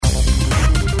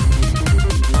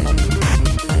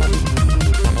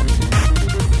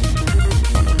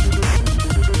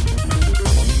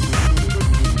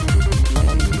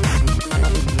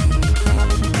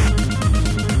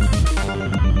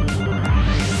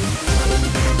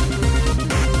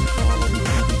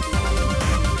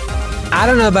I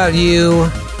don't know about you,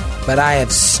 but I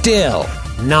have still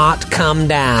not come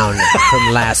down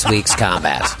from last week's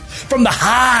combat. From the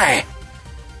high.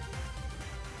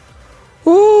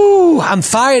 Ooh, I'm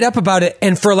fired up about it,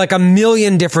 and for like a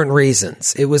million different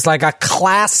reasons. It was like a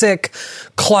classic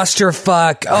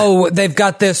clusterfuck. Oh, they've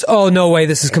got this. Oh, no way,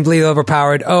 this is completely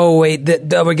overpowered. Oh, wait,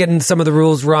 we're getting some of the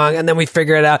rules wrong, and then we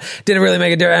figure it out. Didn't really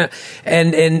make a difference.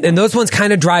 And those ones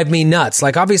kind of drive me nuts.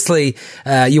 Like, obviously,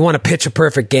 you want to pitch a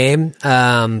perfect game,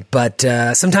 but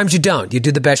sometimes you don't. You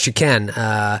do the best you can.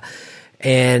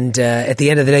 And at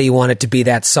the end of the day, you want it to be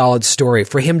that solid story.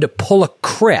 For him to pull a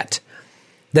crit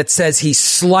that says he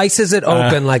slices it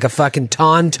open like a fucking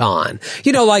tauntaun.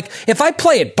 You know, like, if I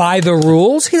play it by the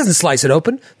rules, he doesn't slice it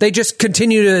open. They just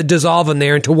continue to dissolve in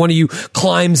there until one of you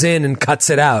climbs in and cuts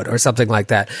it out or something like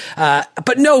that.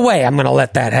 But no way I'm going to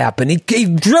let that happen. He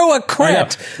drew a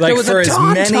crit. Like, for as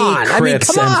many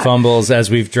crits and fumbles as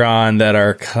we've drawn that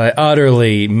are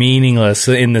utterly meaningless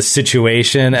in the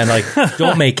situation and, like,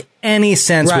 don't make any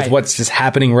sense with what's just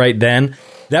happening right then,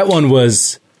 that one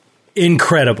was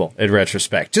incredible in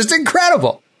retrospect. Just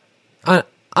incredible.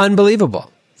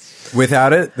 Unbelievable.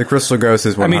 Without it, the Crystal Ghost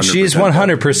is 100%. I mean, she's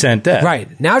 100% dead.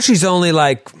 Right. Now she's only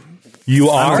like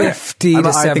 50 to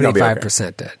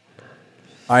 75% dead.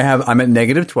 I'm at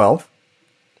negative 12.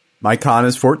 My con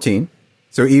is 14.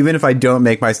 So even if I don't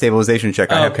make my stabilization check,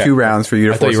 I have 2 rounds for you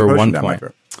to force a potion down my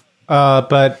throat.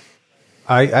 But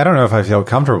I don't know if I feel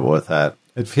comfortable with that.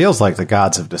 It feels like the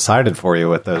gods have decided for you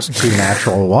with those 2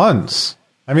 natural ones.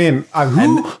 I mean,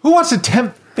 who wants to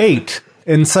tempt fate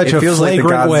in such a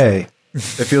flagrant way? It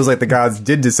feels like the gods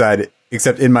did decide,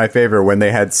 except in my favor, when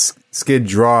they had Skid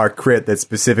draw a crit that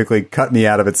specifically cut me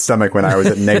out of its stomach when I was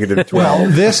at negative 12. Well,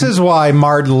 this is why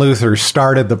Martin Luther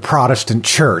started the Protestant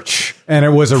church, and it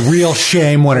was a real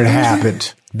shame when it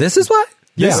happened. This is why?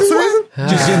 Yeah. This is why?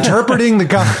 Just interpreting the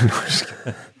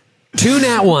God. 2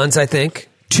 nat ones, I think.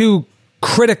 2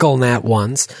 critical nat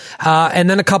ones, and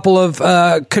then a couple of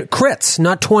crits,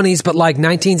 not 20s, but like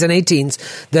 19s and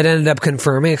 18s that ended up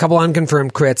confirming, a couple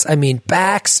unconfirmed crits. I mean,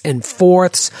 backs and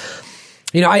forths.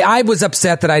 You know, I was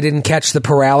upset that I didn't catch the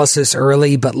paralysis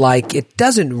early, but like it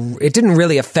didn't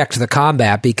really affect the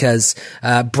combat because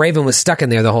Braven was stuck in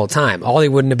there the whole time. All he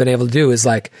wouldn't have been able to do is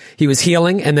like he was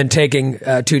healing and then taking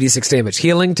 2d6 damage,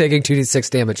 healing, taking 2d6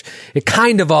 damage. It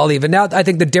kind of all evened out. I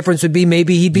think the difference would be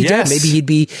maybe he'd be dead, maybe he'd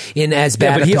be in as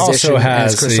bad a position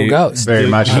as Crystal Ghost. Very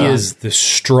much. He is the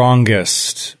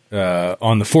strongest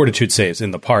on the fortitude saves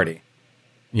in the party.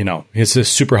 You know, it's a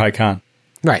super high con.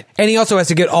 Right. And he also has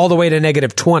to get all the way to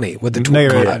negative 20 with the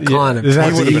con. Is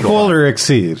that equal or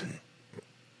exceed?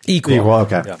 Equal.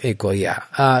 Okay. Equal,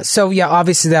 yeah. So, yeah,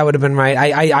 obviously that would have been right.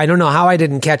 I don't know how I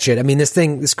didn't catch it. I mean,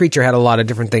 this creature had a lot of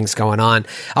different things going on.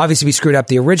 Obviously, we screwed up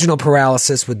the original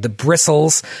paralysis with the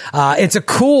bristles. It's a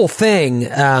cool thing,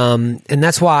 and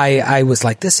that's why I was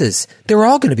like, they're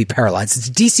all going to be paralyzed. It's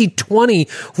a DC 20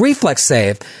 reflex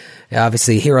save.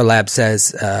 Obviously, Hero Lab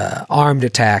says armed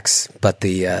attacks, but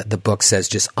the book says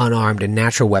just unarmed and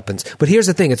natural weapons. But here's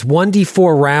the thing. It's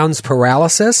 1d4 rounds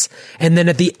paralysis, and then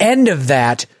at the end of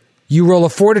that, you roll a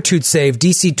fortitude save,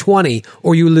 DC 20,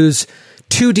 or you lose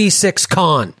 2d6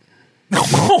 con.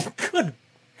 Oh, good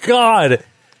God.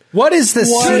 What is the CR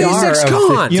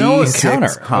of the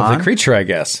encounter of the creature, I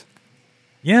guess?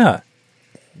 Yeah.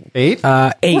 8? 8.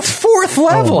 That's 4th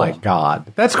level. Oh, my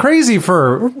God. That's crazy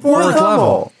for 4th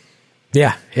level.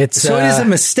 Yeah, it's so it is a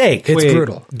mistake. It's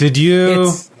brutal. Did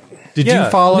you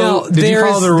follow? No, did you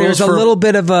follow the rules? There's a little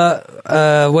bit of a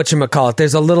whatchamacallit.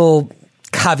 There's a little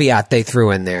caveat they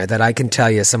threw in there that I can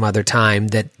tell you some other time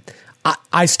that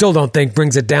I still don't think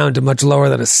brings it down to much lower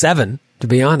than a 7. To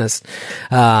be honest,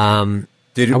 I want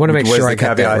to make sure I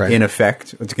got that right. In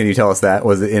effect, can you tell us that?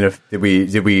 Was it did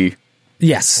we?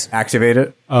 Yes. Activate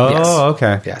it? Oh, yes.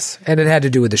 Okay. Yes. And it had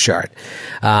to do with the shard.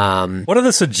 What are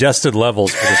the suggested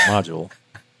levels for this module?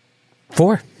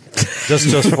 4. Just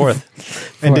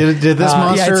 4th. And did this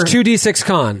monster... Yeah, it's 2d6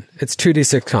 con. It's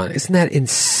 2d6 con. Isn't that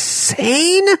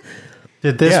insane?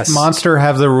 Did this monster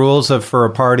have the rules of for a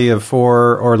party of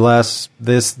 4 or less,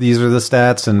 these are the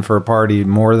stats, and for a party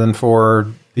more than 4...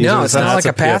 No, it's not like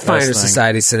a Pathfinder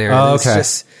Society scenario. Oh, okay.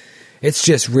 It's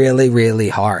just really, really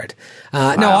hard.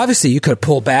 Now, obviously, you could have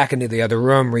pulled back into the other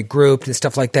room, regrouped and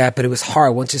stuff like that, but it was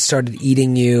hard once it started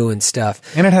eating you and stuff.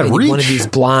 And it had reach. One of these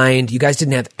blind. You guys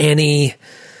didn't have any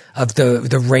of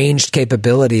the ranged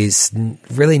capabilities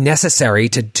really necessary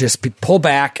to just pull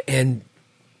back and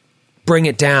bring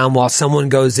it down while someone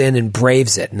goes in and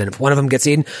braves it. And then if one of them gets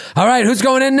eaten, all right, who's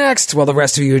going in next? Well, the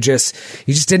rest of you just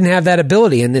didn't have that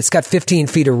ability. And it's got 15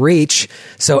 feet of reach,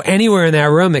 so anywhere in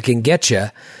that room it can get you.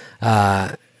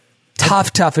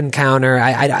 tough encounter.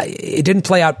 It didn't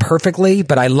play out perfectly,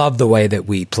 but I love the way that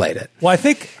we played it. Well,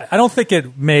 I don't think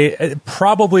it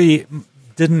probably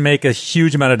didn't make a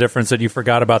huge amount of difference that you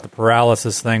forgot about the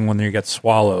paralysis thing when you get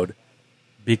swallowed,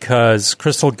 because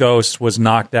Crystal Ghost was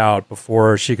knocked out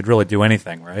before she could really do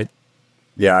anything, right?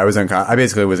 Yeah, I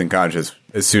basically was unconscious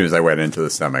as soon as I went into the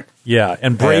stomach. Yeah,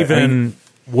 and Braven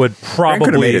would probably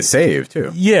could have made a save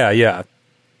too.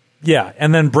 Yeah,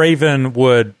 and then Braven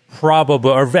would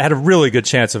probably, or had a really good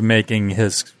chance of making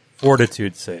his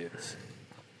fortitude saves.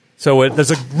 So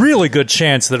there's a really good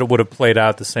chance that it would have played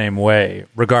out the same way,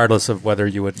 regardless of whether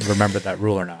you would remember that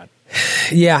rule or not.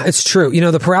 Yeah, it's true.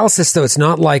 The paralysis, though, it's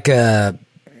not like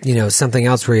something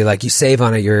else where you save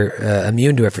on it, you're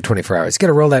immune to it for 24 hours. You got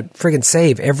to roll that friggin'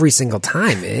 save every single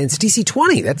time. It's DC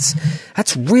 20. That's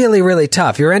really, really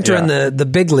tough. You're entering the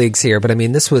big leagues here, but I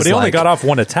mean, this was. But he only got off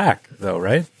one attack, though,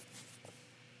 right?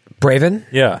 Braven?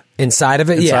 Yeah. Inside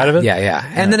of it? Inside of it? Yeah.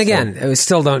 And then again, I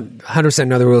still don't 100%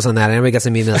 know the rules on that. Anybody got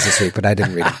some emails this week, but I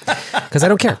didn't read them because I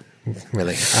don't care,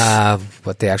 really,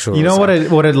 what the actual rules are.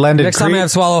 What it lended. Next time I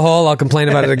have Swallow Hole, I'll complain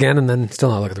about it again and then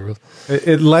still not look at the rules.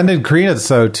 It lended credence,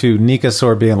 though, to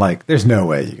Nikasor being like, there's no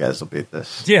way you guys will beat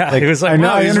this. Yeah. He was like,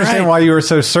 I understand why you were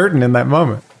so certain in that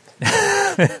moment.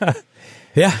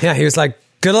 Yeah. He was like,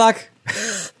 good luck.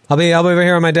 I'll be over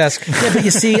here on my desk. Yeah, but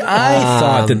you see, I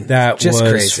thought that was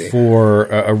crazy. For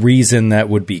a reason that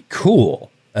would be cool,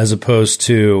 as opposed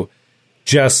to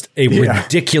just a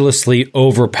ridiculously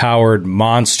overpowered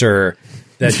monster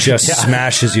that just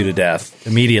smashes you to death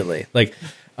immediately. Like,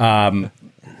 I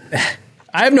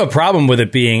have no problem with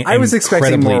it being. I was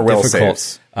expecting more will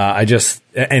saves.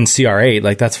 And CR8,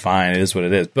 like that's fine. It is what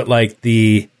it is. But like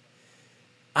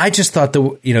I just thought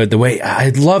the way I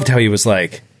loved how he was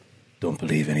like, don't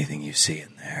believe anything you see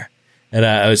in there. And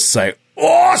I was just like,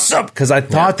 awesome! Because I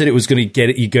thought that it was going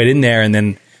to you get in there and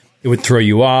then it would throw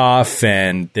you off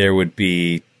and there would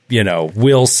be,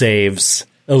 will saves,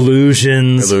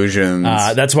 illusions.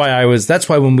 That's why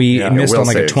when we missed on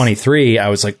like a 23, I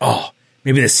was like, oh,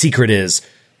 maybe the secret is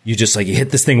you just you hit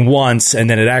this thing once and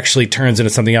then it actually turns into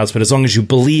something else. But as long as you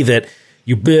believe it,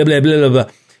 you blah, blah, blah, blah,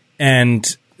 blah.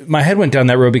 And my head went down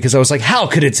that road because I was like, how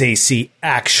could its AC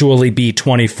actually be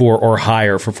 24 or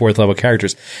higher for 4th level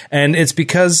characters? And it's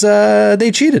because they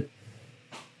cheated.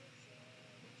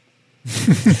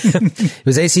 It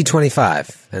was AC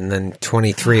 25 and then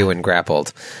 23 when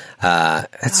grappled.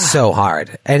 That's so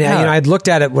hard. And I'd looked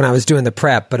at it when I was doing the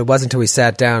prep, but it wasn't until we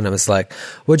sat down. I was like,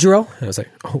 what'd you roll? And I was like,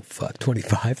 oh, fuck,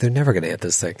 25. They're never going to hit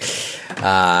this thing.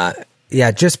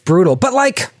 Just brutal. But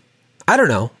I don't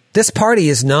know. This party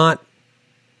is not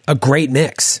a great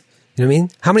mix. You know what I mean?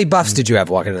 How many buffs did you have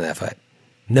walking into that fight?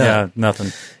 No. Yeah,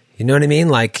 nothing. You know what I mean?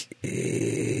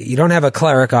 You don't have a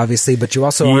cleric, obviously, but you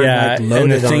also aren't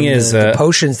loaded on the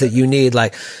potions that you need.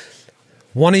 Like,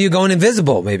 one of you going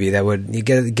invisible, maybe you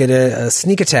get a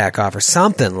sneak attack off or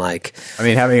something like. I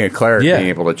mean, having a cleric being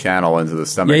able to channel into the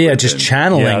stomach. Yeah, just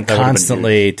channeling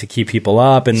constantly to keep people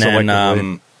up, and then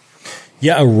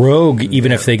a rogue,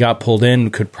 even if they got pulled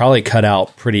in, could probably cut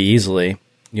out pretty easily.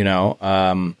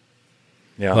 But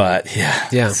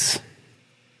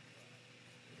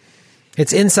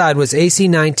its inside was AC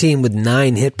 19 with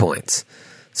 9 hit points.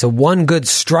 So one good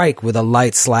strike with a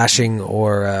light slashing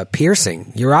or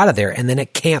piercing, you're out of there, and then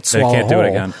it can't swallow do it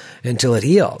again until it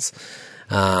heals.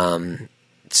 I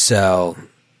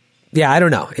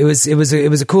don't know. It was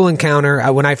a cool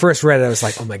encounter. When I first read it, I was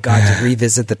like, oh my god, to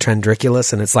revisit the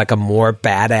Trendriculus, and it's like a more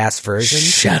badass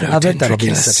version of it. That'll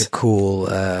be such a cool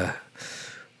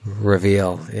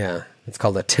reveal. Yeah, it's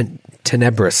called a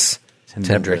Tenebrous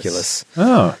Trendriculus.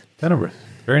 Oh, Tenebrous,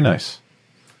 very nice.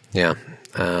 Yeah.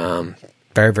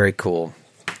 Very, very cool.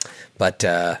 But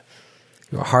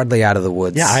you're hardly out of the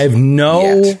woods. Yeah, I have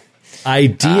no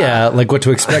idea what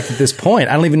to expect at this point.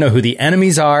 I don't even know who the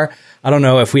enemies are. I don't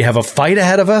know if we have a fight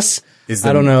ahead of us.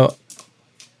 I don't know.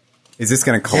 Is this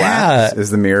going to collapse?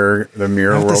 Is the mirror world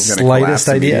going to collapse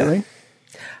immediately?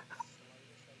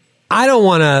 I don't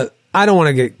want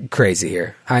to get crazy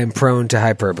here. I am prone to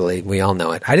hyperbole. We all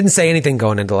know it. I didn't say anything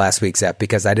going into last week's ep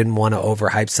because I didn't want to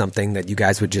overhype something that you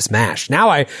guys would just mash. Now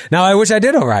I wish I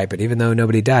did overhype it, even though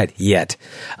nobody died yet.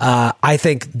 I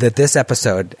think that this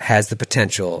episode has the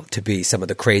potential to be some of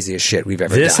the craziest shit we've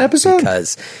ever done. This episode?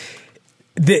 Because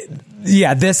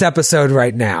this episode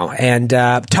right now. And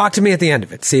talk to me at the end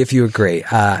of it. See if you agree.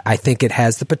 I think it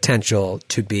has the potential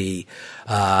to be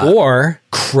or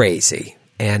crazy.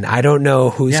 And I don't know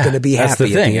who's going to be happy. That's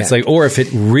the thing. It's or if it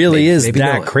really is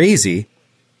that crazy,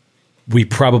 we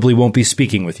probably won't be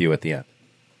speaking with you at the end.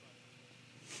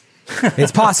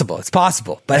 It's possible. It's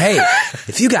possible. But hey,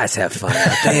 if you guys have fun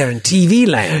out there in TV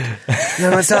land, you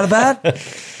know what it's all about?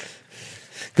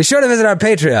 Be sure to visit our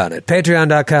Patreon at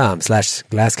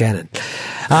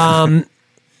patreon.com/glasscannon.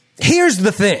 Here's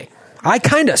the thing. I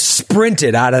kind of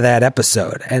sprinted out of that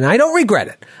episode, and I don't regret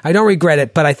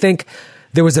it. But I think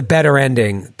there was a better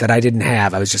ending that I didn't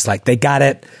have. I was just like, they got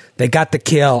it. They got the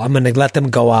kill. I'm going to let them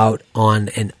go out on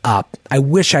and up. I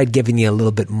wish I'd given you a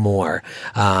little bit more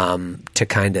to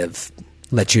kind of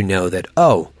let you know that,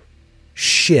 oh,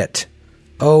 shit.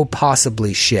 Oh,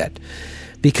 possibly shit.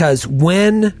 Because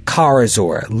when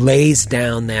Karazor lays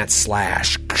down that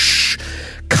slash,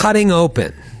 cutting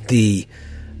open the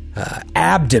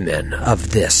abdomen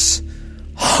of this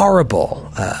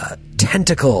horrible,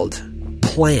 tentacled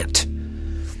plant,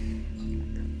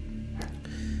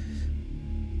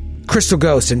 Crystal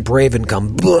Ghost and Braven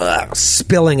come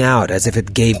spilling out as if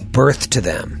it gave birth to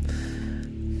them.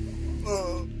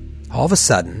 All of a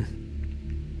sudden,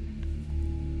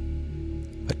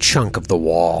 a chunk of the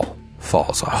wall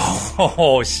falls off.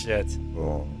 Oh, shit.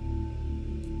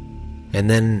 And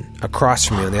then across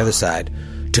from you on the other side,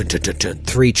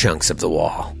 3 chunks of the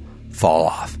wall fall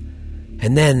off.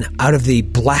 And then out of the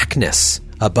blackness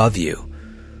above you,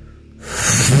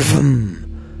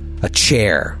 a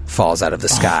chair falls out of the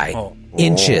sky,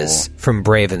 inches from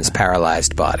Braven's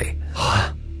paralyzed body.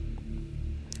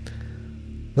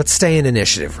 Let's stay in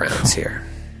initiative rounds here.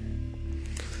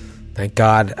 Thank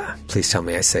God. Please tell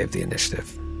me I saved the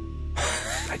initiative.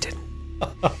 I didn't.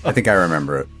 I think I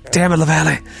remember it. Damn it,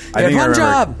 LaValle. You had one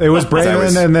job. It was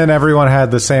Braven, and then everyone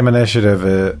had the same initiative.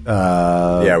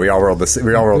 Yeah, we all rolled the same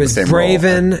roll. It was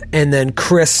Braven, and then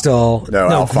Crystal.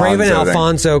 No, Braven,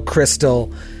 Alfonso,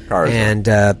 Crystal, Karazor. And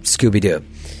Scooby-Doo.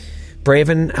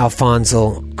 Braven,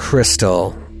 Alfonso,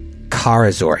 Crystal,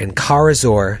 Karazor. And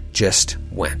Karazor just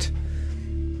went.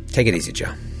 Take it easy,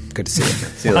 Joe. Good to see you.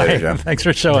 See you later, Joe. Thanks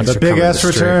for showing. The big S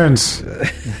returns.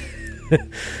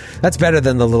 That's better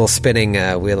than the little spinning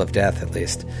wheel of death, at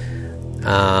least. We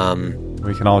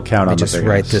can all count on the just big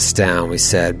write S. this down. We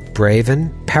said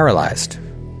Braven, paralyzed.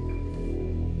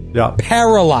 Yeah.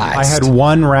 Paralyzed. I had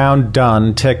 1 round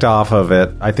done, ticked off of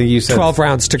it. I think you said 12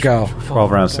 rounds to go.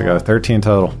 12 rounds to go. 13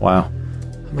 total. Wow.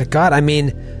 Oh my God. I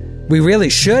mean, we really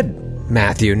should,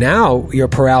 Matthew. Now your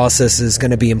paralysis is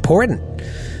going to be important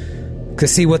to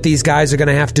see what these guys are going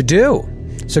to have to do.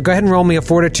 So go ahead and roll me a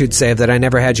fortitude save that I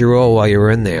never had you roll while you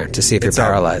were in there to see if you're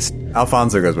paralyzed.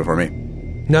 Alfonso goes before me.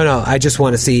 No. I just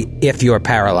want to see if you're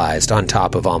paralyzed on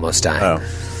top of almost dying. Oh.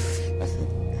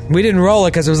 We didn't roll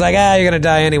it because it was like, you're going to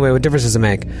die anyway. What difference does it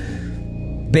make?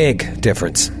 Big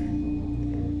difference.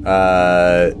 19.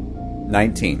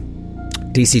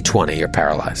 DC 20, you're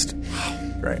paralyzed.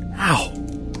 Great. Ow.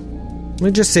 Let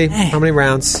me just see how many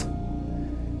rounds.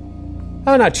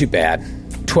 Oh, not too bad.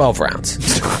 12 rounds.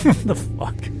 The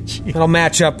fuck? Jeez. It'll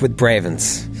match up with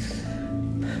Braven's.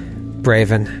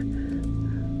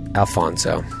 Braven,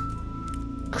 Alfonso,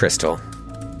 Crystal,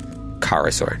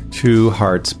 Karazor. 2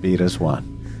 hearts beat as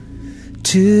 1.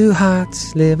 2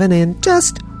 hearts living in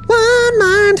just one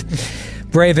mind.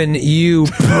 Braven, you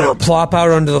plop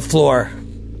out onto the floor,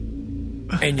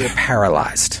 and you're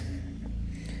paralyzed.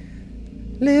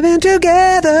 Living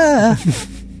together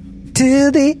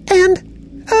till the end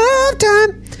of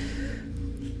time.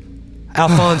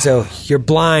 Alfonso, you're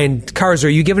blind. Karazor, are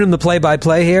you giving him the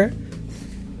play-by-play here?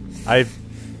 Yeah.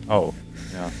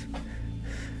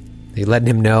 You letting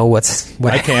him know what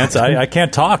I can't. I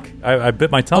can't talk. I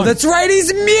bit my tongue. Oh, that's right.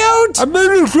 He's mute.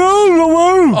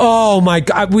 Oh my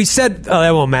God. We said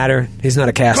that won't matter. He's not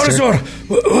a caster. Karazor,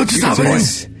 what's happening?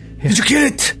 Did you kill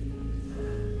it?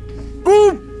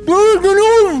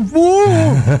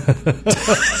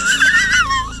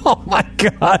 Oh my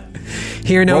God.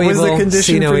 Hear no What evil. was the condition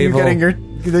see no for you evil. getting your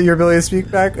ability to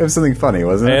speak back? It was something funny,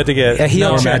 wasn't it? I had to get A heal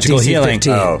More check, magical DC healing.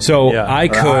 15. Oh. So Yeah. I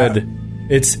could.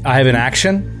 I have an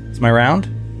action. It's my round.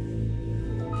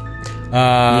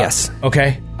 Yes.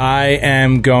 Okay. I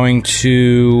am going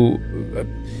to.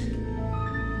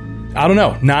 I don't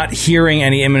know. Not hearing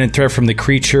any imminent threat from the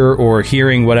creature or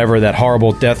hearing whatever that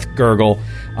horrible death gurgle,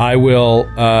 I will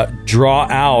draw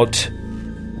out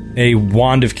a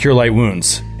wand of Cure Light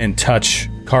Wounds and touch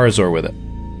Karazor with it.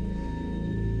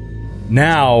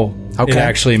 Now it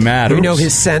actually matters. We know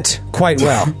his scent quite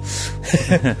well.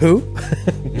 Who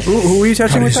were you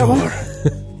touching with that one?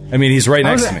 I mean, he's right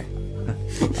next to me.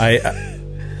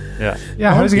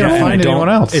 Yeah, how is he going to find anyone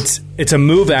else? It's a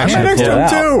move action. I'm to next pull to it him out.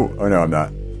 too. Oh no, I'm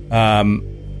not.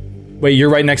 Wait, you're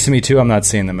right next to me too. I'm not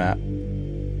seeing the map.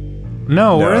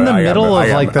 No, we're in the I got middle moved.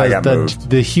 of I got the moved.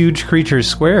 the huge creature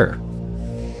square.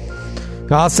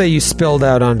 I'll say you spilled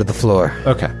out onto the floor.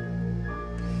 Okay.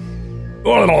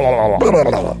 All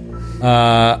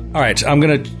right, I'm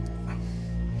going to...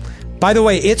 By the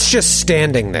way, it's just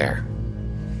standing there,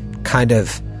 kind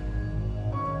of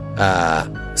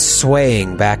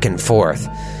swaying back and forth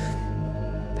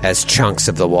as chunks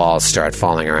of the walls start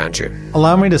falling around you.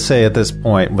 Allow me to say at this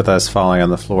point, with us falling on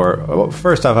the floor,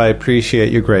 first off, I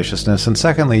appreciate your graciousness, and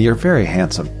secondly, you're very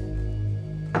handsome.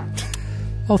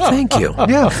 Oh, thank you.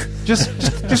 Yeah,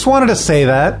 just wanted to say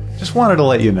that. Just wanted to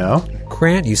let you know.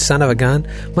 Grant, you son of a gun.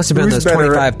 Must have been those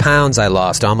 25 pounds I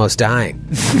lost, almost dying.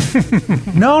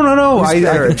 No. Who's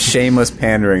better at shameless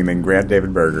pandering than Grant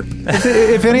David Berger?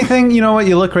 If anything, you know what?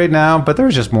 You look great now, but there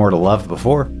was just more to love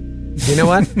before. You know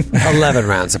what? 11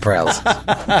 rounds of paralysis.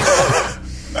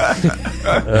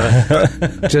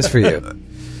 Just for you.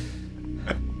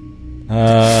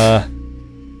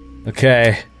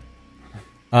 Okay.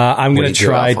 I'm going to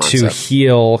try to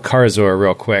heal Karazor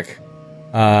real quick.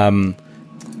 And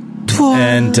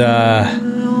can't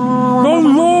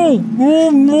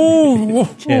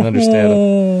understand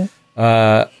him.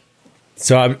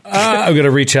 So I'm going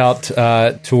to reach out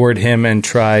toward him and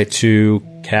try to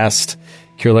cast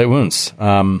Cure Light Wounds.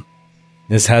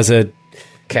 This has a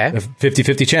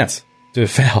 50-50 chance to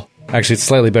fail. Actually, it's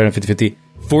slightly better than 50-50.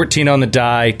 14 on the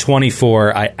die,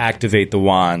 24. I activate the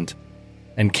wand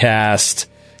and cast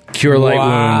Cure Light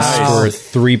Wounds for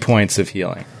 3 points of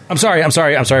healing. I'm sorry.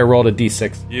 I rolled a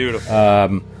d6.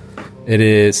 Beautiful. It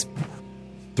is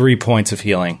 3 points of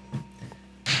healing.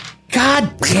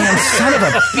 God damn son of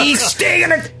a bee sting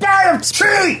in a bottom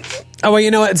tree! Oh, well,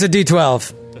 you know what? It's a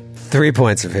d12. 3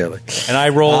 points of healing. And I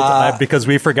rolled, because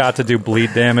we forgot to do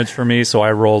bleed damage for me, so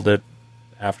I rolled it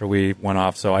after we went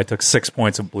off. So I took 6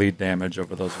 points of bleed damage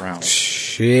over those rounds.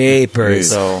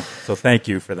 Shapers. So thank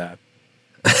you for that.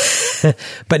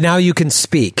 But now you can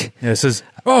speak. Yeah, it says,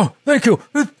 "Oh, thank you.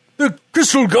 The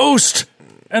Crystal Ghost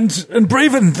and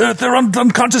Braven, they're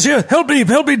unconscious here. Help me,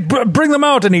 bring them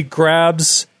out." And he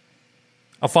grabs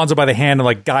Alfonso by the hand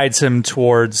and guides him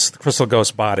towards the Crystal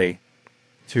Ghost's body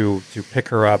to pick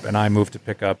her up. And I will move to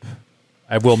pick up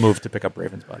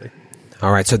Braven's body.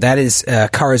 All right, so that is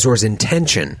Karazor's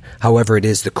intention. However, it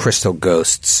is the Crystal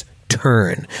Ghost's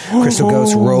turn. Crystal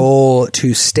Ghost, roll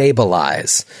to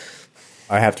stabilize.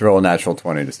 I have to roll a natural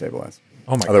 20 to stabilize.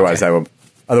 Oh my Otherwise, God.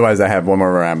 Otherwise, I have one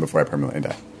more round before I permanently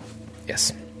die.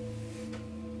 Yes.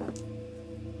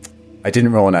 I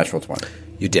didn't roll a natural 20.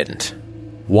 You didn't.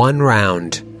 1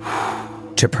 round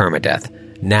to permadeath.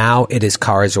 Now it is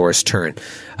Karazor's turn.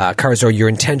 Karazor, your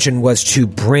intention was to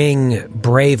bring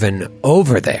Braven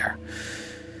over there.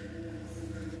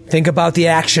 Think about the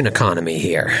action economy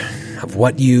here, of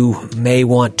what you may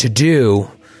want to do.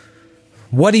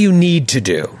 What do you need to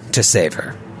do to save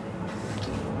her?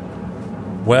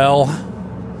 Well,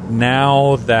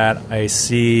 now that I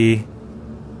see...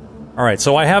 All right,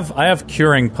 so I have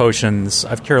curing potions.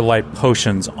 I have cure light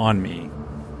potions on me.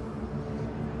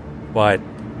 But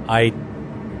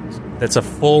that's a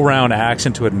full round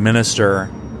action to administer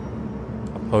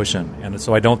a potion. And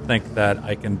so I don't think that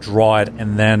I can draw it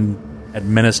and then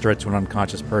administer it to an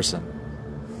unconscious person.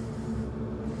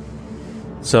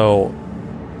 So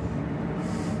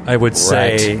I would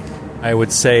say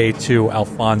to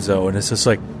Alfonso, and it's just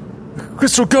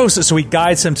Crystal Ghost. So he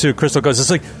guides him to Crystal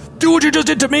Ghost. It's do what you just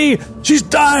did to me. She's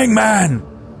dying, man.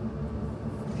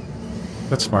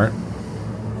 That's smart.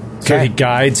 So he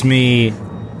guides me.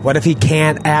 What if he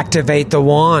can't activate the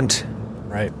wand?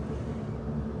 Right.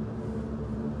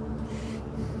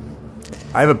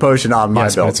 I have a potion on my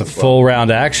Yes, belt. but it's a full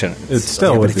round action. It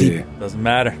still would be. Doesn't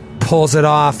matter. Pulls it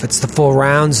off. It's the full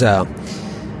round zone.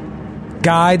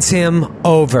 Guides him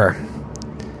over.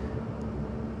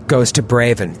 Goes to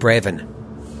Braven. Braven.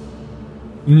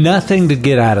 Nothing to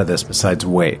get out of this besides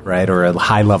weight, right? Or a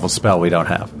high-level spell we don't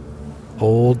have.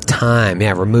 Old time.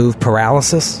 Yeah, remove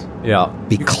paralysis. Yeah.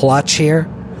 Be clutch here.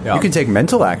 Yeah. You can take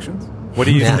mental actions. What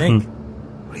do you think?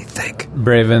 What do you think?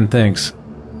 Braven thinks,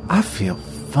 I feel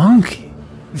funky.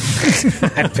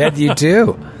 I bet you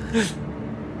do.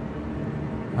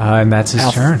 And that's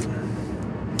his turn.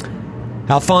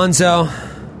 Alfonso.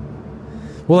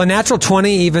 Will a natural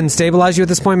 20 even stabilize you at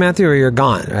this point, Matthew, or you're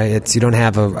gone, right? You don't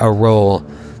have a roll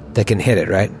that can hit it,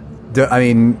 right? I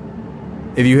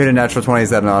mean, if you hit a natural 20, is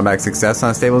that an automatic success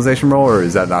on a stabilization roll, or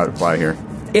does that not apply here?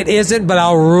 It isn't, but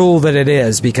I'll rule that it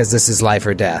is because this is life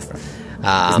or death.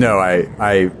 No,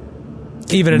 I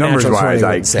even a numbers natural 20 wise, I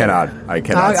wouldn't save cannot. it. I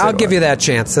cannot. I'll give you that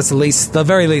chance. That's the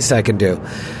very least I can do.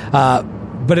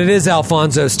 But it is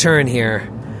Alfonso's turn here.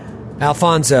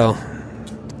 Alfonso,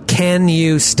 can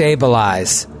you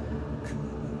stabilize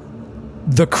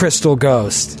the Crystal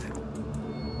Ghost?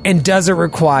 And does it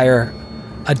require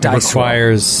a dice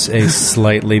requires a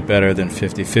slightly better than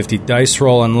 50-50 dice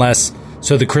roll unless...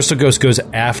 So the Crystal Ghost goes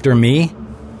after me?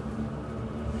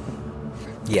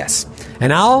 Yes.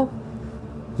 And I'll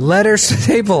let her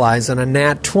stabilize on a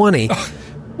nat 20.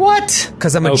 What?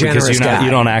 Because I'm a generous guy.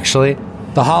 You don't actually?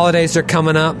 The holidays are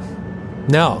coming up.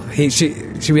 No. She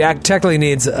technically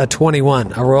needs a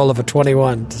 21, a roll of a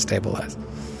 21 to stabilize.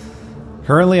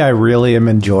 Currently, I really am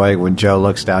enjoying when Joe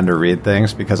looks down to read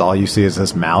things because all you see is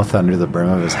his mouth under the brim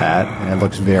of his hat, and it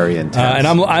looks very intense.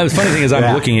 And the funny thing is,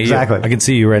 I'm looking at you. Exactly. I can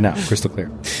see you right now, crystal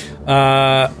clear.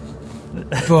 I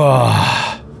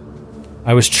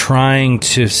was trying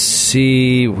to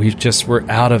see. We're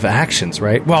out of actions,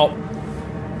 right? Well,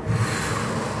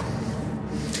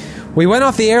 we went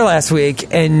off the air last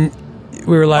week, and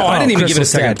we were like, I didn't even give it a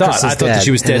second thought. I thought that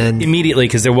she was dead immediately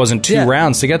because there wasn't two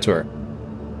rounds to get to her.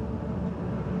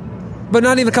 But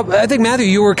not even a couple. I think, Matthew,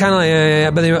 you were kind of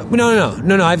like, but then,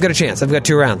 no, I've got a chance. I've got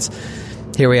 2 rounds.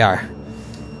 Here we are.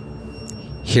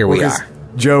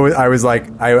 Joe, I was like,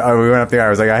 we went up there. I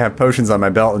was like, I have potions on my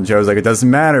belt, and Joe's like, it doesn't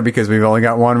matter because we've only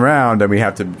got 1 round, and we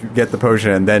have to get the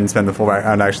potion and then spend the full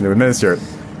round action to administer it.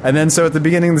 And then, so at the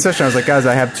beginning of the session, I was like, guys,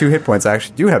 I have 2 hit points. I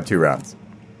actually do have 2 rounds.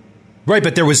 Right,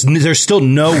 but there's still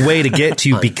no way to get to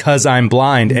you because I'm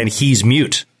blind and he's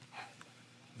mute.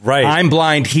 Right. I'm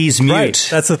blind, he's mute. Right.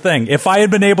 That's the thing. If I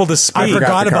had been able to speak... I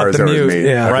forgot about the mute.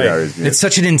 Yeah, right. It's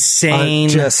such an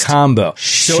insane combo.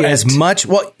 So as much...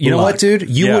 Well, you know what, dude?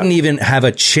 You wouldn't even have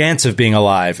a chance of being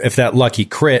alive if that lucky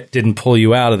crit didn't pull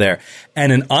you out of there.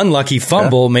 And an unlucky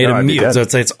fumble made him mute. So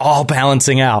it's all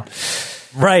balancing out.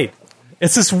 Right.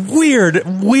 It's this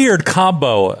weird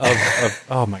combo of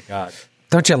oh, my God.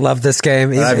 Don't you love this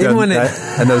game?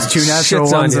 And those 2 natural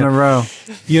ones in a row.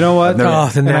 You know what?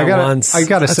 The nat ones. I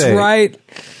gotta say, that's right.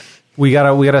 We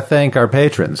gotta thank our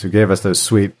patrons who gave us those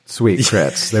sweet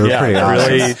crits. They were pretty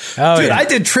awesome. Really, dude, I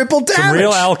did triple damage. Some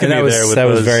real alchemy that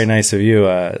was very nice of you,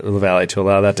 LaValle, to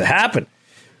allow that to happen.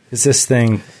 Because this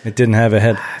thing, it didn't have a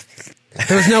head.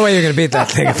 There was no way you're going to beat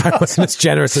that thing if I wasn't as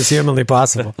generous as humanly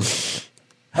possible.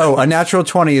 Oh, a natural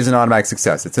 20 is an automatic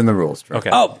success. It's in the rules. Okay.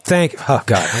 Oh, oh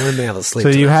God, I wouldn't be able to sleep. So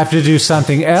you have to do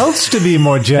something else to be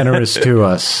more generous to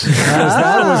us. Because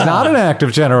that was not an act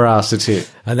of generosity.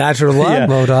 A natural love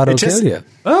mode auto kill you.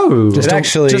 Oh, it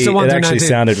actually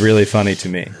sounded really funny to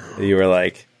me. You were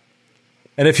like,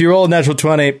 and if you roll a natural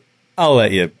 20, I'll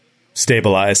let you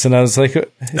stabilize. And I was like, is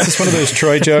this one of those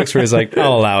Troy jokes where he's like,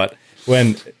 I'll allow it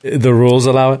when the rules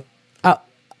allow it? I'll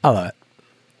allow it.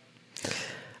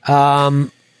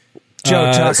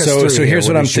 Joe, talk us through so here's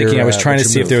what I'm thinking. I was trying to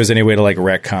see if there was any way to like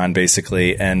retcon,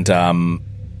 basically, and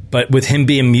but with him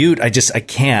being mute, I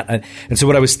can't. And so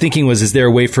what I was thinking was, is there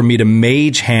a way for me to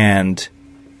mage hand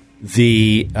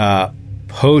the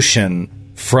potion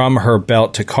from her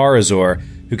belt to Karazor,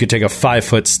 who could take a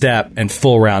 5-foot step and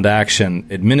full round action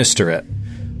administer it?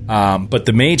 But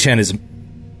the mage hand is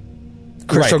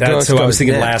Crystal Ghost. So I was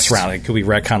thinking next. last round. It could be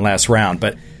retcon last round,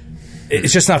 but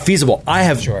it's just not feasible. I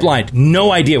have blind,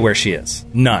 no idea where she is,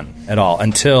 none at all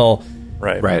until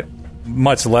right.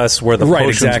 Much less where the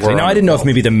potions were. Now I didn't know if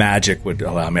maybe the magic would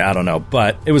allow me. I don't know,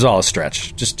 but it was all a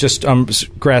stretch. Just I'm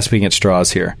grasping at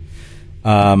straws here.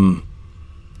 The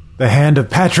hand of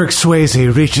Patrick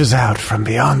Swayze reaches out from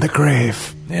beyond the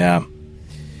grave. Yeah.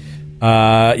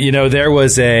 There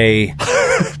was a.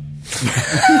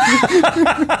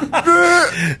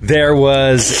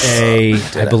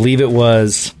 I believe it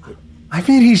was. I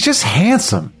mean, he's just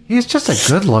handsome. He's just a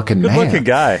good-looking man. Good-looking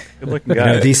guy.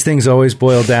 These things always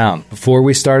boil down. Before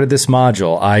we started this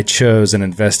module, I chose an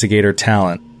investigator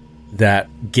talent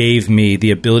that gave me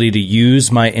the ability to use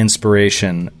my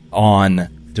inspiration on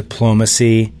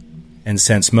diplomacy and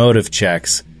sense motive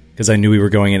checks, because I knew we were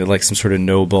going into like some sort of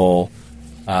noble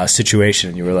situation.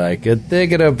 And you were like, good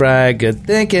thinking, O'Brien, good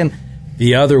thinking.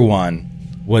 The other one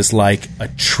was like a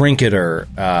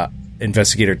trinketer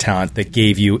investigator talent that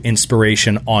gave you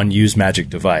inspiration on use magic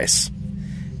device.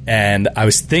 And I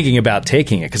was thinking about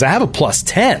taking it because I have a plus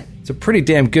 10. It's a pretty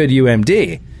damn good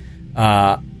UMD.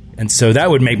 And so that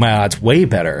would make my odds way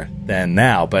better than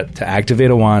now. But to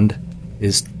activate a wand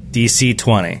is DC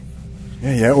 20.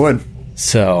 Yeah, it would.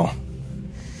 So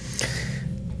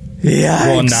yeah,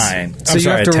 roll a 9. So you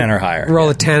have to a 10 or higher. Roll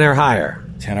a 10 or higher.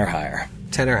 10 or higher.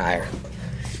 10 or higher.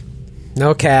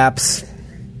 No caps.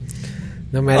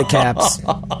 No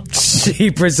medicaps.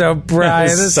 Jeepers O'Brien.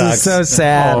 This is so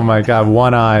sad. Oh my God,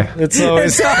 one eye. It's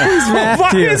always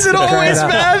Matthew. Why is it always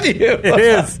Matthew?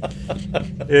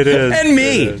 It is. And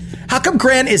me. How come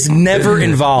Grant is never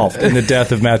involved in the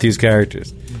death of Matthew's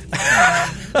characters?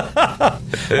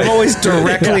 I'm always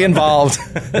directly involved.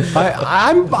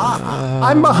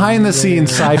 I'm behind the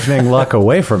scenes siphoning luck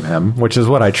away from him, which is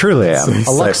what I truly am.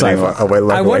 A luck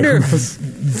siphon. I wonder if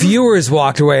viewers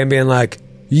walked away and being like,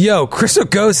 yo, Crystal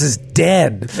Ghost is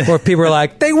dead. Or people are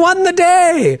like, they won the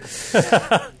day.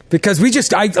 Because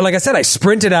like I said, I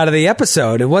sprinted out of the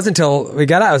episode. It wasn't until we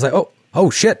got out, I was like, oh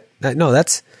shit. No,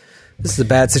 this is a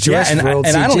bad situation for old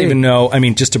and CG. I don't even know, I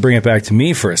mean, just to bring it back to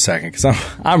me for a second, because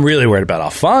I'm really worried about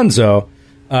Alfonso.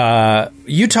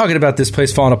 You talking about this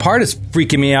place falling apart is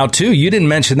freaking me out, too. You didn't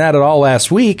mention that at all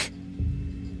last week.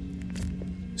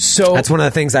 So that's one of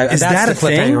the things that's the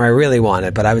cliffhanger I really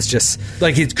wanted, but I was just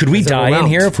like, could we die in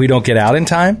here if we don't get out in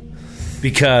time?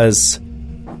 Because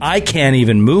I can't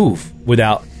even move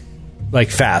without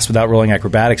rolling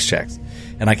acrobatics checks,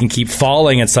 and I can keep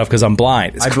falling and stuff because I'm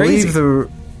blind. It's crazy.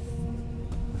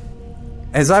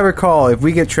 As I recall, if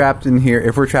we get trapped in here,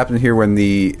 if we're trapped in here when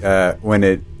the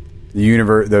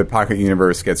pocket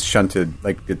universe gets shunted,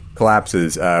 like it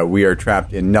collapses, we are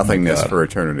trapped in nothingness for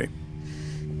eternity.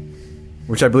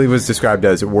 Which I believe was described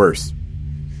as worse.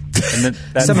 And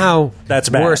somehow that's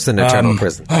bad. Worse than eternal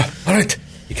prison. All right.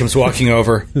 He comes walking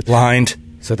over, blind.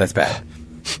 So that's bad.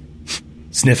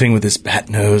 Sniffing with his bat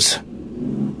nose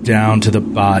down to the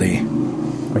body.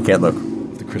 I can't look.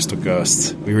 The Crystal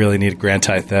Ghosts. We really need a Grand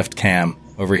Tie Theft cam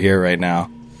over here right now.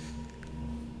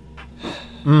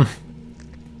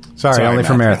 Sorry, only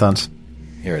for marathons.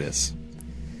 Here it is.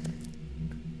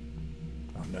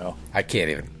 Oh no. I can't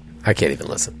even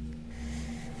listen.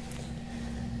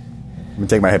 I'm going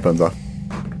to take my headphones off.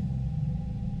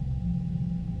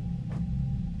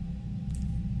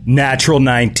 Natural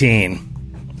 19.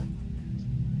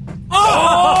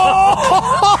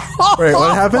 Oh! Wait,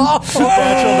 what happened?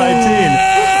 Natural 19.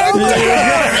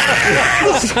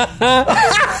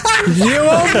 You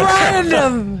owned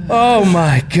him. Oh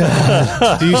my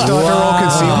god. Do you still have to roll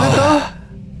concealment, though?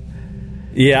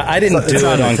 Yeah, I didn't do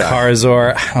it on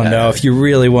Karazor. I don't know if you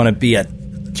really want to be a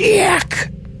dick.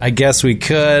 I guess we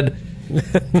could.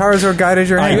 Karazor guided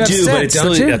your hand. I do, but it's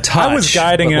still a touch. I was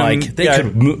guiding him. Like, they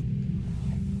could move.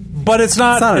 But it's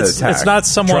not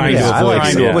someone trying who's to avoid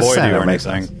trying you. to avoid you or Makes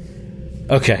anything.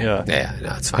 Okay. Yeah,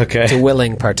 no, it's fine. Okay. It's a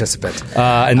willing participant.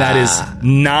 And that is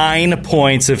 9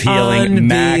 points of healing,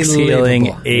 max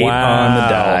healing, 8 on the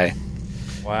die.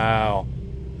 Wow.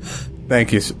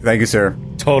 Thank you, sir.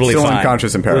 Totally Still fine.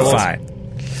 unconscious and paralyzed. We're fine.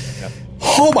 Yep.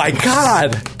 Oh my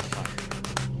god!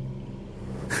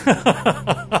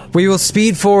 We will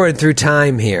speed forward through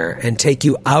time here and take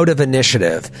you out of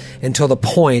initiative until the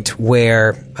point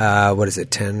where,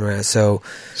 10? So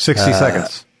 60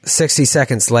 seconds. 60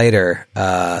 seconds later,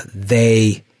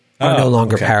 they are no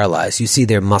longer paralyzed. You see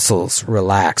their muscles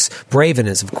relax. Braven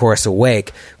is, of course,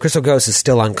 awake. Crystal Ghost is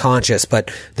still unconscious, but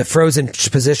the frozen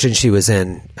position she was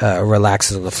in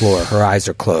relaxes on the floor. Her eyes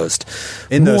are closed.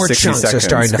 In those More 60 chunks seconds, are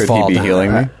starting to could fall he be down.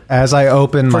 healing me? As I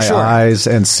open my sure. eyes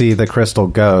and see the Crystal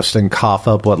Ghost and cough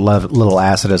up what little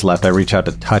acid is left, I reach out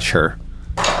to touch her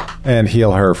and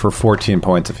heal her for 14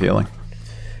 points of healing.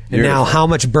 And now, how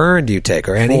much burn do you take,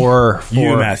 or any? Four,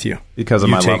 You, Matthew. because of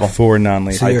you my take level. 4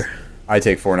 non-lethal. I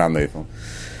take 4 non-lethal.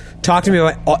 Talk to me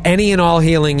about any and all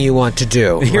healing you want to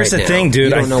do. Here's right the now. thing, dude.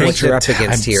 You don't I know think what you're up that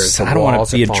against here. I don't want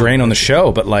to be a drain on the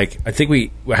show, but I think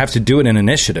we have to do it in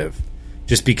initiative,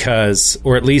 just because,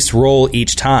 or at least roll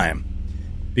each time.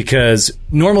 Because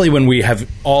normally when we have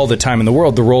all the time in the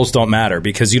world, the rolls don't matter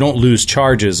because you don't lose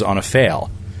charges on a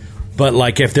fail.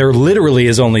 But if there literally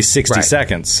is only 60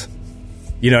 seconds,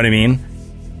 you know what I mean?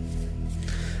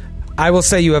 I will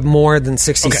say you have more than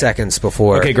 60 seconds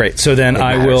before. Okay, great. So then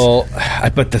I will.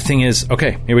 But the thing is,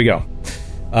 okay, here we go.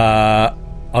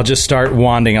 I'll just start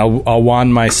wanding. I'll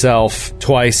wand myself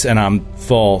twice, and I'm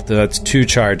full. That's 2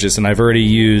 charges, and I've already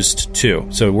used 2,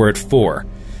 so we're at 4.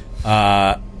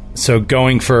 So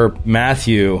going for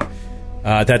Matthew,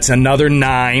 that's another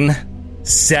 9,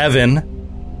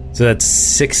 7. So that's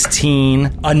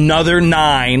 16. Another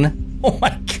 9. Oh my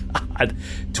god.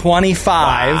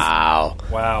 25. Wow.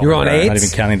 You're on 8? Not even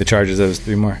counting the charges. That was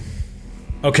 3 more.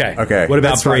 Okay. What about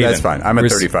that's Braven? That's fine. I'm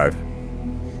at 35.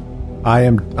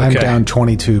 I'm down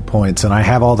 22 points, and I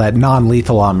have all that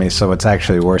non-lethal on me, so it's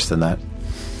actually worse than that.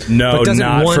 No, but doesn't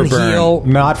not one for burn. heal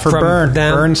Not for burn.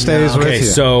 Them? Burn stays with you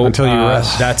so until you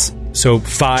rest. That's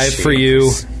 5 for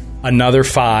you, another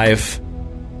 5,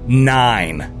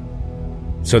 9.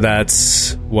 So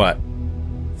that's what?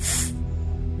 You've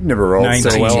never rolled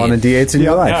 19. so well on a D8s in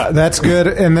your life. Yeah, that's good.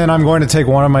 And then I'm going to take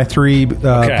one of my 3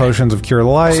 potions of Cure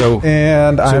Light. So we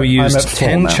I'm used at full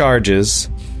 10 now. charges,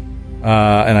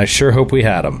 and I sure hope we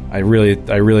had them. I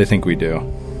really think we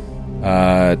do.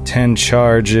 10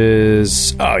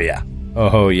 charges. Oh yeah,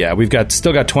 Oh, yeah. We've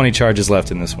still got 20 charges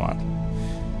left in this wand.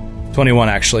 21,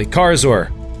 actually. Karazor,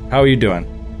 how are you doing?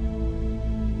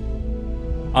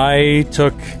 I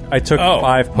took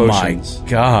 5 potions. My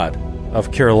God.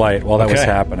 Of Cure Light while that was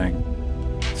happening.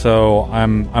 So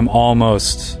I'm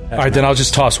almost. All right, then I'll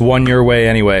just toss one your way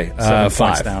anyway.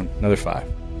 5 down. Another 5.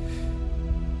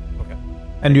 Okay.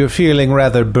 And you're feeling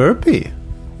rather burpy.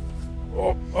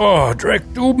 Oh,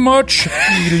 drank too much.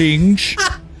 Feelings.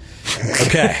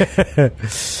 Okay.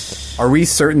 Are we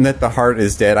certain that the heart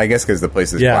is dead? I guess because the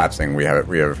place is collapsing, we have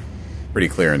pretty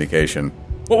clear indication.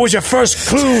 What was your first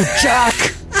clue, Jack?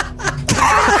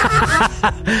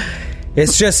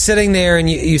 It's just sitting there, and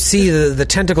you see the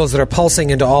tentacles that are pulsing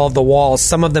into all of the walls.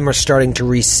 Some of them are starting to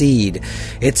recede.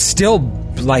 It's still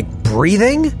like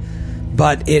breathing,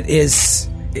 but it is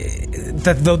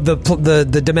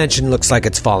the dimension looks like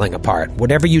it's falling apart.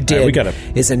 Whatever you did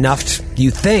is enough, you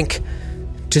think,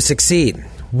 to succeed.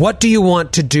 What do you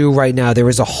want to do right now? There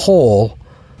is a hole.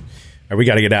 Right, we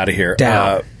got to get out of here.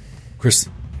 Down. Chris.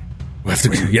 We have to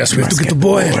get the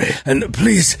boy. And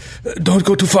please, don't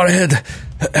go too far ahead.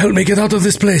 Help me get out of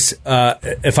this place.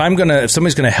 If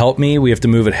somebody's gonna help me, we have to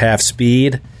move at half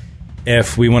speed.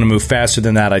 If we want to move faster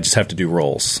than that, I just have to do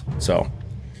rolls. So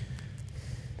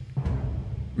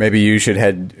maybe you should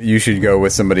go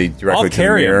with somebody directly to the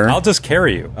mirror. I'll just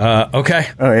carry you. Okay.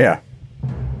 Oh yeah.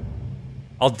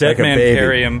 I'll dead man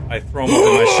carry him. I throw him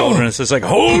over my shoulder and it says like,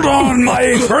 "Hold on,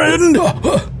 my friend."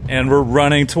 And we're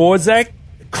running towards that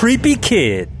creepy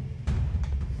kid.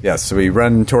 Yes, so we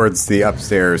run towards the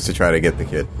upstairs to try to get the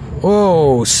kid.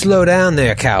 Oh, slow down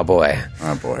there, cowboy.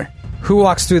 Oh, boy. Who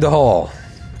walks through the hole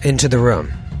into the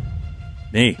room?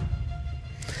 Me.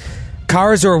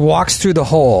 Karazor walks through the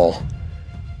hole,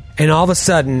 and all of a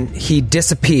sudden, he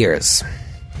disappears.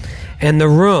 And the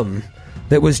room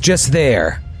that was just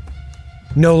there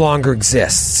no longer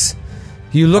exists.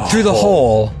 You look through the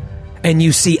hole, and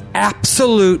you see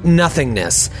absolute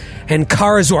nothingness. And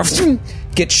Karazor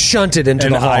gets shunted into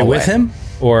the hallway. And I with him?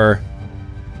 Or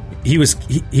he was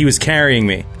carrying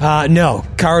me? No.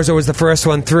 Karazor was the first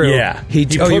one through. Yeah. He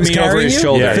put was me carrying over his you?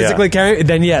 shoulder. Physically carrying?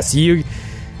 Then yes, you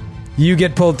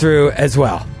get pulled through as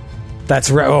well. That's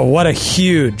right. Oh, what a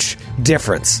huge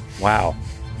difference. Wow.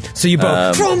 So you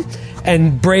both...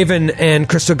 and Braven and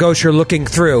Crystal Ghost are looking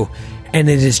through, and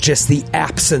it is just the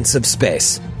absence of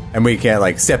space. And we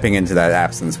can't, stepping into that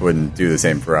absence wouldn't do the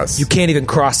same for us. You can't even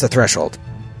cross the threshold.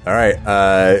 All right.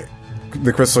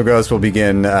 The Crystal Ghost will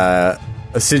begin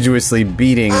assiduously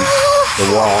beating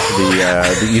the wall,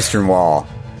 the eastern wall.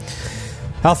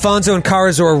 Alfonso and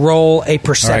Karazor roll a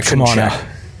perception check. Now.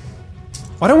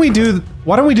 Why don't we do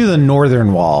the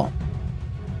northern wall?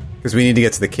 Because we need to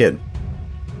get to the kid.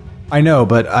 I know,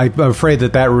 but I'm afraid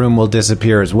that room will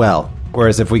disappear as well.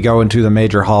 Whereas if we go into the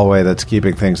major hallway that's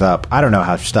keeping things up, I don't know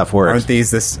how stuff works.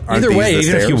 Either way,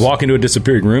 even if you walk into a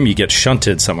disappearing room, you get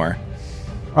shunted somewhere.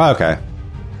 Oh, okay.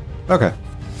 All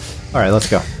right, let's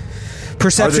go.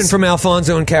 Perception from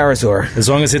Alfonso and Karazor. As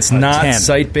long as it's not 10.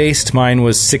 sight-based, mine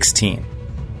was 16.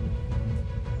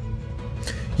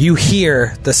 You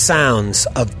hear the sounds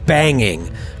of banging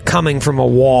coming from a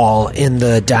wall in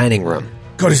the dining room.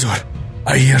 Karazor,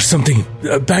 I hear something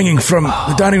banging from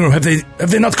the dining room. Have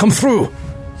they not come through?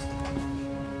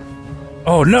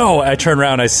 Oh no! I turn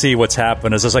around, I see what's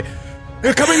happened. It's just like,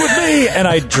 "You're coming with me!" And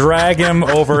I drag him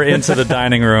over into the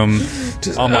dining room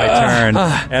on my turn,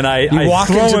 and I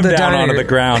throw him down onto the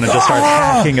ground and just start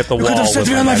hacking at the wall with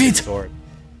my magic sword.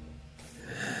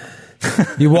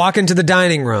 You walk into the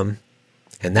dining room,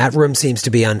 and that room seems to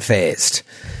be unfazed.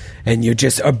 And you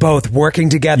just are both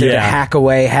working together to hack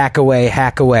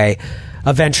away.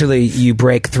 Eventually, you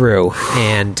break through,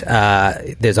 and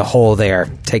there's a hole there.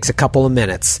 Takes a couple of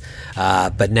minutes,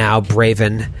 but now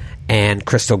Braven and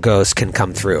Crystal Ghost can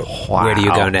come through. Wow. Where do you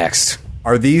go next?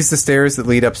 Are these the stairs that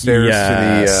lead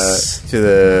upstairs to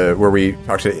the where we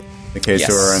talk to the case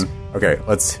store? And okay,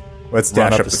 let's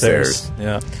dash up the stairs.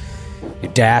 Yeah, you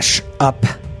dash up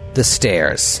the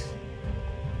stairs.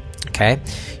 Okay,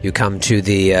 you come to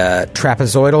the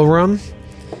trapezoidal room.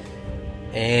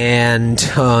 And,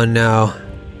 oh no.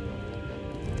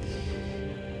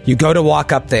 You go to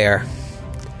walk up there,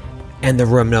 and the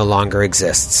room no longer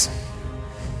exists.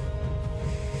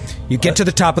 You get to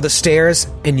the top of the stairs,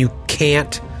 and you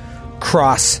can't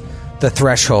cross the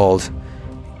threshold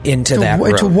into that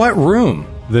room. To what room?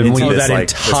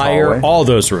 Entire, all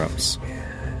those rooms.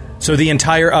 So the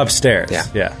entire upstairs.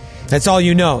 Yeah. That's all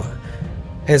you know.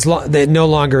 That no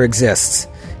longer exists.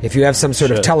 If you have some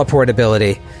sort of teleport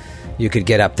ability, you could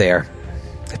get up there.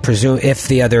 I presume if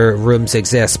the other rooms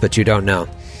exist, but you don't know.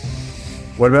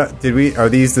 What about? Are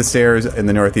these the stairs in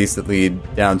the northeast that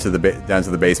lead down to the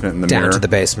basement in the mirror? Down to the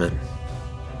basement.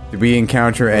 Did we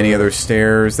encounter any other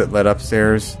stairs that led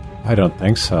upstairs? I don't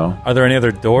think so. Are there any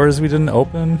other doors we didn't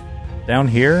open down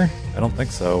here? I don't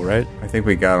think so, right? I think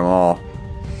we got them all.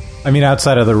 I mean,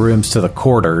 outside of the rooms to the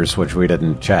quarters, which we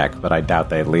didn't check, but I doubt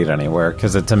they lead anywhere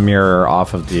because it's a mirror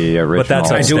off of the original. But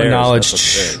that's I do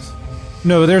acknowledge.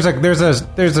 No, there's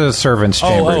a servant's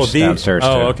chambers downstairs.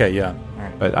 Oh, too. okay, yeah.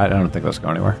 But I don't think those go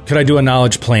anywhere. Could I do a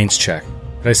knowledge planes check?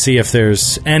 Could I see if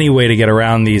there's any way to get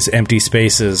around these empty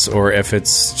spaces, or if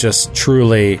it's just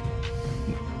truly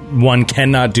one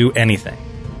cannot do anything?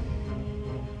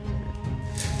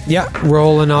 Yeah,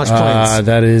 roll a knowledge planes.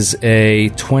 That is a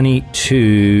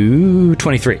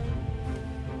 23.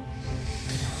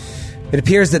 It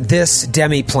appears that this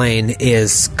demiplane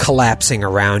is collapsing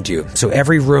around you. So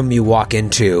every room you walk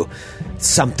into,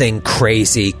 something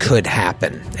crazy could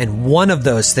happen. And one of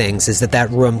those things is that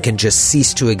room can just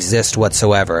cease to exist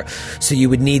whatsoever. So you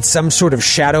would need some sort of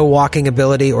shadow walking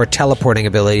ability or teleporting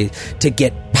ability to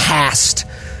get past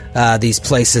these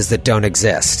places that don't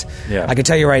exist. Yeah. I can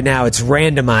tell you right now, it's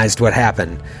randomized what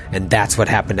happened, and that's what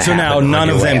happened to happen. So now none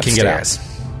of them can get out.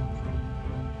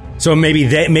 So maybe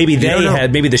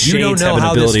the shades have an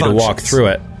ability to walk through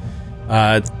it.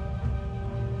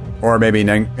 Or maybe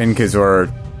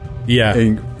Inkazor,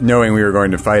 knowing we were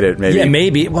going to fight it, maybe. Yeah,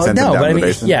 maybe. Well, no, but I mean,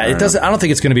 it doesn't. I don't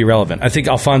think it's going to be relevant. I think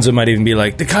Alfonso might even be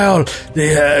like, the Kyle,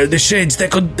 the shades, they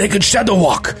could shadow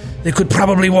walk. They could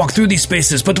probably walk through these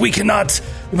spaces, but we cannot.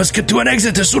 We must get to an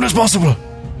exit as soon as possible.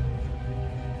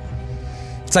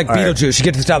 It's like Beetlejuice. You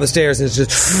get to the top of the stairs and it's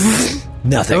just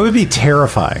nothing. That would be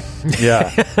terrifying.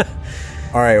 Yeah.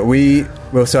 All right,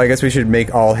 so I guess we should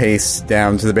make all haste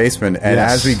down to the basement, and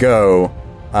as we go,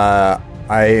 the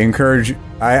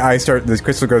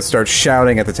Crystal Ghost starts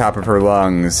shouting at the top of her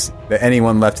lungs that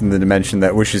anyone left in the dimension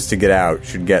that wishes to get out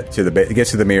should get to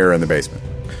the mirror in the basement.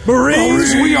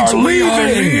 Marines, we are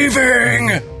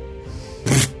leaving!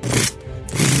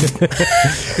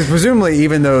 Because presumably,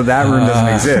 even though that room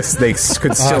doesn't exist, they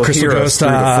could still hear us through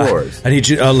the floors. I need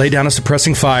you to lay down a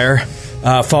suppressing fire,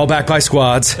 fall back by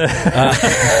squads.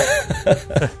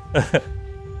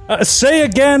 Say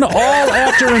again, all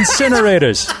after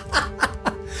incinerators.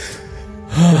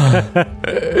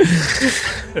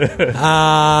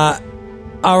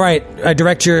 All right, I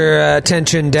direct your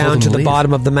attention down to the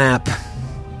bottom of the map.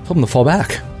 Told them to fall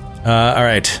back. All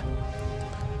right.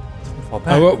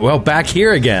 Well, back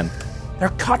here again. They're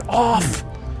cut off.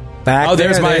 Back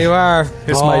there you are.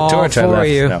 Here's my torch I left.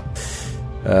 You. No.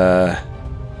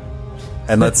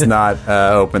 And let's not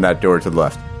open that door to the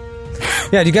left.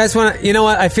 Yeah, do you guys want to... You know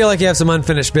what? I feel like you have some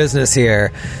unfinished business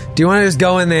here. Do you want to just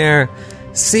go in there,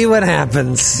 see what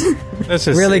happens?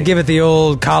 Really give it the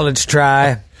old college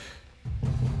try?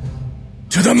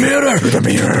 To the mirror! To the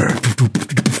mirror!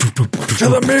 To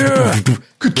the mirror!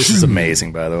 This is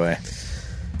amazing, by the way.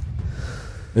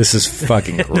 This is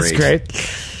fucking great. It's great.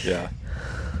 Yeah.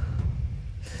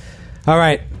 All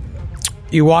right.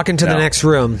 You walk into the next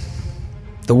room.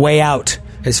 The way out,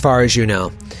 as far as you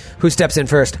know. Who steps in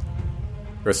first?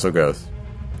 Crystal Ghost.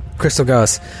 Crystal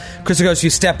Ghost. Crystal Ghost, you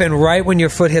step in right when your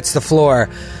foot hits the floor.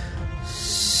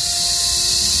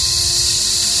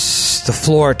 The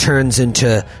floor turns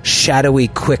into shadowy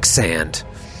quicksand.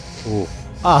 Ooh.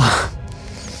 Oh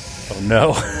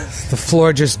no. The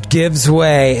floor just gives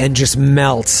way and just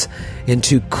melts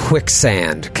into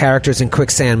quicksand. Characters in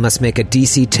quicksand must make a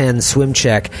DC 10 swim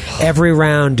check every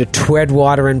round to tread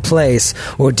water in place,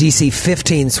 or DC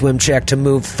 15 swim check to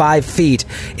move 5 feet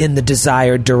in the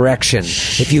desired direction.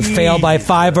 If you fail by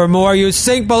 5 or more, you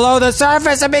sink below the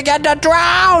surface and begin to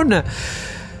drown.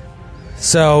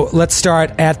 So let's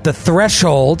start at the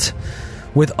threshold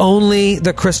with only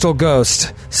the Crystal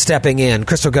Ghost stepping in.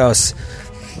 Crystal Ghost,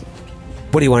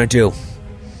 what do you want to do?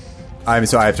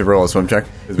 So I have to roll a swim check?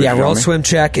 Yeah, roll a swim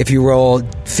check. If you roll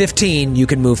 15, you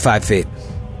can move 5 feet.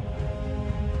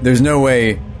 There's no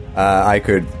way I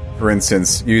could, for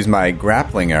instance, use my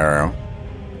grappling arrow.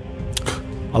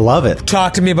 I love it.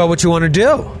 Talk to me about what you want to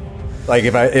do. Like,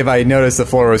 if I noticed the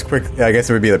floor was quick, I guess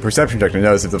it would be the perception check to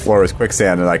notice if the floor was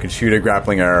quicksand, and I could shoot a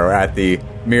grappling arrow at the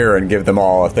mirror and give them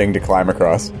all a thing to climb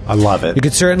across. I love it. You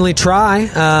could certainly try.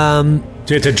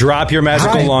 To drop your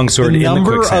magical longsword in the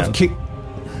quicksand.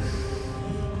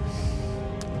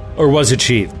 Or was it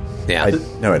Sheath? Yeah.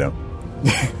 No, I don't.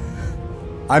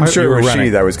 I'm sure it was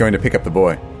Sheath that was going to pick up the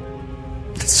boy.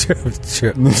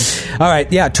 Sure. All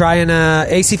right, yeah, try an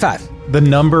AC 5. The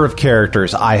number of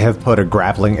characters I have put a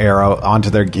grappling arrow onto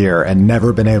their gear and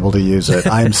never been able to use it.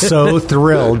 I'm so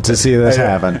thrilled to see this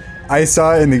happen. I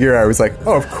saw it in the gear. I was like,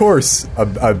 oh, of course,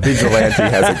 a vigilante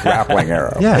has a grappling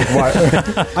arrow. Yeah. Like,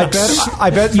 I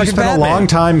bet you spent a long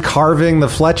time carving the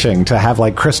fletching to have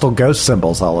like crystal ghost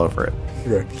symbols all over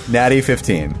it. Natty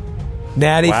 15.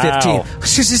 Natty Wow.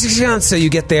 15. So you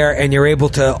get there and you're able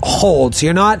to hold. So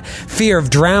you're not fear of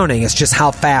drowning. It's just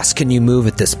how fast can you move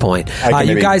at this point.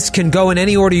 You guys can go in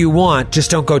any order you want. Just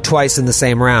don't go twice in the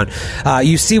same round.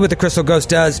 You see what the Crystal Ghost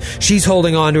does. She's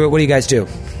holding on to it. What do you guys do?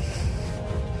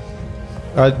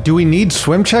 Do we need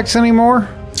swim checks anymore?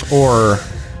 Or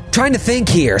Trying to think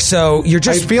here. So you're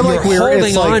just I feel like you're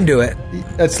holding on to it.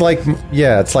 It's like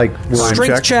it's like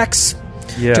Strength checks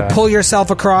Yeah. to pull yourself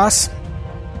across.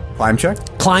 Climb check?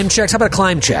 Climb checks. How about a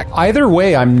climb check? either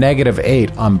way. I'm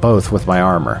 -8 on both with my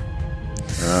armor.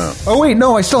 Oh wait,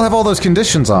 no, I still have all those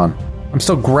conditions on. I'm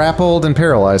still grappled and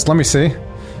paralyzed. Let me see.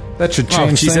 That should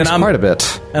change geez, things and quite a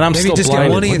bit. And I'm Maybe still just get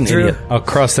blinded. one of you What an through. idiot. I'll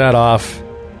cross that off.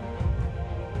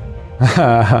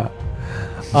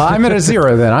 I'm at a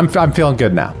 0 then. I'm feeling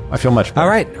good now. I feel much better. All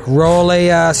right. Roll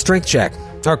a strength check.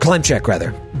 Or climb check,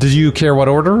 rather. Did you care what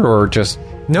order or just...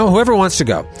 No, whoever wants to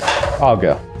go. I'll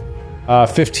go.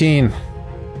 15.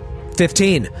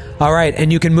 15. All right.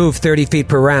 And you can move 30 feet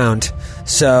per round.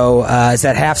 So is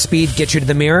that half speed get you to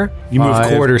the mirror? You move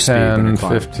 5, quarter speed. 10, when you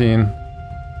climb. 15.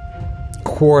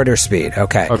 Quarter speed.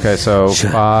 Okay. Okay, so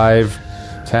 5,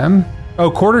 10? Oh,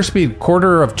 quarter speed.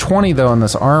 Quarter of 20, though, in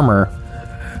this armor.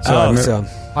 So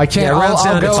I can't... Yeah, rounds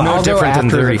down, it's No I'll go different than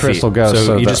after 30 the crystal feet. ghost.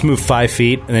 So you that- just move 5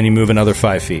 feet, and then you move another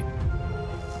 5 feet.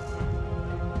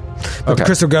 But the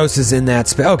Crystal Ghost is in that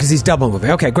space. Oh, because he's double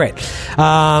moving. Okay, great.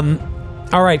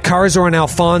 All right, Karazor and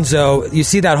Alfonso, you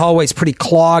see that hallway's pretty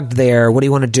clogged there. What do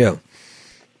you want to do?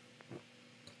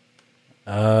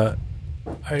 I'm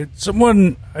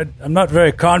not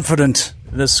very confident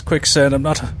in this quicksand. I'm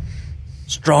not a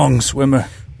strong swimmer.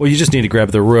 Well, you just need to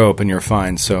grab the rope, and you're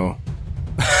fine. So,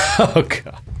 oh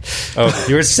god, oh,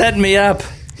 you were setting me up.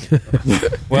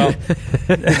 Well,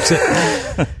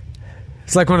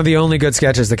 It's like one of the only good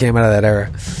sketches that came out of that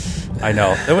era. I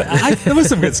know. There was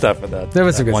some good stuff with that. There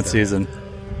was some good one stuff. season.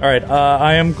 All right,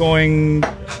 I'm going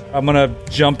to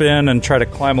jump in and try to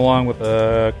climb along with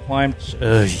a climb.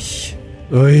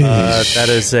 That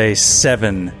is a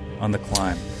 7 on the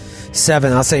climb.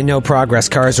 7. I'll say no progress.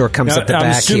 Karazor comes Now, up the I'm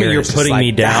back assuming here. you're It's just putting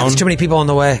me down." There's too many people on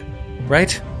the way.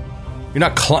 right? You're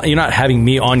not having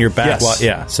me on your back. Yes.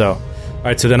 Yeah. So, all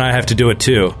right. So then I have to do it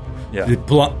too. Yeah. You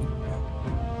blu-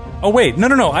 Oh wait, no.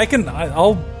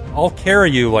 I'll carry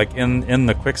you like in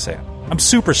the quicksand. I'm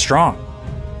super strong.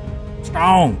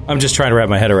 I'm just trying to wrap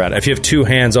my head around it. If you have 2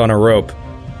 hands on a rope,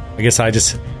 I guess I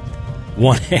just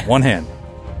one hand. One hand.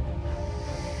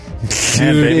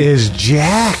 Dude is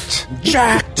jacked.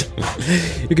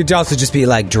 You could also just be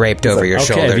like draped over your okay,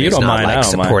 shoulder. if you He's don't not mind, I like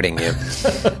don't mind. supporting you.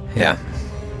 Yeah.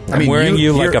 I'm wearing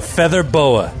you like you're- a feather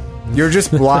boa. You're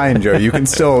just blind, Joe. You can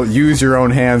still use your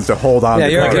own hands to hold on Yeah,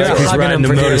 to you're Karazor. He's hugging riding him the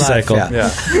for dear motorcycle. life. Yeah.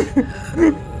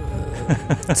 Yeah.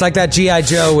 It's like that G.I.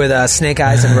 Joe with Snake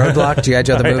Eyes and Roadblock. G.I.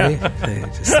 Joe the movie.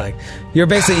 Just like you're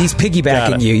basically he's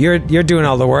piggybacking you. You're doing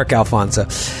all the work, Alfonso.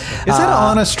 Is that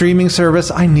on a streaming service?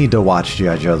 I need to watch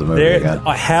G.I. Joe the movie again.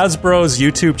 Hasbro's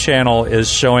YouTube channel is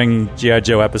showing G.I.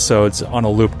 Joe episodes on a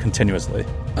loop continuously.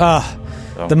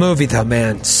 The movie though,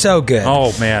 man, so good.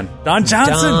 Oh man, Don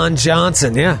Johnson. Don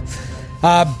Johnson, yeah.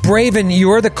 Braven,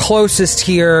 you're the closest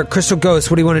here. Crystal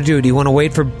Ghost, what do you want to do? Do you want to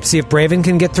wait for see if Braven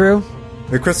can get through?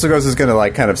 The Crystal Ghost is going to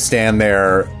like kind of stand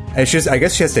there. And I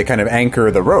guess she has to kind of anchor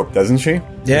the rope, doesn't she? Yeah,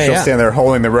 She'll yeah. stand there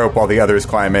holding the rope while the others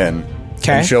climb in.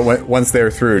 Okay. And she'll once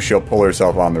they're through, she'll pull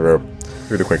herself on the rope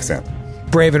through the quicksand.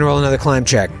 Braven, roll another climb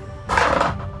check.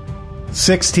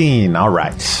 16. All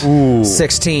right.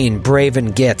 16.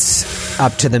 Braven gets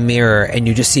up to the mirror, and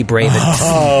you just see Braven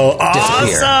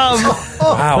disappear. Wow.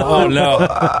 Oh no.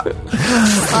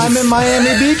 I'm in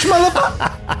Miami Beach,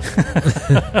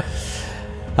 motherfucker.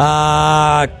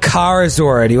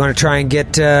 Karazor, do you want to try and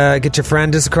get your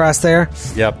friend just across there?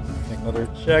 Yep. Take another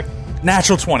check.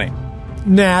 Natural 20.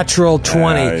 Natural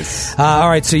 20. Nice. All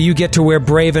right, so you get to where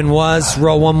Braven was.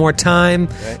 Roll one more time.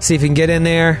 See if you can get in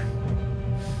there.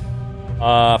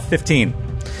 15.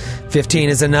 15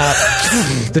 is enough.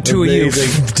 The two of you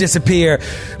disappear.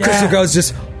 Crystal goes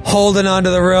just holding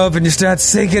onto the rope, and you start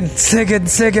sinking.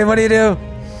 What do you do?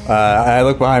 I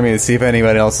look behind me to see if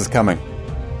anybody else is coming.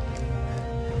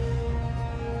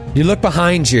 You look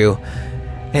behind you,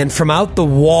 and from out the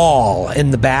wall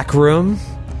in the back room,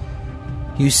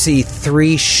 you see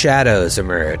 3 shadows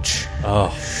emerge. Oh.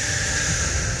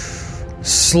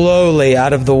 Slowly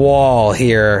out of the wall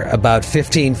here, about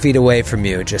 15 feet away from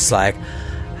you, just like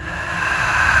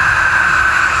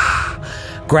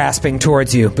grasping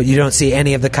towards you, but you don't see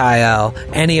any of the Kyle,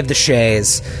 any of the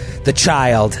Shays, the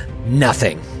child,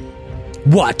 nothing.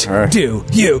 What do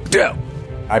you do?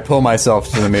 I pull myself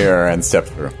to the mirror and step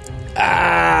through.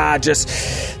 Just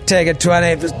take a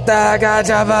 20.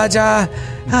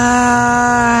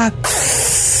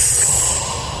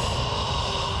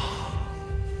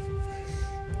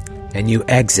 And you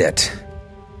exit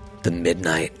the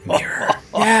midnight mirror.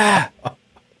 Yeah.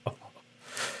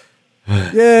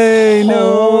 Yay,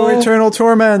 no eternal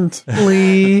torment.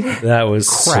 That was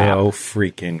so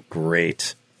freaking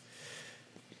great.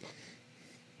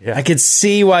 Yeah. I could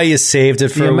see why you saved it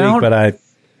for a week, but I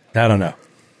don't know.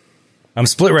 I'm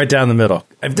split right down the middle.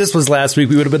 If this was last week,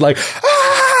 we would have been like,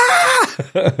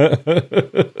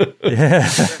 yeah.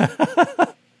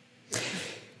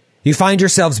 You find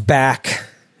yourselves back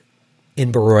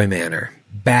in Baroy Manor,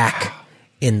 back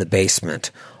in the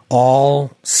basement,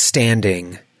 all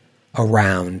standing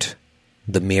around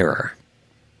the mirror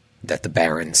that the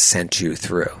Baron sent you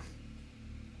through.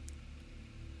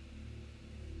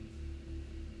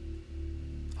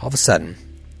 All of a sudden,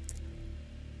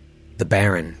 the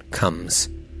Baron comes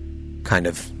kind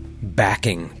of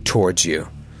backing towards you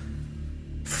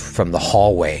from the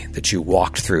hallway that you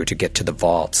walked through to get to the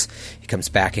vaults. He comes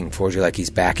backing towards you like he's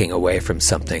backing away from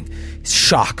something.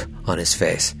 Shock on his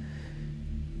face.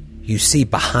 You see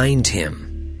behind him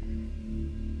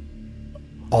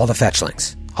all the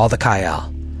fetchlings, all the Kyle.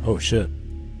 Oh, shit.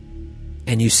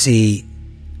 And you see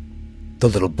the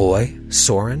little boy,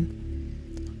 Soren.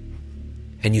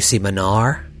 And you see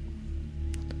Manar.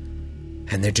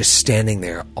 And they're just standing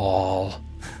there all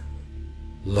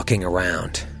looking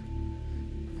around.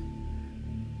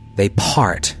 They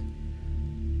part.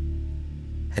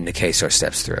 And Nikesor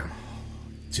steps through.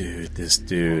 Dude, this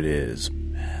dude is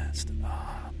messed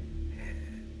up.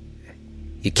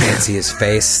 You can't see his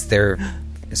face. There,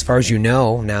 as far as you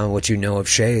know, now what you know of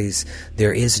Shae's,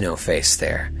 there is no face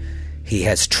there. He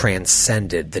has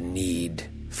transcended the need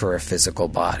for a physical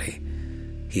body.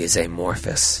 He is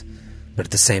amorphous. But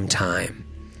at the same time,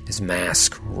 his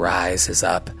mask rises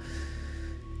up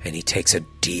and he takes a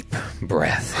deep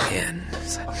breath in.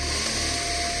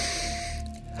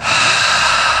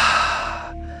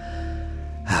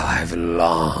 How I've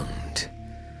longed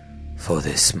for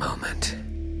this moment.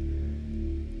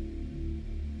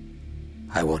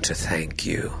 I want to thank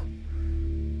you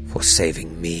for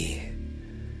saving me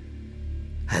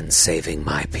and saving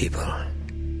my people.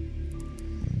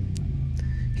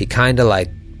 He kind of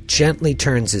like gently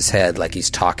turns his head like he's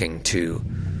talking to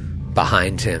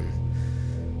behind him.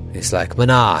 He's like,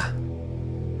 Manar,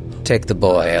 take the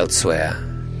boy elsewhere.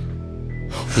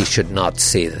 He should not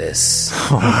see this.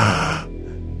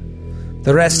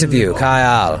 The rest of you,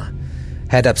 Kyle,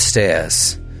 head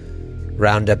upstairs.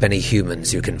 Round up any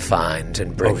humans you can find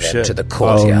and bring them to the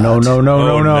courtyard. Oh,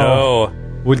 no.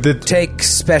 Take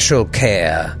special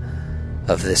care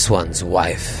of this one's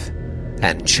wife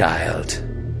and child.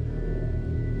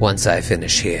 Once I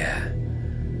finish here,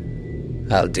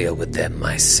 I'll deal with them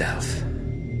myself.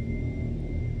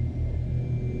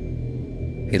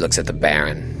 He looks at the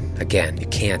Baron. Again, you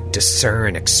can't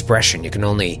discern expression. You can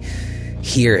only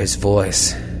hear his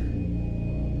voice.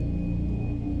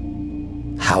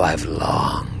 How I've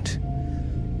longed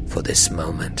for this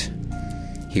moment.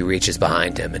 He reaches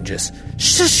behind him and just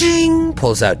shushing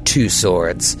pulls out two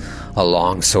swords, a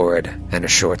long sword and a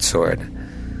short sword.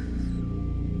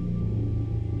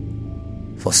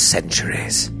 For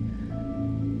centuries,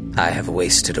 I have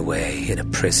wasted away in a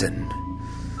prison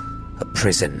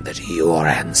that your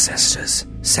ancestors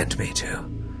sent me to.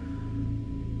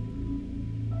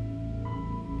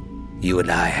 You and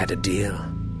I had a deal,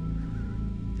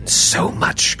 and so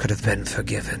much could have been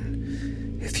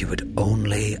forgiven if you had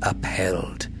only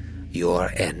upheld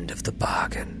your end of the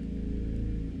bargain.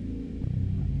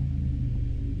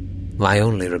 My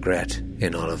only regret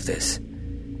in all of this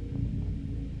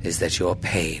is that your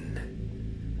pain,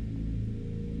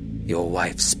 your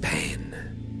wife's pain,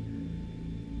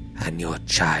 and your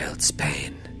child's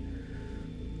pain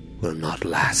will not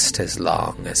last as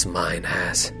long as mine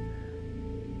has.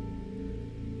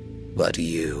 But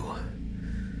you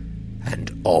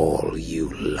and all you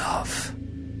love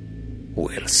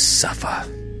will suffer.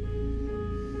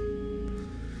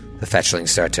 The fetchlings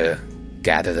start to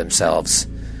gather themselves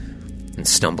and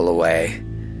stumble away,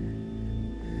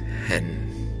 and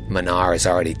Manar has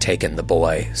already taken the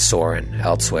boy, Soren,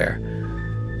 elsewhere.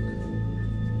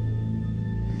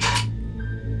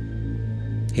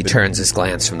 He turns his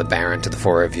glance from the Baron to the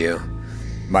four of you.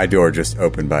 My door just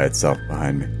opened by itself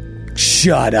behind me.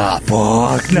 Shut up.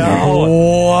 Fuck,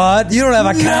 no. What? You don't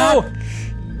have a cat?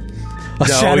 A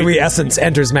shadowy essence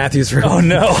enters Matthew's room. Oh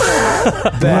no!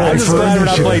 I'm just glad we're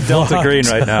not playing Delta Green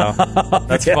right now.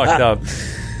 That's fucked up.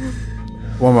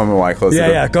 One moment while I close the door.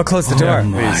 Yeah, go close the door.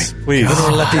 Please. I don't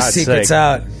want to let these secrets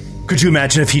out. Could you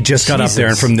imagine if he just got up there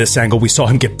and from this angle we saw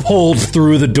him get pulled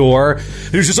through the door?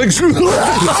 He was just like, oh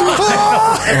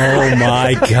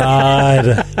my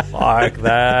god. Fuck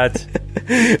that.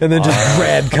 And then just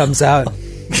red comes out.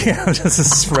 Yeah, just a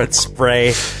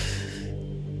spray.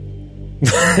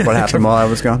 What happened while I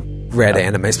was gone? Red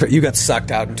anime spray. You got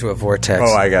sucked out into a vortex.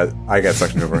 Oh, I got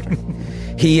sucked into a vortex.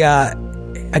 He,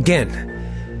 again,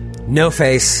 no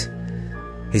face.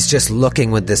 He's just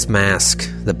looking with this mask.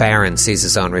 The Baron sees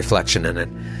his own reflection in it.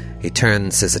 He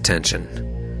turns his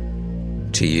attention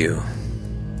to you.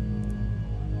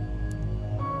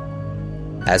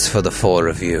 As for the four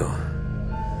of you,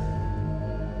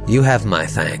 you have my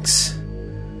thanks.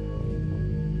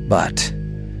 But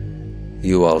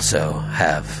you also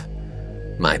have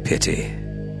my pity.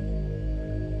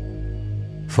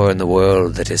 For in the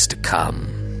world that is to come,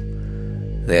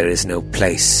 there is no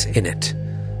place in it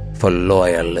for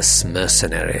loyalless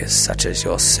mercenaries such as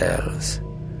yourselves.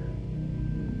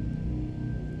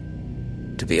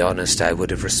 To be honest, I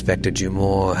would have respected you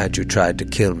more had you tried to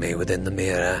kill me within the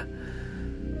mirror.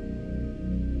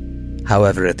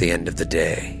 However, at the end of the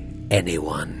day,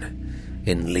 anyone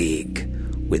in league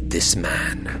with this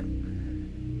man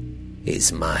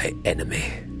is my enemy.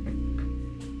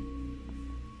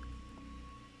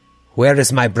 Where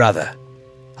is my brother?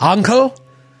 Uncle?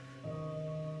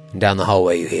 Down the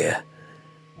hallway you hear,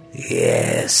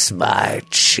 "Yes, my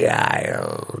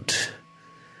child."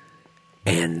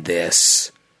 And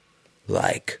this,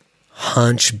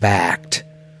 hunchbacked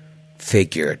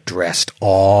figure dressed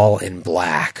all in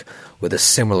black with a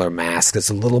similar mask that's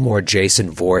a little more Jason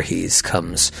Voorhees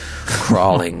comes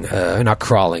crawling, not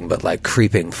crawling, but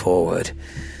creeping forward.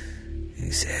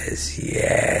 He says,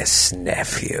 "Yes,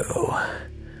 nephew,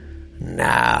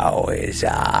 now is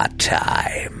our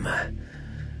time.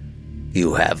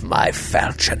 You have my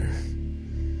falchion.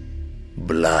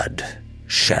 Blood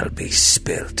shall be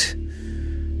spilt,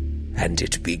 and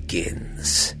it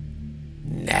begins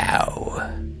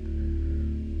now."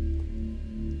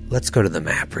 Let's go to the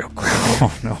map real quick.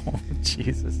 Oh no,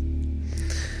 Jesus.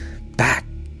 Back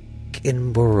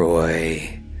in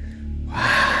Boroi.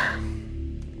 Wow.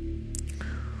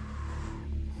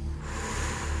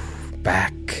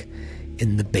 Back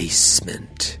in the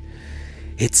basement.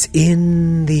 It's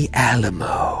in the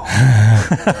Alamo.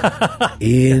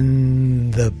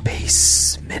 In the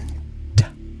basement.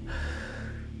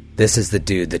 This is the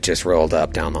dude that just rolled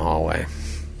up down the hallway.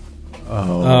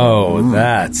 Oh,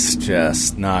 that's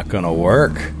just not gonna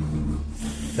work.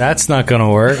 That's not gonna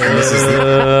work. This is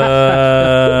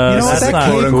that's not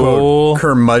quote unquote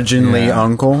curmudgeonly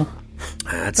uncle.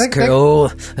 That's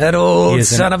cool. That old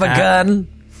son of a gun.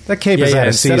 That cape is out of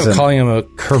instead season. of calling him a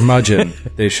curmudgeon,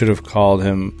 they should have called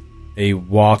him a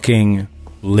walking,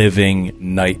 living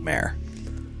nightmare.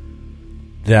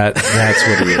 That's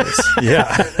what he is.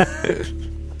 Yeah.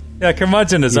 Yeah,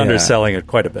 curmudgeon is underselling it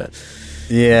quite a bit.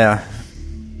 Yeah.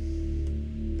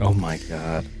 Oh my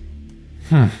god.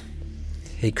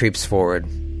 He creeps forward.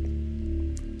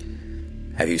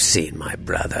 "Have you seen my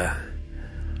brother?"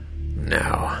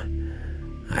 "No.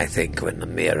 I think when the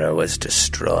mirror was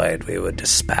destroyed, we were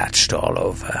dispatched all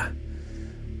over.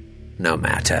 No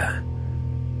matter.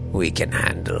 We can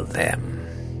handle them."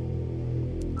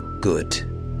 "Good.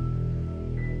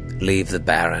 Leave the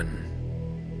Baron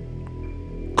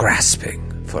grasping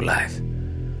for life.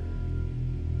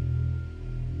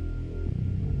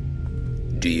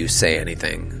 Do you say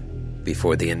anything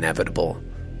before the inevitable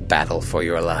battle for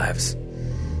your lives?"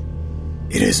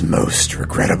 "It is most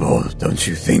regrettable, don't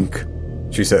you think?"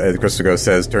 She said. Christopher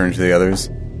says, turning to the others,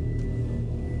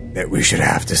 "that we should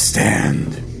have to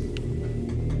stand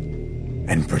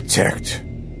and protect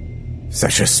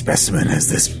such a specimen as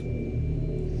this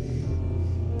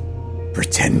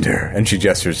pretender." And she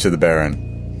gestures to the Baron.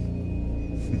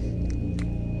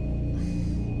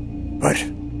 "But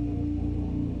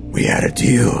we had a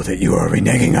deal that you are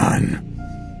reneging on,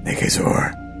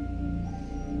 Nekezor.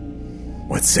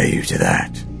 What say you to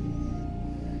that?"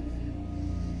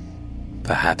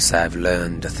 Perhaps I've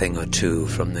learned a thing or two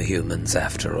from the humans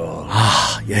after all.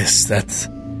 Ah, yes, that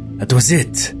was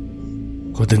it.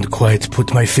 Couldn't quite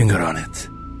put my finger on it.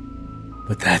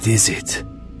 But that is it.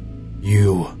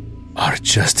 You are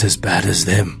just as bad as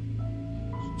them.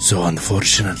 So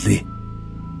unfortunately,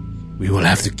 we will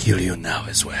have to kill you now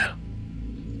as well.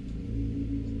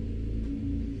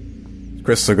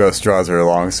 Crystal Ghost draws her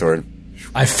longsword.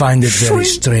 I find it very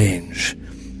strange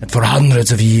that for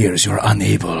hundreds of years you're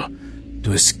unable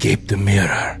to escape the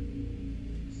mirror.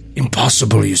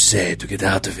 Impossible, you say, to get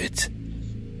out of it.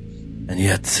 And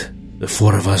yet, the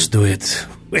four of us do it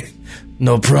with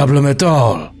no problem at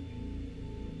all.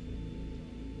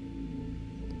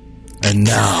 And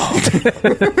now, with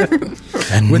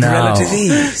relative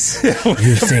ease,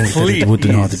 you think that it would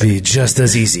not be just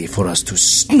as easy for us to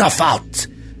snuff out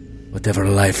whatever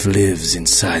life lives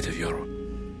inside of your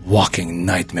walking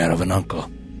nightmare of an uncle.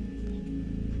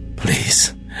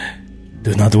 Please,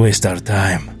 do not waste our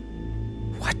time.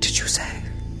 What did you say?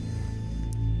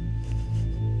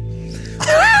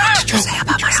 What did you say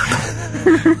about my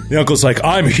uncle? The uncle's like,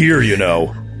 I'm here, you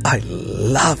know. I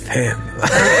love him.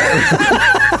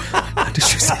 What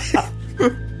did you say?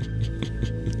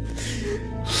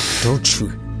 Don't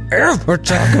you ever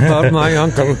talk about my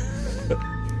uncle.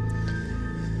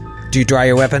 Do you draw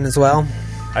your weapon as well?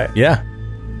 Yeah.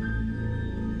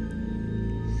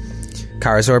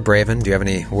 Karazor, Braven, do you have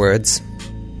any words?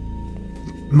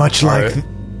 Much like...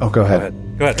 go ahead.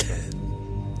 Go ahead.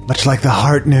 Much like the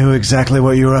heart knew exactly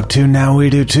what you were up to, now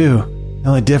we do too. The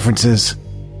only difference is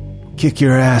kick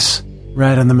your ass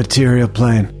right on the material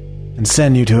plane and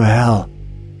send you to a hell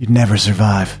you'd never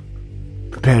survive.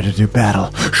 Prepare to do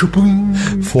battle.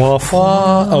 Fwa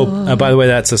fwa. Oh, by the way,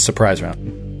 that's a surprise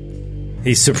round.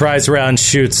 He surprise round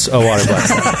shoots a water blast.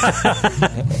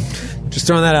 Just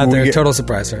throwing that out there. Total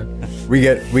surprise round. We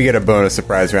get a bonus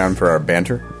surprise round for our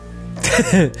banter.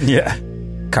 Yeah.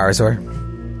 Karazor.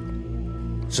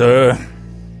 Sir,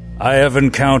 I have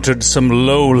encountered some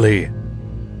lowly,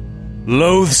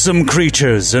 loathsome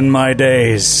creatures in my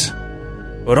days,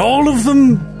 but all of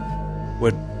them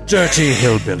were dirty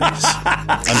hillbillies.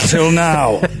 Until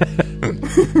now.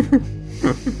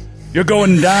 You're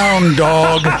going down,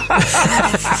 dog. That's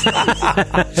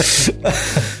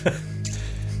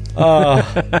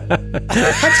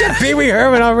got Pee Wee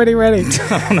Herman already ready.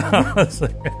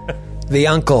 The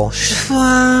uncle,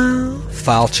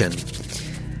 Falchion.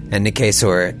 And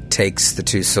Nikesor takes the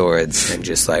two swords and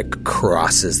just like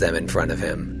crosses them in front of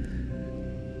him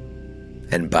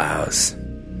and bows.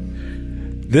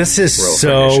 This is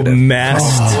so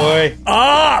messed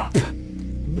up.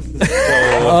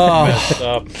 Messed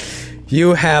up.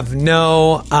 You have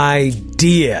no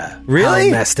idea Really?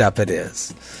 how messed up it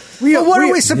is. What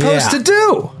are we supposed to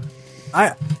do?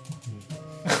 I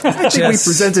think we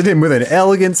presented him with an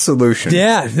elegant solution.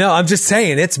 Yeah, no, I'm just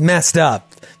saying it's messed up.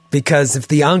 Because if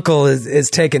the uncle is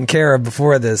taken care of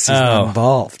before this, he's not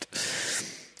involved.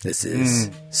 This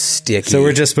is sticky. So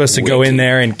we're just supposed to go in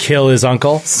there and kill his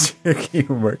uncle?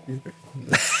 I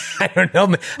don't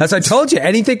know. As I told you,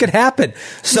 anything could happen.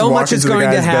 So much is going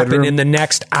to happen in the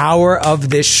next hour of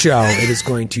this show. It is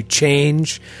going to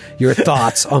change your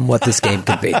thoughts on what this game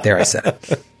could be. There, I said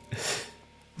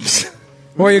it.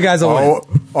 Or you guys will win.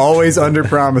 Always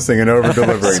under-promising and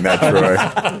over-delivering that, Troy.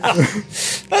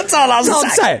 That's all I'm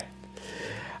saying.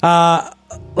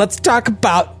 Let's talk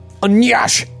about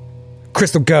Onyash.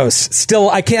 Crystal Ghost. Still,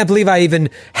 I can't believe I even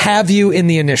have you in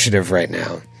the initiative right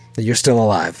now. That you're still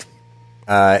alive.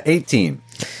 18.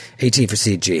 18 for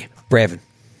CG. Braven.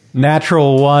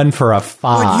 Natural 1 for a 5.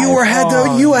 But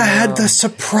you had the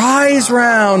surprise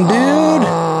round, dude.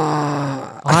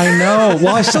 I know.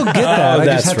 Well, I still get that. I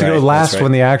just have to go last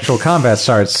when the actual combat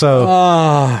starts.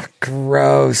 So,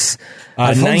 gross.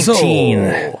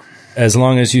 19. As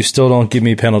long as you still don't give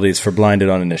me penalties for blinded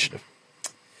on initiative.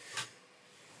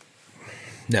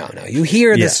 No. You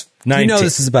hear this. 19. You know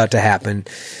this is about to happen.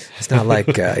 It's not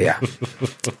like,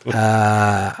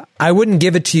 I wouldn't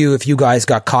give it to you if you guys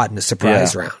got caught in a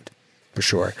surprise round. For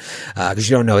sure. Because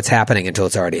you don't know it's happening until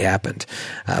it's already happened.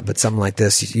 But something like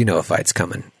this, you know a fight's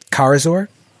coming. Karazor?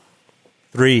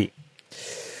 3.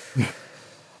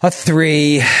 A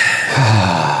 3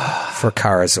 for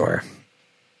Karazor.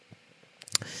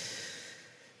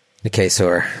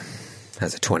 Nikesor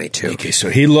has a 22. Okay, so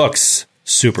he looks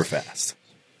super fast.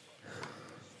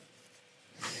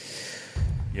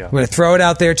 Yeah. I'm going to throw it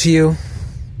out there to you.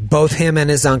 Both him and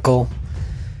his uncle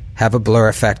have a blur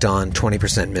effect on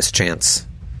 20% mischance.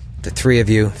 The three of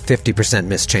you, 50%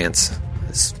 mischance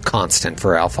is constant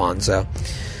for Alfonso.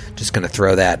 Just going to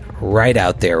throw that right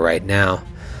out there right now.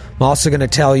 I'm also going to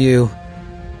tell you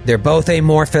they're both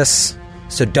amorphous,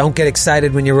 so don't get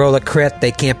excited when you roll a crit.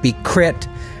 They can't be crit,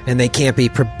 and they can't be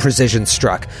precision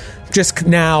struck. Just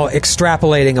now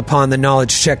extrapolating upon the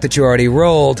knowledge check that you already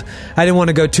rolled, I didn't want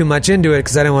to go too much into it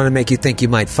because I didn't want to make you think you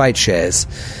might fight Shae.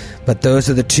 But those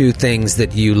are the two things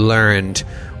that you learned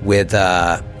with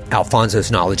Alfonso's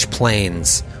knowledge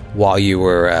planes while you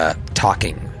were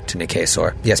talking to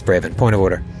Nikesor. Yes, Braven, point of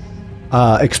order.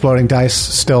 Exploding dice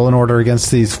still in order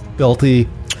against these filthy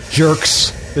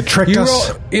jerks that tricked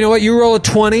us. You know what? You roll a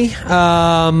 20.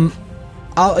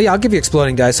 I'll give you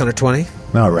exploding dice on a 20.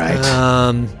 All right.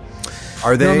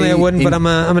 Are they? Normally I wouldn't, but I'm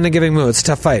going to give him move. It's a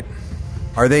tough fight.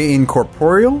 Are they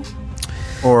incorporeal?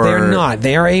 Or they're not.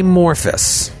 They are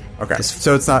amorphous. Okay,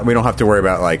 so it's not. We don't have to worry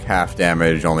about like half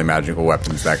damage, only magical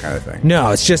weapons, that kind of thing. No,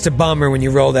 it's just a bummer when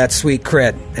you roll that sweet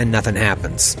crit and nothing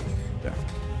happens. Yeah.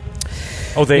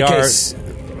 Oh,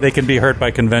 they can be hurt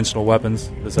by conventional weapons.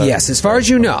 Yes, as far as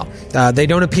you know, they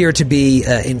don't appear to be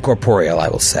incorporeal. I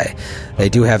will say they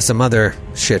do have some other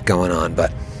shit going on,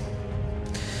 but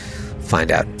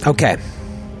find out. Okay,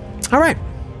 all right.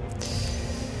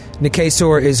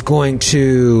 Nikesor is going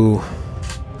to.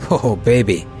 Oh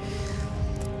baby.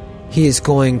 He is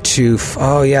going to,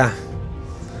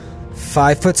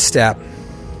 5-foot step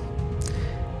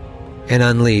and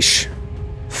unleash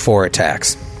 4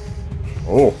 attacks.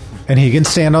 Oh. And he can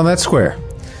stand on that square.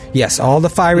 Yes, all the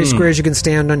fiery squares you can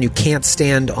stand on. You can't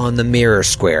stand on the mirror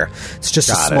square. It's just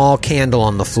a small candle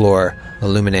on the floor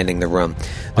illuminating the room.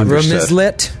 The room is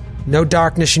lit. No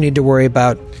darkness you need to worry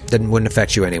about. Wouldn't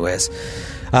affect you anyways.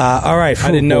 All right.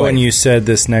 I didn't know when you said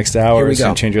this next hour is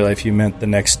going to change your life, you meant the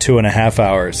next 2.5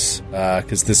 hours.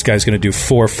 Because this guy's going to do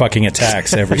 4 fucking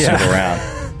attacks every single round.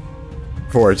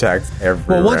 4 attacks every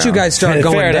round. Well, once you guys start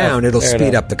going down, it'll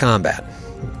speed up the combat.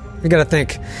 You got to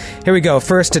think. Here we go.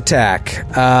 First attack.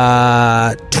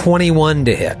 21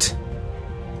 to hit.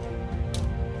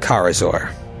 Karazor.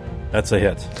 That's a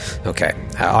hit. Okay.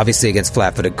 Obviously against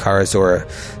flat-footed Karazor,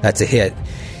 that's a hit.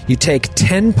 You take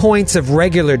 10 points of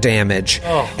regular damage,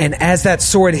 and as that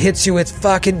sword hits you, it's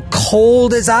fucking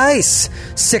cold as ice.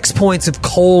 6 points of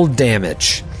cold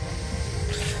damage.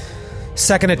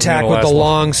 Second attack with the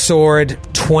long sword,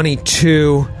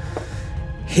 22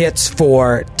 hits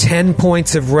for 10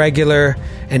 points of regular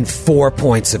and 4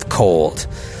 points of cold.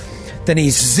 Then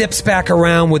he zips back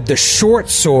around with the short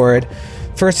sword.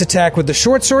 First attack with the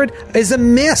short sword is a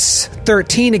miss.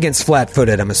 13 against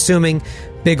flat-footed, I'm assuming.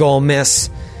 Big ol' miss.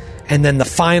 And then the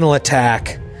final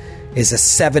attack is a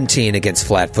 17 against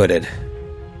flat-footed.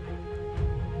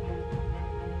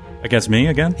 Against me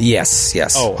again? Yes.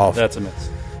 Oh, that's a miss.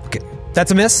 Okay.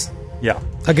 That's a miss? Yeah.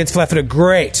 Against flat-footed.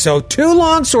 Great. So 2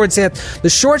 long swords hit. The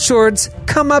short swords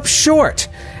come up short.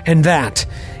 And that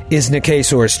is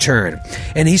Nikesor's turn.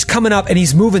 And he's coming up and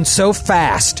he's moving so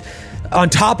fast. On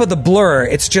top of the blur,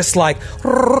 it's just like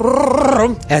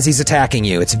as he's attacking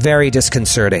you. It's very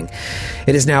disconcerting.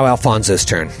 It is now Alfonso's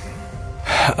turn.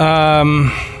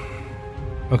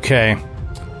 Okay.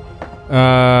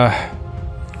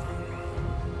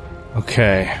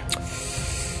 Okay.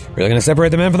 Really going to separate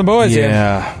the men from the boys here.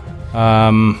 Yeah.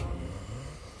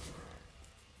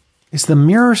 Is the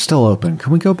mirror still open?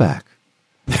 Can we go back?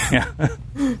 Yeah.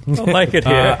 Don't like it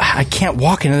here. I can't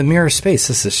walk into the mirror space.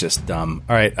 This is just dumb.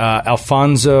 All right.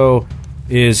 Alfonso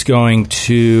is going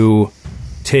to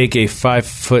take a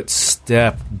 5-foot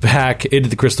step back into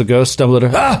the crystal ghost, stumble at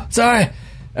her. Sorry.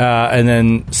 And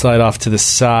then slide off to the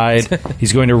side.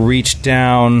 He's going to reach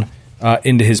down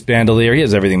into his bandolier. He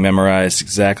has everything memorized,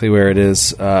 exactly where it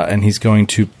is. And he's going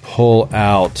to pull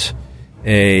out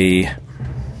a...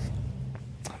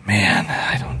 Man,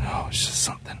 I don't know. It's just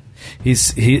something.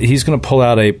 He's going to pull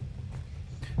out a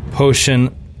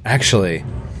potion. Actually,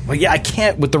 well, yeah, I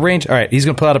can't with the range. All right, he's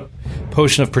going to pull out a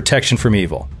potion of protection from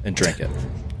evil and drink it.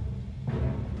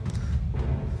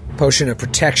 Potion of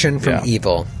protection from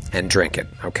evil and drink it.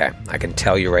 Okay, I can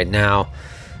tell you right now.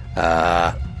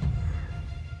 Now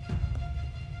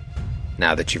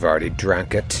that you've already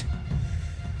drunk it.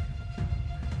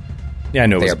 Yeah, I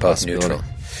know. They are both neutral.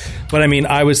 But I mean,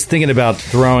 I was thinking about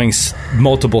throwing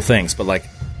multiple things, but like,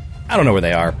 I don't know where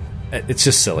they are. It's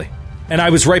just silly. And I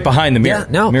was right behind the mirror. Yeah,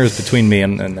 no. The mirror's between me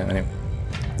and anyway.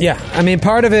 Yeah, I mean,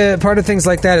 part of things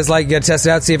like that is like, you got to test it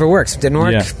out, see if it works. Didn't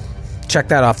work? Yeah. Check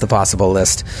that off the possible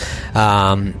list.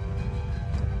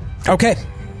 Okay.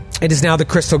 It is now the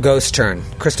Crystal Ghost's turn.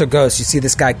 Crystal Ghost, you see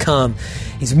this guy come.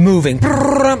 He's moving.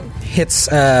 Hits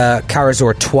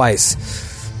Karazor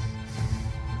twice.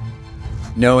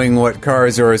 Knowing what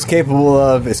Karazor is capable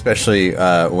of, especially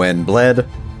when bled,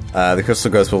 the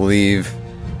Crystal Ghost will leave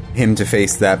him to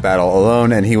face that battle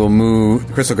alone, and he will move.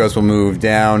 The Crystal Ghost will move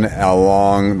down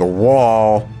along the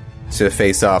wall to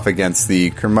face off against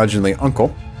the curmudgeonly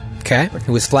uncle. Okay,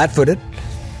 who was flat-footed.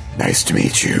 Nice to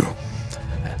meet you.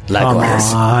 Likewise.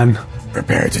 Come on.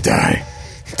 Prepare to die.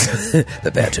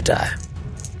 Prepare to die.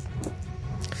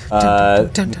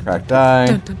 Crack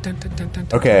die.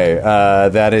 Okay,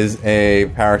 that is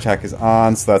a power attack is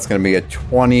on, so that's going to be a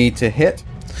 20 to hit,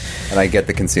 and I get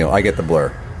the conceal. I get the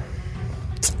blur.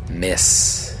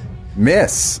 Miss.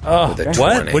 Miss. Oh, With a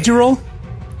what? 20. What'd you roll?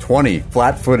 20,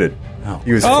 flat-footed.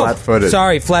 He was flat-footed.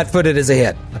 Sorry, flat-footed is a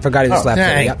hit. I forgot he was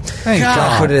flat-footed. Yep.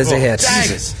 Flat-footed is a hit.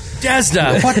 Jesus.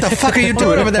 Desna, what the fuck are you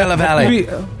doing over there,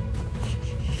 LaValle?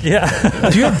 Yeah.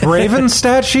 Do you have Braven's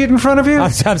stat sheet in front of you?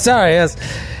 I'm sorry, yes.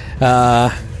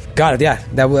 Got it, yeah.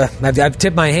 I've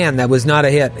tipped my hand. That was not a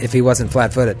hit if he wasn't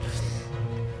flat-footed.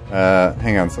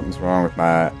 Hang on, something's wrong with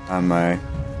my...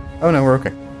 Oh, no, we're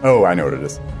okay. Oh, I know what it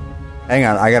is. Hang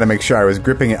on, I gotta make sure I was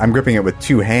gripping it. I'm gripping it with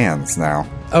two hands now.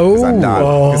 Oh.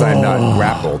 Because I'm not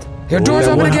grappled. Your door's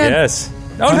open again? Yes.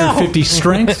 150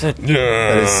 strength?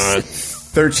 That is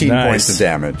 13 points of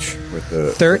damage. With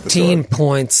the 13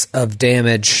 points of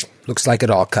damage. Looks like it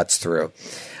all cuts through.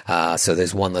 So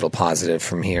there's one little positive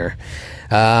from here.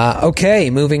 Okay,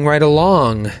 moving right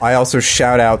along. I also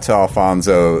shout out to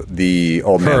Alfonso the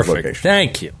old man's location.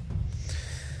 Thank you.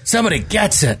 Somebody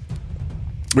gets it.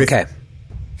 Okay.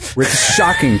 With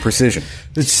shocking precision.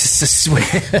 It's just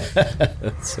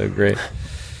That's so great.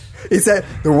 It's that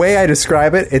the way I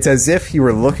describe it, it's as if you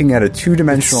were looking at a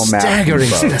two-dimensional map. staggering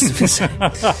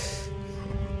specificity.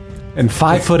 In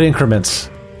 5-foot increments.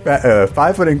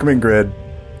 5-foot increment grid.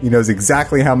 He knows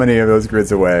exactly how many of those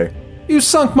grids away. You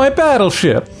sunk my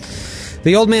battleship.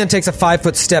 The old man takes a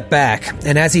 5-foot step back,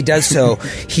 and as he does so,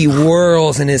 he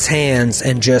whirls in his hands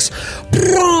and just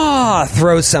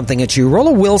throws something at you. Roll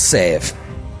a will save.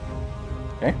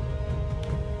 Okay.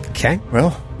 Okay.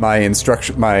 Well, my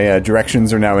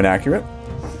directions are now inaccurate.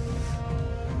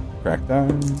 Crack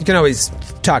down. You can always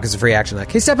talk as a free action.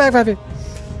 Like, hey, step back 5 feet.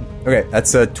 Okay,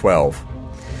 that's a 12.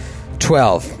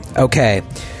 12. Okay.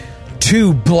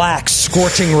 2 black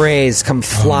scorching rays come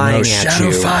flying at shadow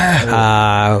you.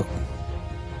 fire.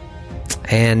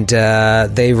 And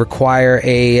they require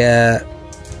a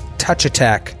touch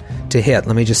attack to hit.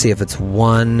 Let me just see if it's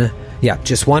one. Yeah,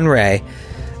 just one ray.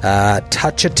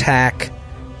 Touch attack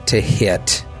to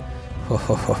hit.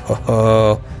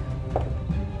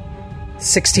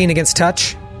 16 against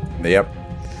touch. Yep.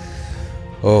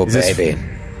 Oh, Is this- baby.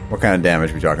 What kind of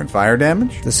damage are we talking? Fire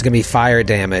damage? This is going to be fire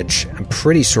damage. I'm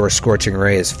pretty sure Scorching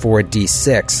Ray is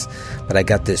 4d6, but I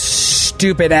got this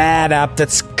stupid ad up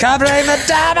that's covering the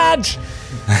damage!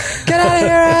 Get out of here,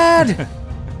 ad!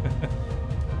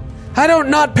 I don't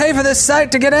not pay for this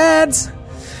site to get ads!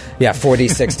 Yeah,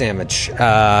 4d6 damage.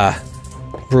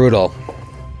 Brutal.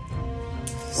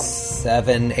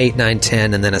 7, 8, 9,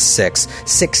 10, and then a 6.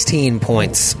 16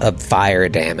 points of fire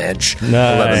damage.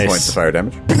 11 points of fire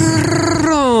damage.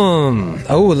 Oh,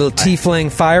 a little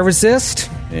tiefling fire resist.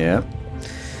 Yeah.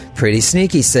 Pretty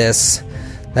sneaky, sis.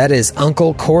 That is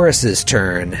Uncle Chorus's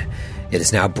turn. It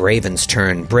is now Braven's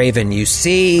turn. Braven, you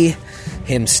see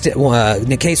him,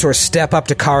 Nikasor step up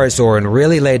to Karazor and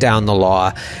really lay down the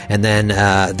law, and then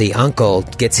the uncle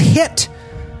gets hit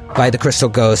by the crystal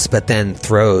ghost, but then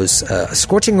throws a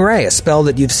Scorching Ray, a spell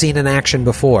that you've seen in action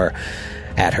before,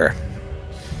 at her.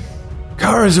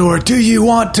 Karazor, do you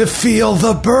want to feel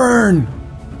the burn?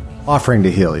 Offering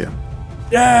to heal you.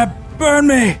 Yeah, burn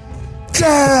me.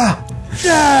 Man,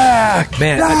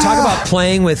 talk about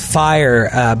playing with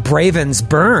fire. Braven's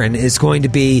burn is going to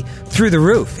be through the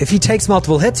roof. If he takes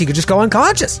multiple hits, he could just go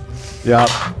unconscious. Yep.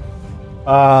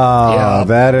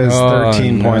 That is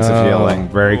 13 points of healing.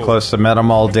 Very close to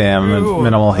minimal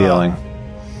minimal healing.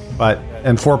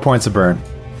 And 4 points of burn.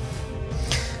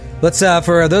 Let's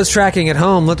for those tracking at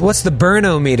home, what's the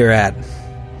burnometer at?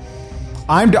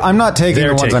 I'm not taking the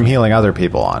ones taking I'm healing other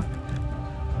people on.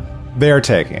 They're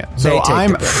taking it. So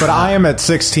I am at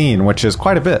 16, which is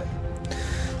quite a bit.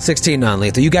 16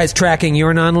 non-lethal. You guys tracking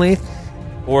your non-lethal?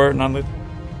 Or non-lethal?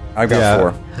 I've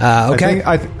got 4. Okay.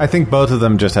 I think both of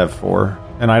them just have 4,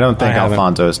 and I don't think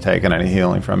Alfonso's taken any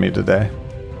healing from you today.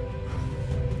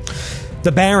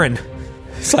 The Baron.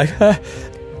 It's like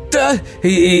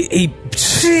he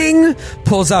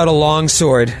pulls out a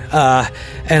longsword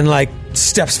and like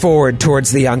steps forward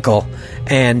towards the uncle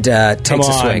and takes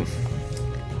a swing.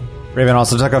 Raven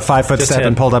also took a 5-foot step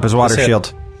and pulled up his water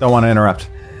shield. Don't want to interrupt.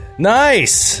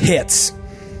 Nice. Hits.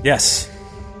 Yes.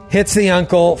 Hits the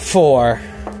uncle for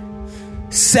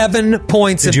 7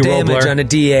 points of damage on a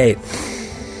D8.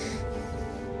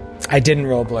 I didn't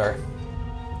roll blur.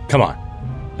 Come on.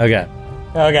 Okay.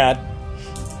 Oh, God.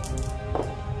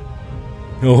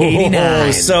 Oh,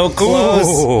 89. so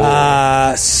close.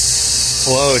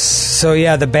 Close. So,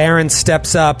 yeah, the Baron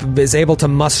steps up, is able to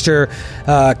muster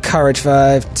courage.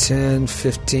 5, 10,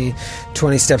 15,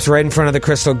 20 steps right in front of the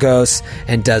Crystal Ghost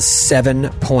and does 7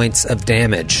 points of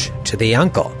damage to the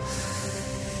uncle.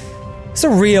 It's a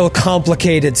real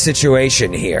complicated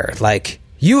situation here. Like,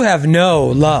 you have no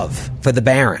love for the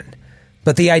Baron,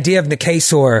 but the idea of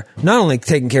Nikasor not only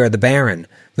taking care of the Baron,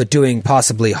 but doing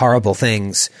possibly horrible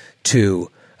things to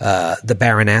the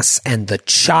Baroness and the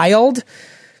child.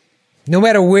 No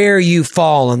matter where you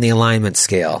fall on the alignment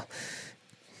scale,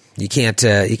 you can't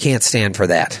stand for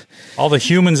that. All the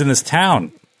humans in this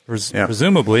town,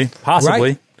 presumably, possibly.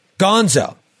 Right?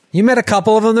 Gonzo. You met a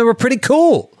couple of them that were pretty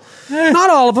cool. Not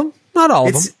all of them.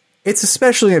 It's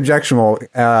especially objectionable,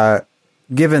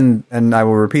 given, and I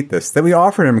will repeat this, that we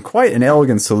offered him quite an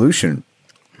elegant solution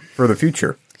for the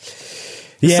future.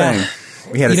 Yeah.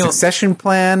 We had a succession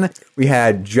plan. We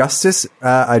had justice,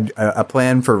 a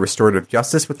plan for restorative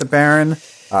justice with the Baron.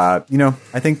 I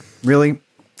think really...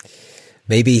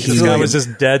 Maybe this guy was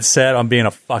just dead set on being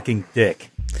a fucking dick.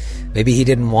 Maybe he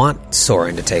didn't want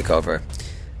Soren to take over.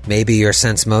 Maybe your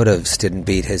sense motives didn't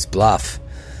beat his bluff.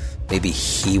 Maybe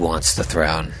he wants the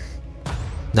throne.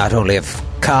 Not only of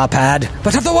Carpad,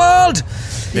 but of the world!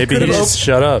 Maybe he just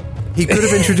shut up. He could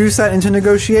have introduced that into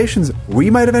negotiations. We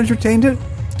might have entertained it.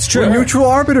 It's true. We're neutral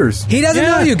arbiters. He doesn't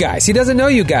know you guys. It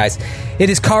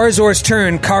is Karazor's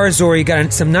turn. Karazor, you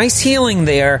got some nice healing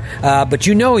there, but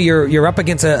you're up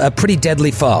against a pretty deadly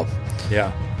foe.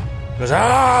 Yeah. Goes,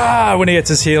 when he gets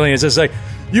his healing, it's just like,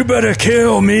 you better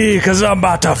kill me, because I'm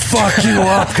about to fuck you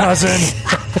up, cousin.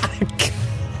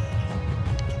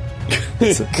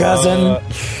 Cousin.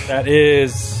 That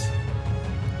is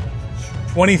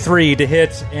 23 to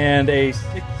hit and a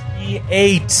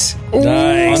 68 on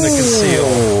the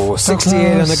conceal.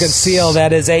 68 on the conceal.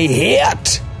 That is a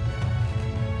hit.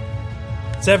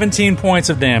 17 points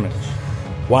of damage.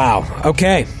 Wow.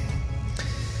 Okay.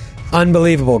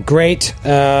 Unbelievable. Great.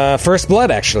 First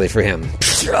blood, actually, for him.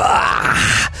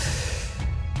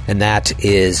 And that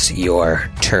is your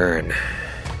turn.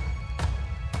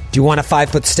 Do you want a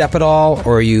 5-foot step at all,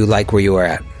 or are you like where you were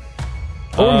at?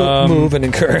 Or move and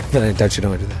incur. Don't you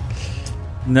want to do that?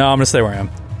 No, I'm going to stay where I am.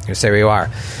 You're going to stay where you are.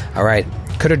 All right.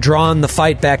 Could have drawn the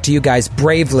fight back to you guys.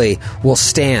 Bravely will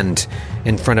stand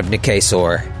in front of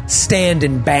Nikesor. Stand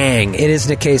and bang. It is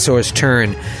Nikesor's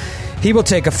turn. He will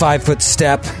take a 5-foot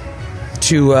step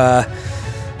to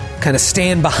kind of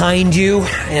stand behind you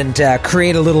and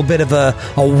create a little bit of a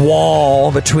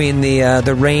wall between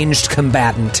the ranged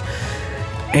combatant.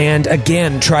 And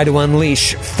again, try to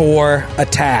unleash 4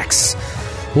 attacks.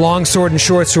 Longsword and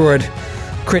short sword.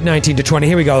 Crit 19 to 20.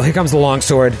 Here we go. Here comes the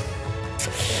longsword.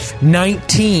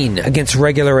 19 against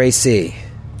regular AC.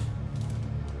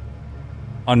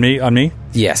 On me?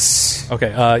 Yes.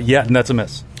 Okay, and that's a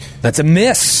miss. That's a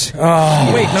miss.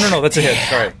 Oh. Wait, no, that's a hit.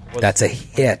 Sorry. That's a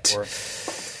hit.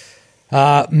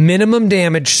 Minimum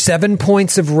damage, 7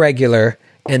 points of regular,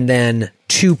 and then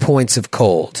 2 points of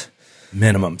cold.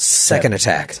 Minimum second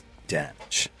attack.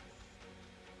 Damage.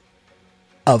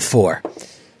 Of 4.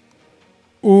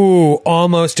 Ooh,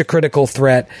 almost a critical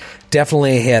threat.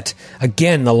 Definitely a hit.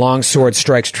 Again, the longsword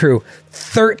strikes true.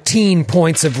 13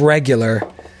 points of regular.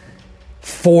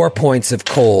 4 points of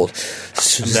cold.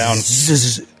 I'm down.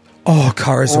 Oh,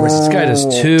 Karazor. This guy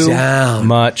does too down.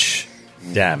 much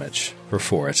damage for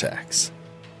 4 attacks.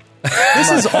 This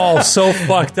is all so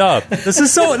fucked up. This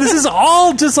is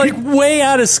all just like way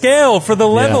out of scale for the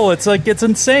level. Yeah. It's like, it's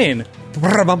insane.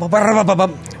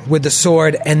 With the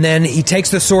sword, and then he takes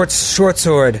the short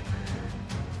sword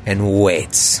and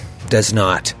waits. Does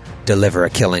not deliver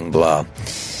a killing blow.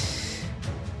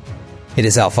 It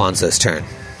is Alfonso's turn.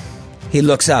 He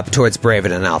looks up towards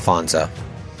Braven and Alfonso.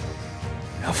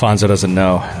 Alfonso doesn't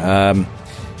know.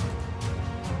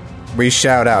 We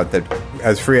shout out that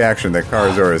as free action that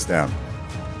Karazor is down.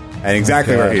 And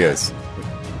exactly where he is.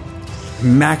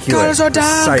 Immaculate.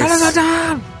 Karazor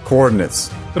down! Coordinates.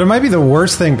 But it might be the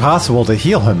worst thing possible to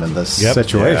heal him in this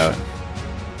situation.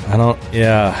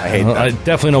 Yeah. I hate that. I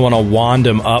definitely don't want to wand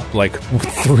him up like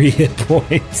 3 hit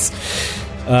points.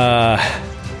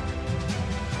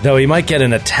 Though he might get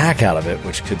an attack out of it,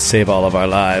 which could save all of our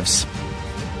lives.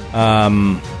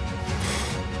 I'm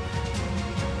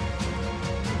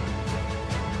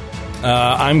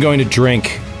going to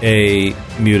drink a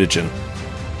mutagen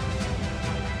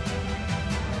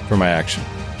for my action.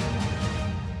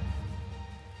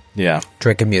 Yeah.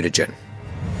 Drink a mutagen.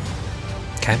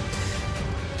 Okay.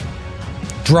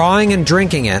 Drawing and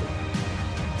drinking it.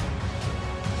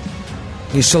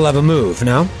 You still have a move,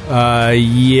 no?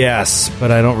 Yes,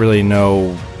 but I don't really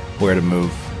know where to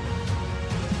move.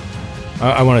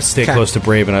 I want to stay close to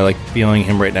Brave, and I like feeling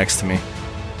him right next to me.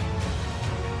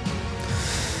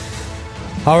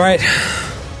 All right.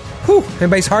 Whew.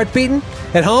 Everybody's heart beating?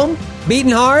 At home?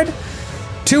 Beating hard?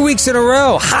 2 weeks in a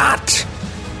row. Hot!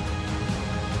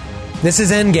 This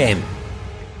is Endgame.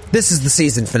 This is the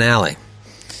season finale.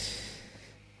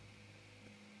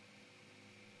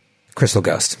 Crystal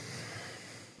Ghost.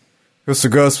 Crystal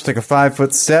Ghost will take a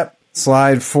 5-foot step,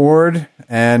 slide forward,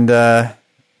 and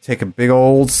take a big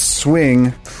old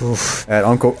swing at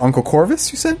Uncle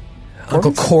Corvus, you said?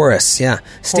 Uncle Chorus, yeah.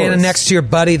 Standing Chorus. next to your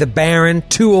buddy, the Baron.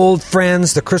 Two old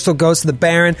friends, the Crystal Ghost and the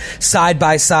Baron, side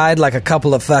by side like a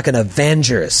couple of fucking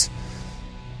Avengers.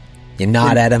 You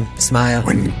nod at him, smile.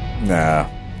 Nah.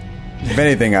 If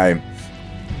anything,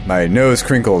 my nose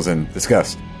crinkles in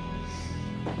disgust.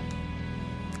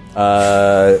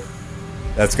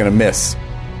 That's gonna miss.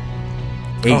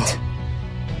 8.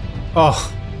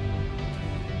 Oh,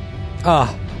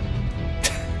 Oh,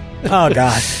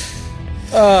 God.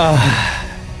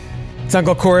 It's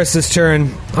Uncle Chorus's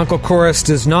turn. Uncle Chorus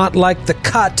does not like the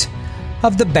cut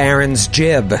of the Baron's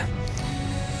jib.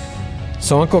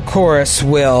 So Uncle Chorus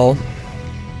will...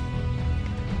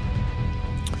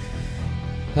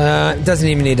 doesn't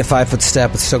even need a 5-foot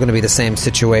step. It's still going to be the same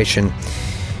situation.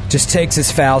 Just takes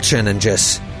his falchion and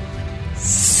just...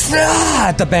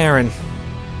 at the Baron.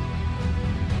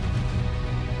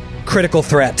 Critical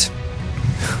threat.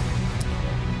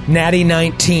 Natty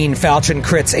 19, falchion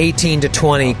crits 18 to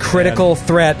 20. Critical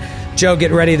threat. Joe,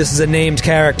 get ready. This is a named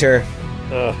character.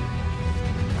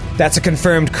 That's a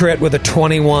confirmed crit with a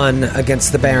 21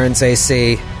 against the Baron's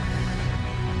AC.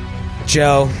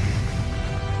 Joe,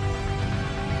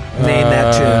 name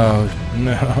that tune. Oh,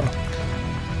 no.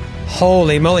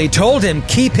 Holy moly. Told him,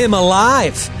 keep him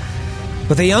alive.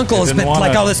 But the uncle has been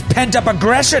like all this pent-up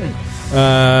aggression.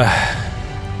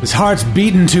 his heart's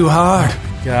beating too hard.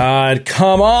 God,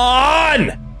 come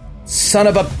on! Son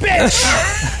of a bitch!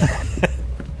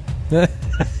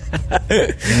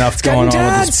 Enough's going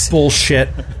on with this bullshit.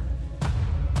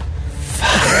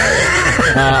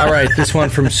 All right, this one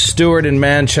from Stuart in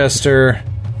Manchester.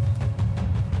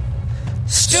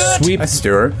 Sweep. Hi,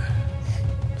 Stuart.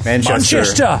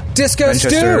 Manchester. Disco Manchester,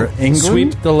 Stew. England?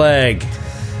 Sweep the leg.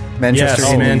 Manchester,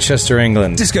 Yes, England. Manchester,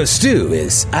 England. Disco Stew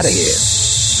is out of here.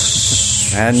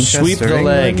 Manchester, Sweep the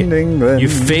leg. England. You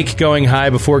fake going high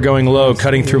before going low,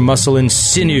 cutting through muscle and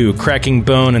sinew, cracking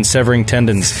bone and severing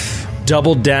tendons.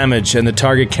 Double damage, and the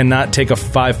target cannot take a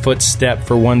 5-foot step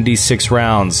for 1d6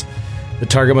 rounds. The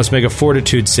target must make a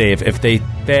fortitude save. If they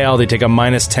fail, they take a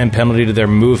 -10 penalty to their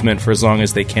movement for as long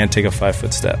as they can't take a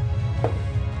 5-foot step.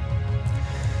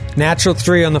 Natural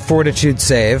 3 on the fortitude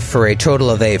save for a total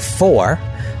of a 4.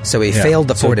 So he failed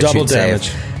the So fortitude double save.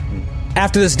 damage.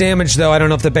 After this damage, though, I don't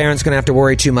know if the Baron's going to have to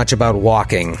worry too much about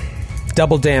walking.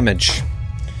 Double damage.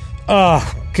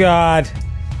 Oh, God.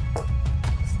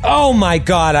 Oh, my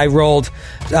God. I rolled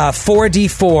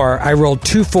 4d4. I rolled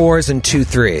 2 4s and 2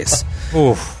 3s.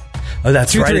 Oof. Oh,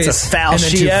 that's 2 right. 3s, It's a and then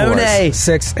 2 4s. falchione.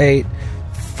 6, 8,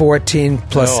 14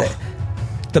 plus 8.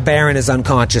 The Baron is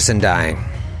unconscious and dying.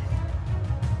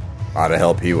 Out of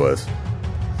help he was.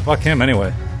 Fuck him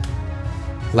anyway.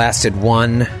 Lasted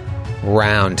 1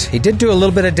 round. He did do a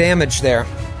little bit of damage there.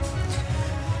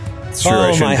 It's true,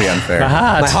 I shouldn't be unfair.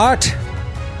 My heart.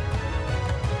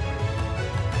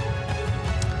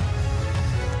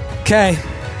 Okay.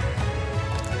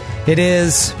 It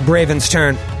is Braven's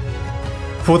turn.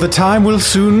 For the time will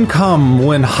soon come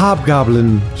when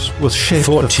hobgoblins will shape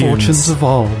the fortunes of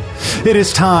all. It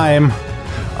is time.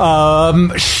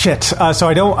 Shit. So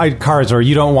Karazor,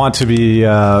 you don't want to be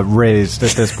raised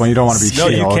at this point. You don't want to be No,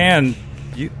 shielded. you can.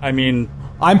 I mean,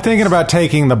 I'm thinking about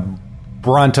taking the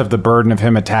brunt of the burden of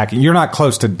him attacking. You're not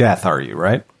close to death, are you,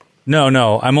 right?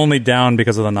 no. I'm only down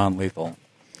because of the non-lethal.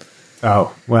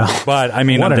 Oh, well. But, I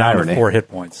mean, what I'm an down irony. to 4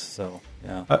 hit points, so,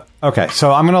 yeah. Okay,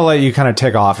 so I'm going to let you kind of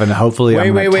take off, and hopefully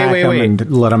I'm going to attack him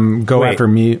and let him go after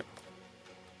me.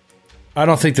 I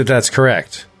don't think that that's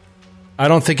correct. I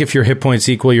don't think if your hit points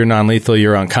equal your non-lethal,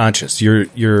 you're unconscious.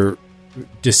 You're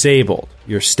disabled.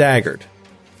 You're staggered.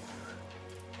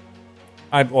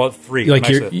 Well, 3. Like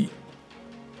Nice.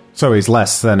 So he's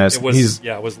less than us. It was,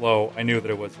 it was low. I knew that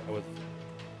it was.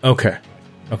 Okay.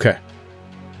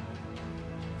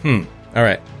 All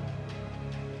right.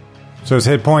 So his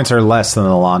hit points are less than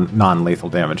the non-lethal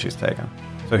damage he's taken.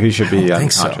 So he should be don't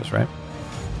think unconscious, so. right?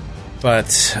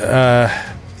 But,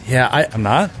 I'm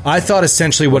not. I thought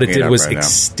essentially what it Looking it did up was right now.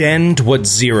 extend what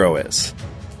 0 is.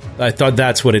 I thought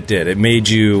that's what it did. It made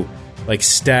you, like,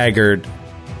 staggered.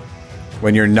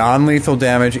 When your non-lethal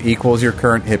damage equals your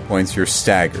current hit points, you're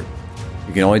staggered.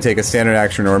 You can only take a standard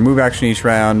action or a move action each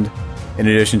round, in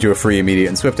addition to a free, immediate,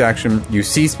 and swift action. You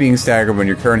cease being staggered when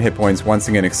your current hit points once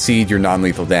again exceed your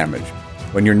non-lethal damage.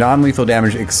 When your non-lethal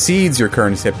damage exceeds your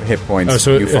current hit points, Oh,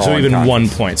 so, you fall so even unconscious. 1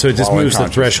 point. So it just Fall moves the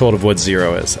unconscious. threshold of what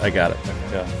 0 is. I got it.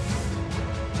 Yeah.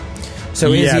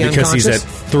 So is he because he's at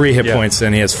unconscious? 3 hit Yeah. points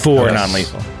and he has 4 Yes.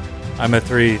 non-lethal. I'm at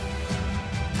 3.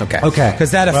 Okay. Okay.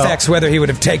 Because that affects whether he would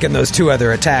have taken those 2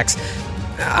 other attacks.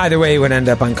 Either way, he would end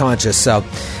up unconscious. So,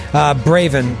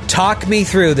 Braven, talk me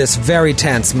through this very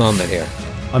tense moment here.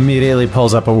 Immediately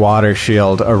pulls up a water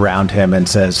shield around him and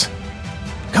says,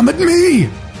 "Come at me!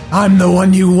 I'm the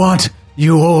one you want,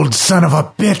 you old son of a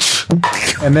bitch!"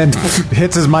 And then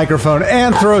hits his microphone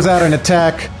and throws out an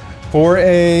attack for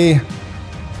a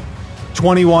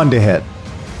 21 to hit.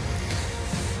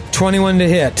 21 to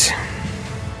hit.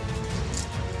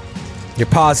 You're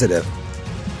positive?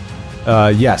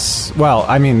 Yes. Well,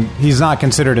 I mean, he's not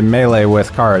considered in melee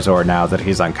with Karazor now that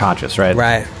he's unconscious, right?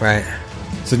 Right.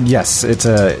 So, yes, it's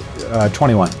a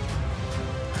 21.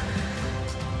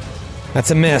 That's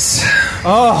a miss.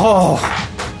 Oh!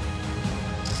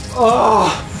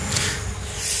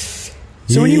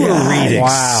 So when you were reading...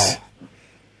 Wow.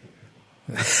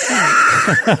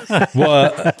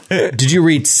 Well, did you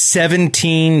read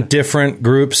 17 different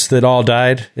groups that all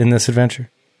died in this adventure?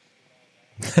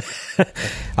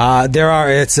 There's a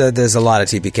lot of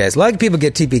TPKs. A lot of people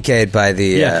get TPK'd by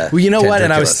the Well, you know what?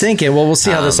 And I was thinking, well, we'll see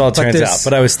how this all turns out.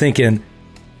 But I was thinking,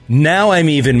 now I'm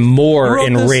even more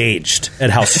enraged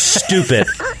at how stupid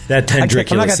that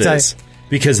Tendriculus is.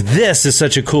 Because this is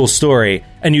such a cool story,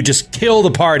 and you just kill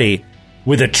the party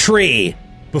with a tree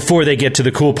before they get to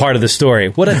the cool part of the story.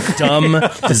 What a dumb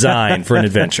design for an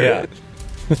adventure.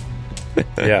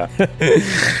 Yeah.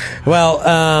 Well,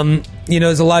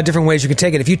 there's a lot of different ways you can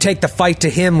take it. If you take the fight to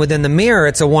him within the mirror,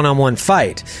 it's a one-on-one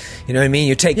fight. You know what I mean?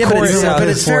 You take Chorus out. But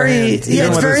it's very...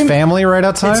 Even with his family right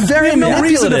outside? It's very no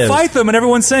reason to fight them, and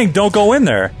everyone's saying, don't go in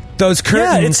there. Those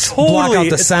curtains block out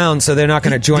the sound, so they're not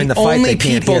going to join the fight. Only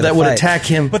people that would attack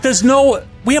him. But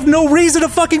we have no reason to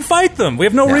fucking fight them. We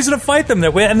have no reason to fight them.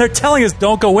 And they're telling us,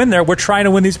 don't go in there. We're trying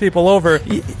to win these people over.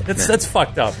 That's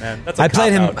fucked up, man. That's I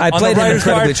played him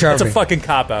incredibly charming. That's a fucking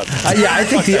cop-out. I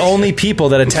think the only people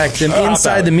that attack them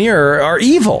inside the mirror are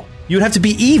evil. You'd have to be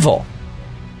evil.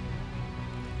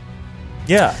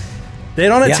 Yeah. They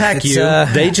don't attack you.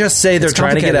 They just say they're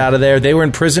trying to get out of there. They were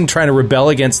in prison trying to rebel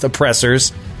against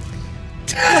oppressors.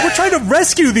 Yeah, we're trying to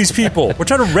rescue these people. We're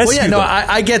trying to rescue them.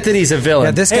 I get that he's a villain.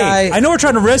 Yeah, this guy... I know we're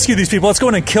trying to rescue these people. Let's go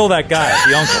in and kill that guy,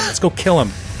 the uncle. Let's go kill him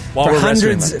while we're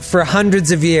rescuing them. For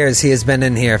hundreds of years, he has been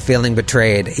in here feeling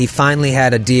betrayed. He finally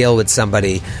had a deal with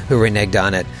somebody who reneged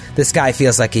on it. This guy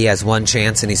feels like he has one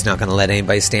chance, and he's not going to let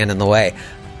anybody stand in the way.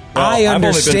 Well, I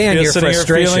understand your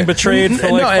frustration. Feeling betrayed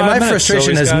for like 5 and my minutes,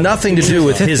 frustration has nothing to do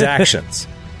with his actions.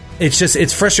 It's just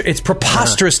it's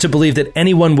preposterous to believe that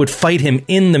anyone would fight him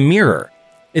in the mirror.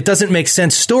 It doesn't make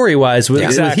sense story-wise with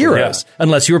heroes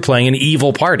unless you were playing an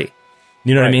evil party.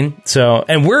 You know what I mean? So,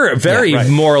 and we're very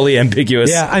morally ambiguous.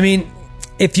 Yeah, I mean,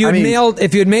 if you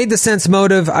had made the sense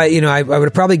motive, I would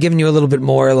have probably given you a little bit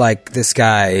more like this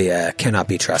guy cannot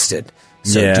be trusted.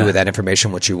 So do with that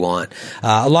information what you want.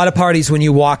 A lot of parties, when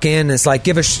you walk in, it's like,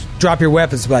 drop your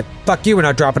weapons. But fuck you, we're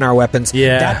not dropping our weapons.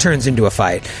 Yeah. That turns into a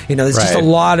fight. There's just a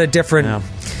lot of different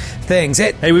things.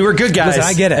 Hey, we were good guys. Listen,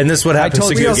 I get it. And this is what happens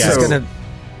to good guys.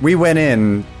 We went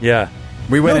in. Yeah.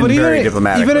 We went in very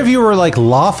diplomatically. Even if you were like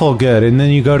lawful good and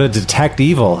then you go to detect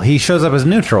evil, he shows up as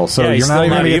neutral. So you're not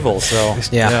even evil. So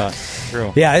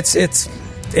true. Yeah, it's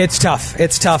tough.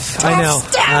 It's tough. I know.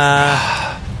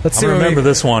 Let's see. I'm gonna remember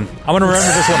this one. I'm gonna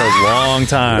remember this one a long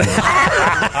time.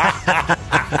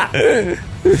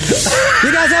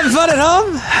 You guys having fun at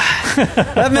home?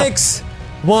 That makes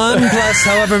 1 plus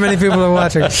however many people are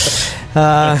watching.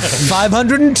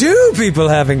 502 people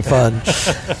having fun.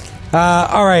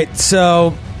 All right,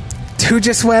 so who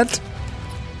just went?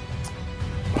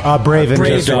 Braven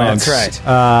just went. That's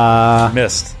right.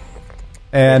 Missed.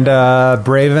 And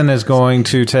Braven is going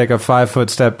to take a 5-foot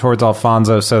step towards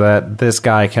Alfonso so that this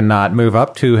guy cannot move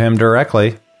up to him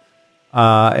directly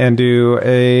and do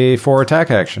a 4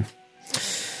 attack action.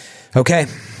 Okay.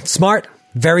 Smart.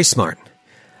 Very smart.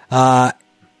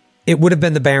 It would have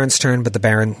been the Baron's turn, but the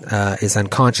Baron is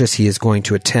unconscious. He is going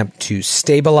to attempt to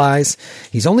stabilize.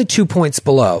 He's only 2 points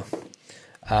below.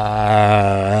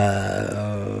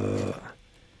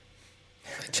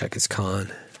 Check his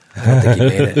con. I don't think he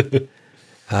made it.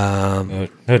 Oh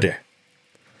dear.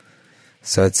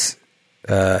 So it's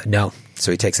no.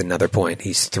 So he takes another point.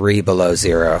 He's 3 below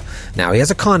 0. Now he has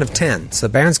a con of 10. So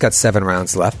Baron's got 7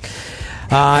 rounds left.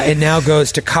 It now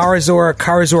goes to Karazor.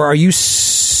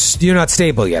 Karazor, you're not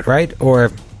stable yet, right?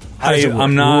 Or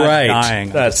I'm not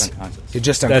dying. You're just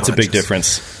unconscious. That's a big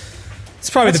difference. It's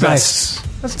probably the best.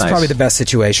 That's nice. Probably the best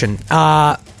situation.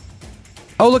 Oh,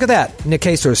 look at that.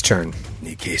 Nikasor's turn.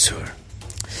 Nikasor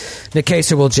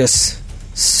will just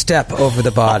step over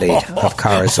the body of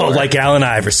Karazor. Oh, like Allen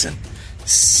Iverson.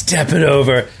 Step it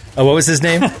over. What was his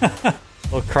name?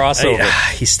 Little crossover.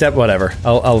 He stepped whatever.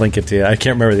 I'll link it to you. I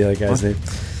can't remember the other guy's name.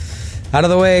 Out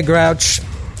of the way, Grouch.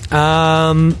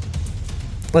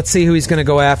 Let's see who he's going to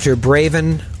go after,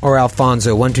 Braven or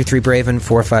Alfonso. 1, 2, 3, Braven,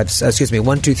 4, 5... excuse me,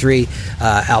 1, 2, 3,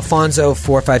 Alfonso,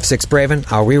 4, 5, 6, Braven.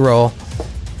 I'll re-roll.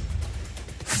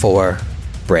 4,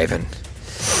 Braven.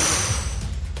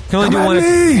 Can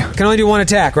only do one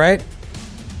attack, right?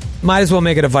 Might as well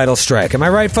make it a vital strike. Am I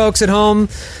right, folks at home?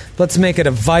 Let's make it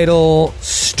a vital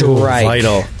strike. Ooh,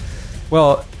 vital.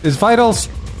 Well, is vital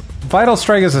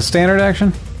strike as a standard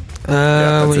action?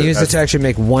 When you use the attack, you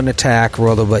make one attack.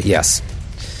 Roll the but yes.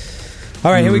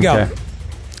 All right, here we go. Okay.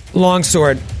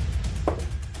 Longsword.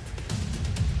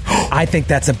 I think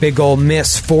that's a big old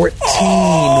miss. 14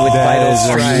 with vital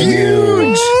strike.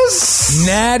 Huge.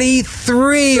 Natty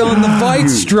 3 on the Vite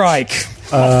strike.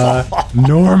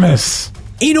 Enormous.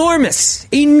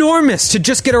 Enormous to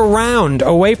just get around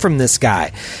away from this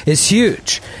guy is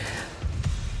huge.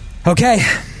 Okay,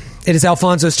 it is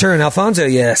Alfonso's turn. Alfonso,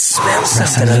 you smell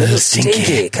something a little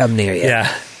stinky come near you.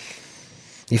 Yeah.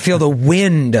 You feel the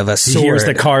wind of a sword. He hears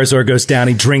the Karazor goes down.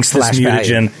 He drinks this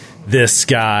mutagen. This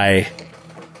guy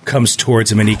comes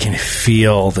towards him, and he can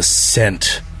feel the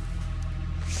scent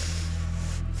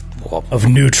of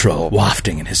neutral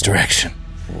wafting in his direction.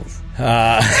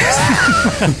 I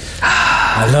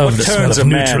love the smell of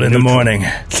neutral in the morning. He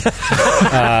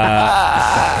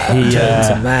turns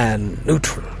a man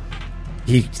neutral.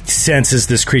 He senses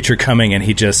this creature coming, and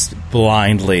he just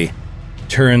blindly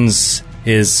turns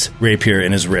his rapier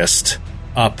in his wrist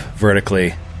up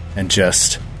vertically and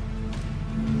just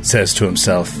says to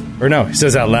himself, or no, he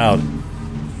says out loud,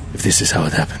 "If this is how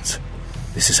it happens,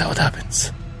 this is how it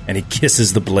happens." And he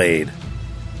kisses the blade,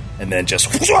 and then just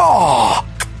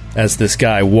as this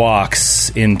guy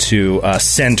walks into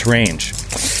scent range.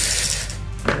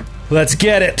 Let's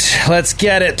get it.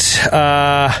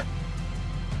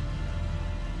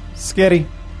 Skitty.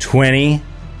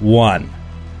 21.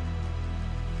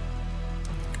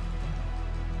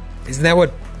 Isn't that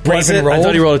what Was it? Braven rolled? I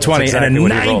thought he rolled a 20 exactly and a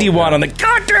what he rolled, 91 on the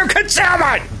goddamn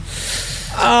concealment.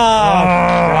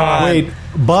 Wait,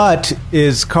 but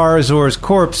is Karazor's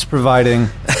corpse providing...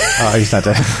 he's not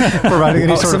dead. Providing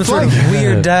any some sort of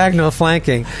weird diagonal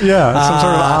flanking. Yeah, some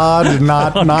sort of odd,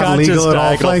 not legal at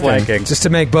all flanking. Just to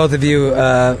make both of you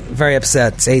very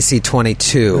upset, it's AC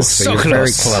 22. So you're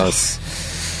very close.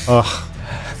 Ugh.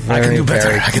 Very,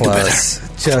 very close.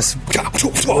 Just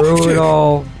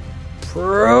brutal.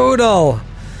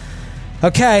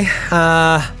 Okay.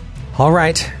 All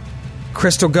right.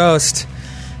 Crystal Ghost.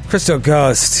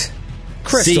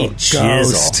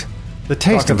 The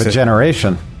taste of a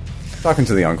generation. Talking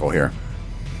to the uncle here.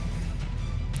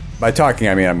 By talking,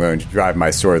 I mean I'm going to drive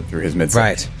my sword through his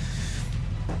midsection.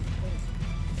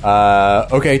 Right.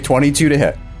 Okay, 22 to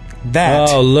hit. That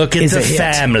Oh, look at is the a hit.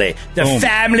 family. The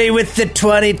family with the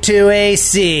 22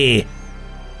 AC.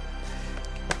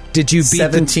 Did you beat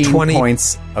 17 the 20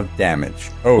 points of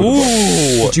damage.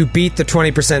 Oh, Did you beat the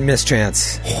 20%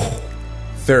 mischance?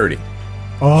 30.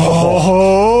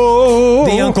 Oh!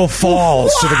 The uncle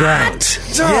falls to the ground.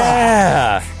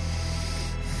 Yeah.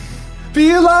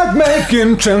 Feel like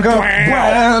making chunka,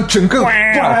 wow, chunka,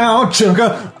 wow,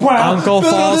 chunka, wow. Uncle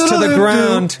falls to the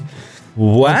ground.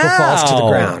 Wow. Uncle falls to the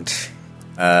ground.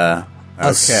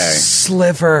 Okay.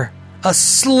 A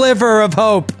sliver of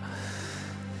hope.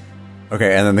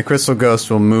 Okay, and then the Crystal Ghost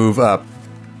will move up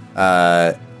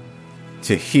to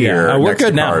here. Yeah, we're next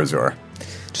good to now. Karazor.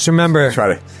 Just remember,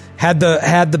 Try to. had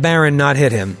the Baron not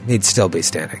hit him, he'd still be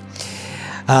standing.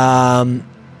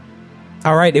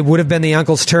 All right, it would have been the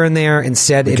uncle's turn there.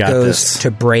 Instead, it goes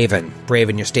to Braven.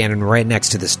 Braven, you're standing right next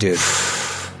to this dude.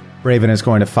 Braven is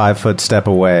going to 5-foot step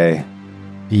away.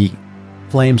 The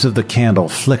flames of the candle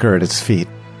flicker at his feet,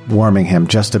 warming him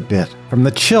just a bit from the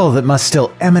chill that must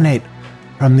still emanate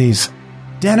from these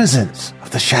denizens of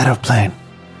the Shadow Plane.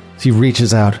 As he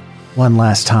reaches out one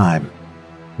last time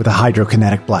with a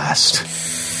hydrokinetic blast.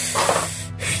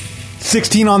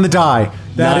 16 on the die.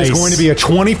 That is going to be a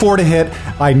 24 to hit.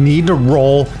 I need to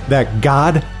roll that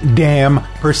goddamn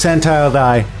percentile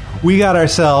die. We got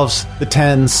ourselves the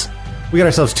 10s. We got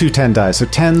ourselves 2 10 dice. So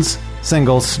 10s,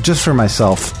 singles, just for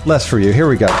myself. Less for you. Here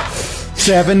we go.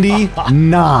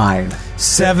 79.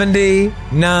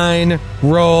 79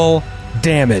 roll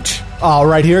damage. All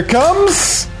right, here it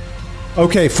comes.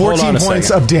 Okay, 14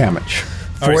 points of damage.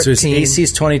 All right, so his AC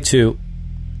is 22.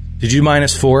 Did you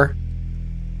minus 4?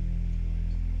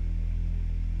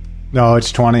 No,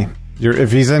 it's 20.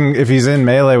 If he's in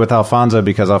melee with Alfonso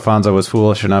because Alfonso was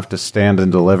foolish enough to stand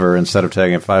and deliver instead of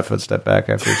taking a 5-foot step back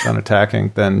after he's done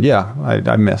attacking, then yeah,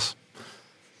 I miss.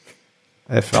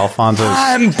 If Alfonso's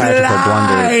tactical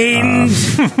blunder,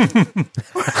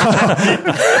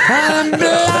 I'm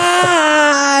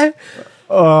blind.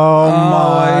 Oh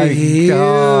my huge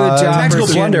god! Tactical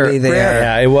blunder. there.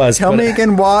 Yeah, it was. Tell me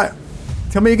again why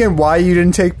you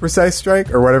didn't take precise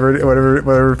strike or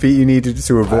whatever feat you needed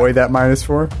to avoid that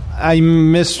 -4. I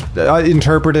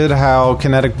misinterpreted how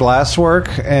kinetic blasts work,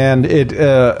 and it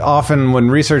often when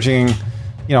researching,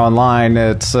 online,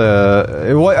 it's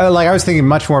like I was thinking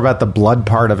much more about the blood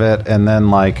part of it, and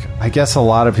then like I guess a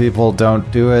lot of people don't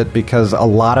do it because a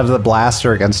lot of the blasts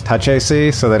are against touch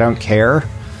AC, so they don't care.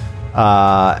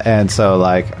 And so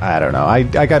like I don't know, I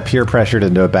got peer pressured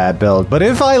into a bad build. But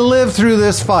if I live through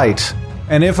this fight,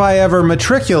 and if I ever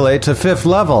matriculate to 5th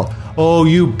level, oh,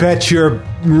 you bet your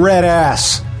red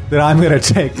ass that I'm going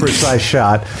to take precise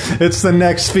shot. It's the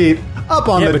next feat up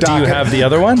on the but docket. do you have the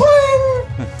other one?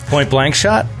 Point blank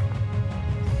shot?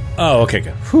 Oh, okay,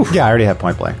 good. Whew. Yeah, I already have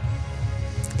point blank.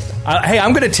 Hey,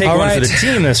 I'm going to take one for the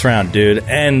team this round, dude,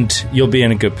 and you'll be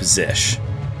in a good position.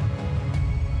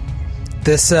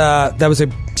 That was a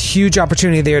huge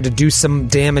opportunity there to do some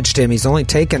damage to him. He's only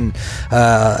taken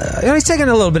a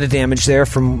little bit of damage there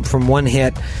from one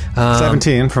hit.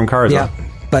 17 from Karza. Yeah,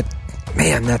 but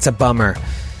man, that's a bummer.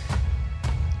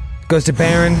 Goes to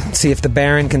Baron. See if the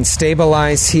Baron can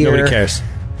stabilize here. Nobody cares.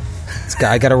 This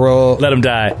guy got to roll. Let him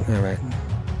die. All right.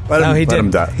 Let him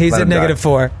die. He's at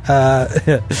 -4.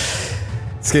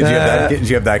 Did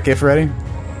you have that gift ready?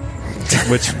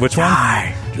 Which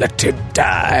one? Let him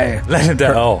die. Let him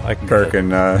die. Oh, I can Kirk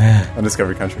in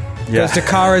Undiscovered Country. Yeah. Goes to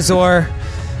Karazor.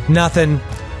 Nothing.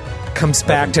 Comes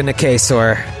back to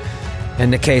Nikesor.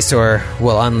 And Nikesor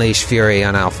will unleash fury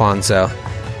on Alfonso.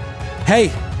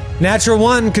 Hey, natural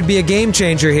 1 could be a game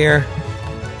changer here.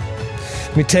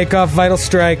 We take off Vital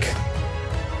Strike.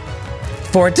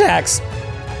 4 attacks.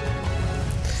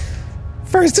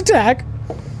 First attack.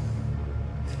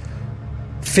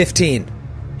 15.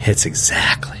 Hits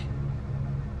exactly.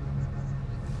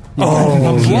 Oh,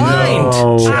 I'm blind.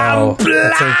 I'm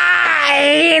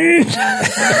blind.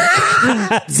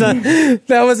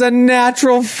 That was a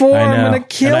natural 4. I'm going to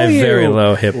kill and I have you. very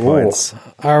low hit points.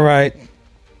 All right.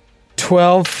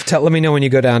 12. Let me know when you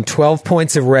go down. 12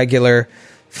 points of regular,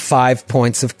 5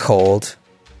 points of cold.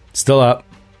 Still up.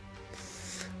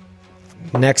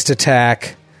 Next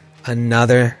attack,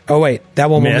 another. Oh, wait. That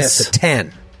one will miss. A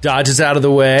 10. Dodges out of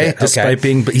the way, Okay. despite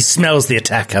being. But he smells the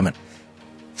attack coming.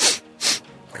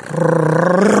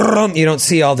 You don't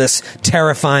see all this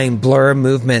terrifying blur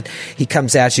movement. He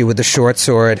comes at you with the short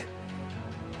sword.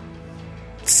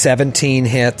 17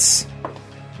 hits.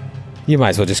 You might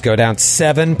as well just go down.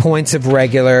 7 points of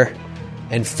regular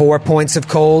and 4 points of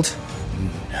cold.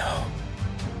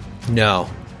 No.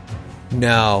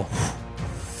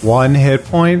 1 hit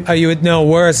point. Oh, you would know.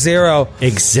 We're at 0.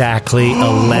 Exactly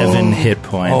 11 hit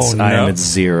points. Oh, no. I am at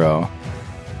 0.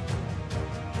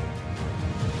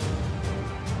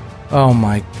 Oh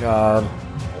my god.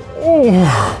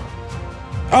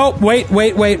 Oh, wait.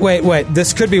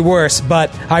 This could be worse,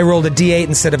 but I rolled a D8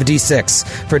 instead of a D6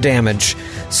 for damage.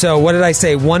 So what did I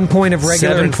say? 1 point of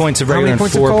regular. 7 points of regular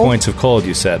and 4 points of cold,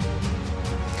 you said.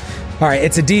 All right,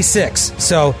 it's a D6.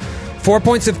 So 4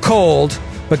 points of cold,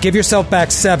 but give yourself back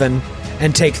 7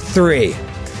 and take 3.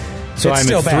 So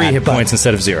I'm at 3 hit points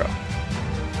instead of 0.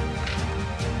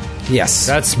 Yes.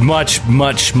 That's much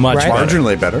better.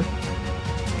 Marginally better.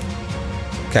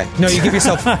 Okay. No, you give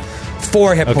yourself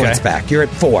 4 hit points back. You're at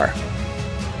 4.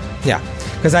 Yeah.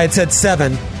 Because I had said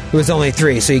 7. It was only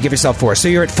 3, so you give yourself 4. So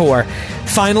you're at 4.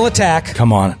 Final attack.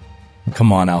 Come on,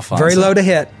 Alfonso. Very low to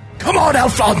hit. Come on,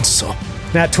 Alfonso.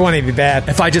 Nat 20 be bad.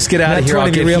 If I just get out of here, 20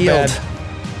 I'll be get real healed. bad.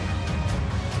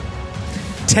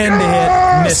 10 to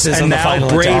hit. Misses And on the now final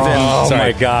Braven. attack. Oh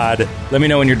Sorry. my god. Let me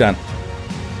know when you're done.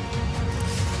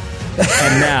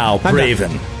 And now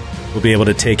Braven will be able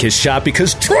to take his shot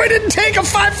because Troy didn't take a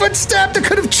 5-foot step that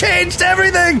could have changed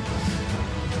everything.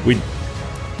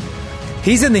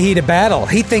 He's in the heat of battle.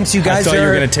 He thinks you guys I thought you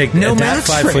were going to take no that match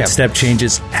for 5-foot him. step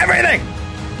changes everything.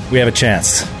 We have a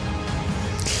chance.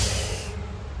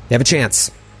 You have a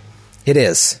chance. It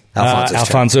is Alfonso's turn.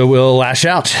 Alfonso will lash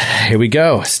out. Here we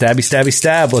go. Stabby,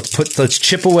 stab. Let's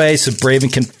chip away so Braven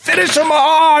can finish him.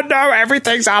 Oh no,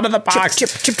 everything's out of the box. Chip.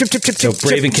 So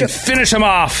Braven can finish him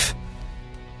off.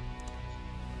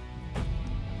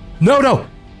 No.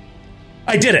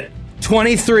 I did it.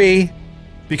 23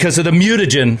 because of the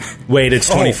mutagen. Wait, it's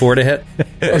 24 to hit?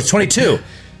 Or it's 22.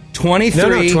 23.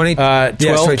 No, 20. 12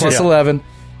 22. plus 11.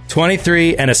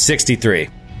 23 and a 63.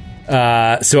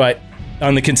 So I...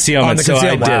 On the concealment, so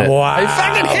I did it. Wow. I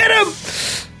fucking hit him!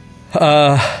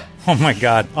 Oh my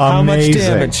god. How much Amazing.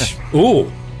 damage?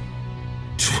 Ooh.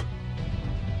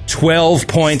 12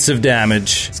 points of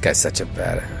damage. This guy's such a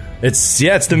bad... It's the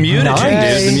mutagen,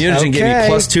 Nice. dude. The mutagen gave Okay.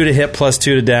 you +2 to hit, +2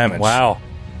 to damage. Wow.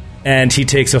 And he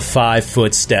takes a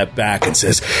 5-foot step back and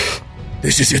says,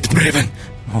 "This is it, Braven."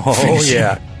 Oh,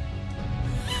 yeah.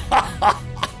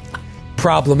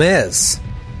 Problem is,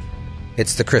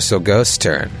 it's the Crystal Ghost's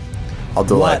turn. I'll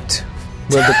delay. What?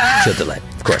 She'll delay,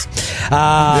 of course.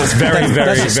 It's very,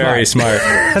 very, very smart.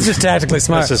 That's just tactically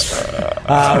smart. That's just-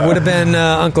 Would have been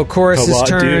Uncle Chorus's Come on,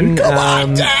 turn. dude. Come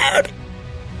on, Dad.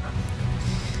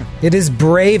 It is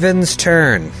Braven's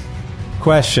turn.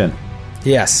 Question.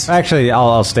 Yes. Actually,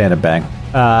 I'll stand and bang.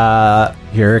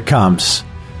 Here it comes.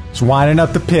 It's winding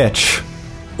up the pitch.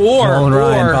 Nolan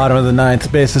Ryan, bottom of the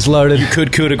ninth. Bases loaded. You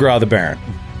could coup de grace the Baron.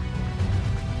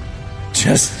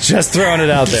 Just throwing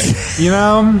it out there. You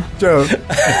know, Joe,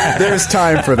 there's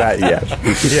time for that yet.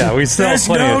 Yeah, we still have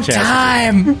plenty of chances.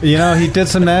 time. you know, he did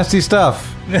some nasty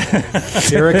stuff.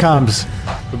 Here it comes.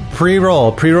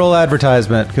 Pre-roll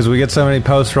advertisement, because we get so many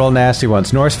post-roll nasty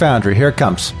ones. Norse Foundry, here it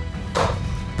comes.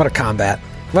 What a combat.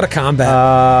 What a combat.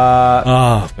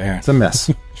 Oh, Baron. It's a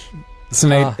miss. It's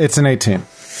an 18.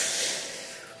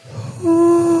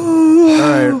 All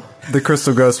right. The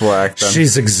Crystal Ghost will act then.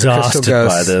 She's exhausted Crystal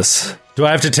by Ghost. this. Do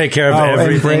I have to take care of And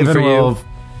everything for you?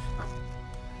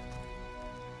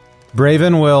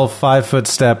 Braven will 5-foot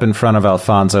step in front of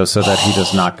Alfonso so that he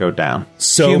does not go down.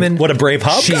 So, Human what a brave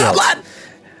hub. shield.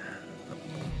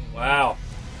 Wow.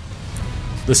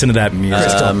 Listen to that music.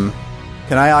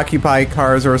 Can I occupy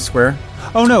Karazor Square?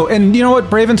 Oh no! And you know what?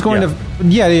 Braven's going to.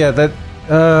 Yeah. That.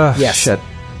 Yes. Shit.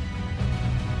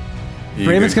 You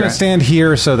Braven's good, going to Grant? stand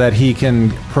here so that he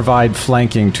can provide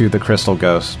flanking to the Crystal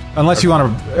Ghost. Unless you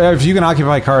want to. If you can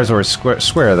occupy Karazor's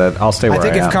square, that I'll stay where I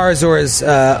think if am. Karazor is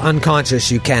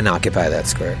unconscious, you can occupy that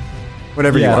square.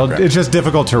 Whatever you want. Grant. it's just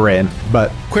difficult terrain,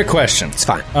 but Quick question. It's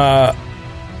fine.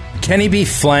 Can he be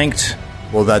flanked?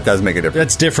 Well, that does make a difference.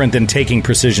 That's different than taking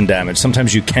precision damage.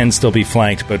 Sometimes you can still be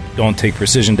flanked, but don't take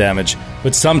precision damage.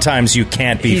 But sometimes you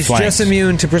can't be He's flanked. just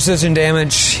immune to precision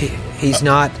damage. He's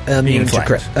not immune to,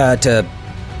 flanked. to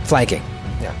flanking.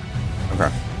 Yeah.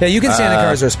 Okay. Yeah, you can stand in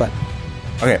Karazor's spot.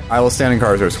 Okay, I will stand in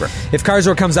Karazor Square. If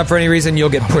Karazor comes up for any reason, you'll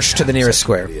get pushed to the nearest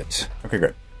square. Okay,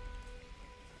 great.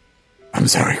 I'm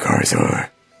sorry, Karazor.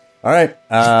 All right.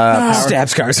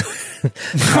 Stabs Karazor.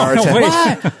 Power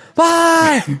attack.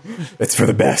 Why? It's for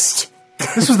the best.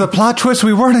 this was the plot twist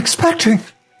we weren't expecting.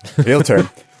 Heel turn.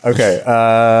 Okay.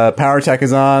 Power attack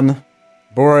is on.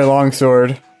 Boroi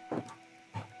Longsword.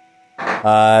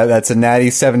 That's a natty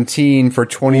 17 for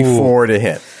 24 to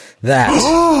hit. That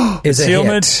is a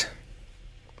Concealment. hit.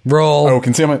 Roll. Oh,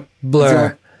 concealment.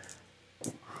 Blur.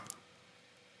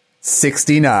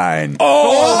 69.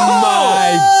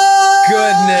 My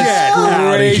goodness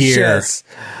outta gracious.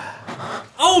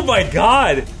 Oh, my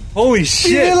God. Holy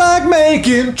shit. You like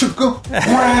making chuckle.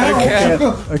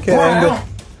 Okay, and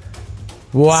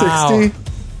Wow. 60.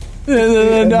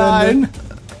 The 9.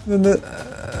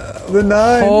 The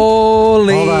 9.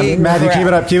 Holy Hold on, Matthew,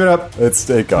 crap. keep it up. It's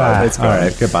gone. It's all gone.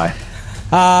 right, goodbye.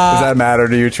 Does that matter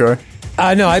to you, Troy?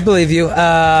 No, I believe you.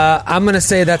 I'm going to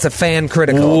say that's a fan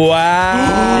critical.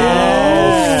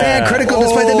 Wow. Fan critical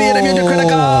despite them being immune to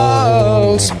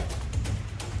criticals.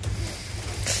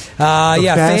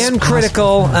 Yeah, best fan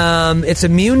critical. It's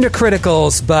immune to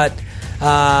criticals, but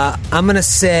I'm going to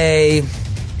say...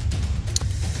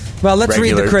 Well, let's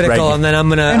read the critical, and then I'm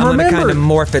gonna kind of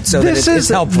morph it so that it's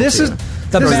helpful. This to is you.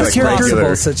 The this best is character-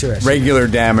 possible situation. Regular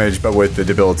damage, but with the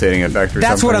debilitating effect or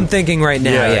That's something. what I'm thinking right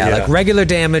now. Yeah, Yeah, yeah. like regular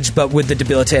damage, but with the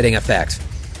debilitating effect.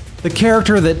 The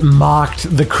character that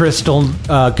mocked the Crystal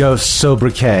Ghost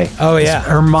sobriquet. Oh, yeah.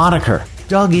 Her moniker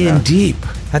dug in deep.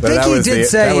 I But think that he was did the-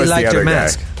 say that he was the liked your other guy.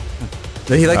 mask.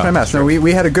 He liked my mask. No,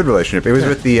 we had a good relationship. It was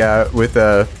with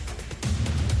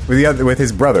with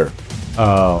his brother.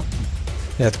 Oh,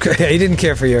 Yeah, he didn't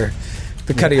care for the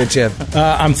cut of your jib.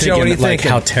 I'm Joe, what are thinking you like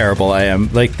thinking? how terrible I am.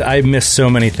 Like I miss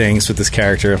so many things with this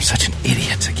character. I'm such an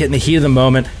idiot. I get in the heat of the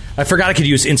moment. I forgot I could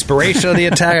use inspiration of the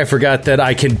attack. I forgot that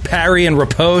I can parry and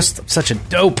riposte. I'm such a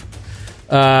dope. You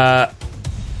could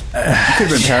have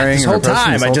been parrying This and whole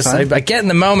riposting time, this whole time. I get in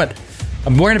the moment.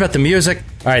 I'm worrying about the music.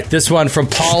 All right, this one from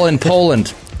Paul in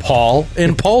Poland. Paul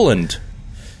in Poland.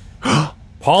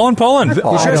 Paul in Poland. I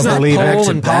don't believe Pole it.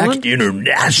 in Poland?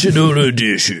 International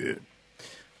edition.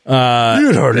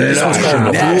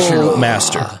 Dual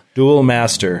Master. Dual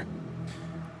Master.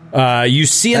 You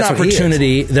see an That's what he is.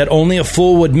 opportunity that only a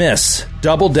fool would miss.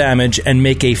 Double damage and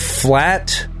make a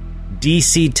flat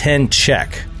DC 10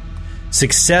 check.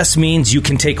 Success means you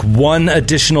can take one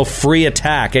additional free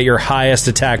attack at your highest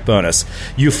attack bonus.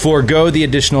 You forego the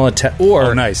additional attack, or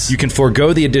Oh, nice. you can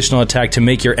forego the additional attack to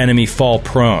make your enemy fall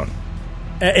prone.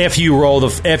 If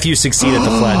you succeed at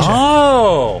the flat check.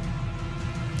 Oh.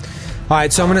 All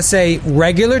right, so I'm going to say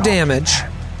regular damage,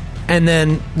 and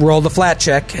then roll the flat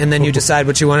check, and then you decide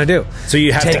what you want to do. So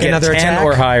you have take to get another 10 attack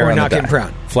or higher or on knock the him die.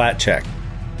 prone. Flat check.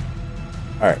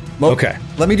 All right. Well, Okay.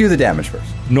 Let me do the damage first.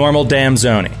 Normal dam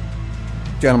zoning.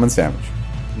 Gentleman's damage.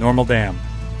 Normal dam.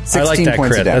 16 I like that points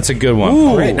crit. of damage. That's a good one.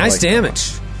 Ooh, great, I nice like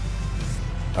damage.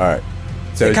 All right.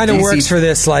 So It kind of DC works for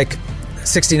this, like,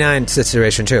 69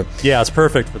 situation, too. Yeah, it's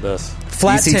perfect for this.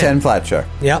 Flat DC 10 flat check.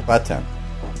 Yep. Flat 10.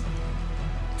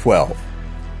 12.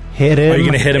 Hit him. Are you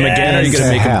going to hit him again, or are you going to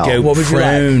make him go What would you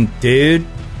prone, dude?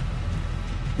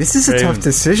 This is a tough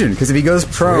decision because if he goes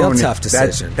prone, Real tough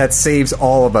decision. that saves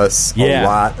all of us Yeah. a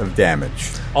lot of damage.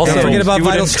 Also, Don't forget about you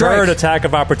would Vital incur an Strike. attack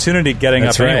of opportunity getting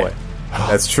That's up right. anyway.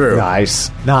 That's true.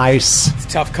 Nice.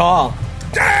 Tough call.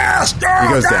 He goes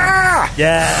down.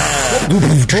 Yeah.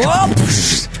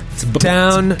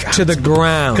 Down to the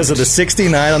ground. Because of the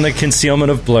 69 on the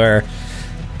concealment of blur.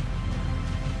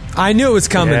 I knew it was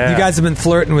coming. Yeah. You guys have been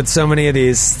flirting with so many of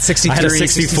these. 63, I had a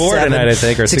 64 67, tonight, I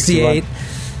think, or 68.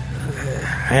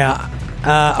 Yeah.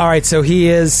 All right, so he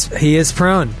is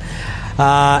prone.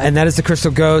 And that is the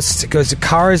Crystal Ghost. It goes to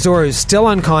Karazor, who's still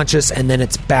unconscious, and then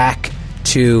it's back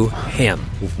to him.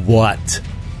 What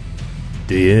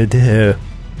do you do?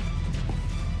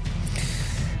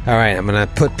 All right, I'm going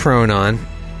to put prone on.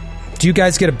 Do you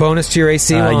guys get a bonus to your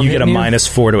AC? while I'm You get a hitting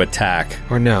 -4 to attack.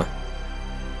 Or no?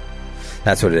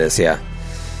 That's what it is, yeah.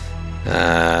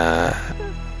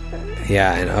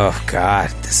 Yeah, and oh god,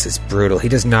 this is brutal. He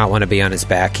does not want to be on his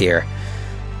back here.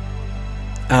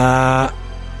 I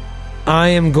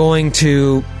am going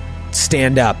to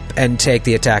stand up and take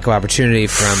the attack of opportunity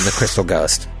from the Crystal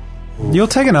Ghost. You'll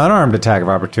take an unarmed attack of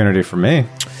opportunity from me.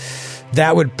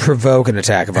 That would provoke an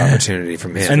attack of opportunity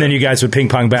from him. And then you guys would ping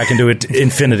pong back into it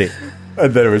infinity.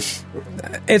 And then it was...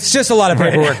 It's just a lot of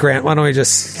paperwork, Grant. Why don't we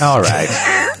just... All right.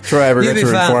 Troy, I forgot You'll to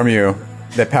be fine. inform you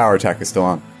that power attack is still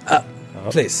on.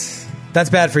 Please. That's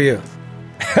bad for you.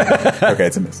 Okay,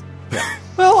 it's a miss.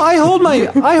 Well, I hold my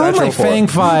Natural four. fang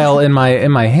file in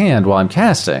my hand while I'm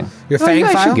casting. Your fang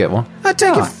I file? should get one. I'll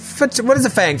take Yeah. it. What is a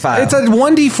fang file? It's a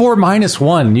 1d4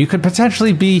 -1. You could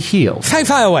potentially be healed. fang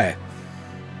file away.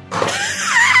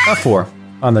 A 4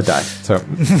 on the die. So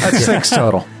that's 6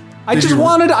 total. I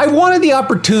wanted the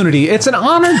opportunity. It's an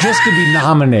honor just to be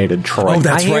nominated, Troy. Oh,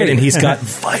 that's I hear right. you. And he's got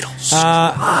vital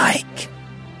strike.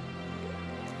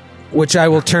 Which I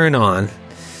will turn on.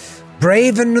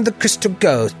 Braven of the Crystal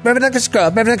Ghost. Braven of the Crystal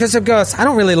Ghost. Braven of the Crystal Ghost. I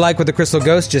don't really like what the Crystal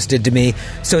Ghost just did to me,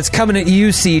 so it's coming at you,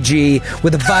 CG,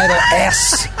 with a vital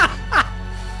S.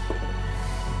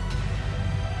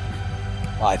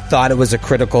 Well, I thought it was a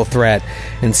critical threat.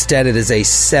 Instead, it is a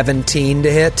 17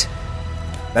 to hit.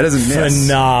 That doesn't miss.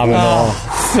 Phenomenal.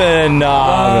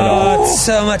 Phenomenal. Oh, it's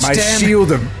so much My damage.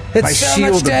 shield of It's my so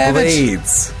shield much of damage.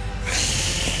 blades.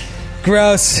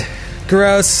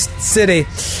 Gross city.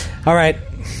 All right.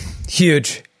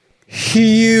 Huge.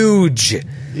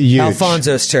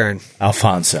 Alfonso's turn.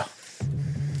 Alfonso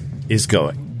is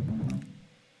going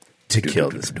to kill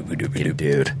this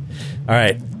dude. All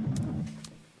right.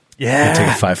 Yeah. Take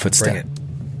a 5-foot Bring step.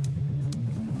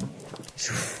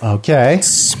 it. Okay.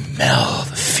 Smell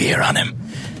the fear on him.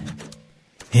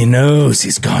 He knows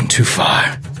he's gone too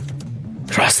far.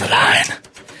 Cross the line.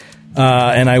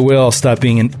 And I will stop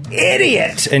being an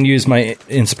idiot and use my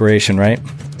inspiration, right?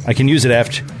 I can use it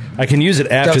after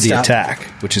Don't the stop. attack,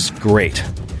 which is great.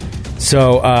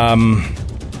 So,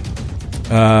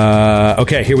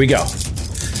 okay, here we go.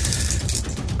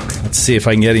 Let's see if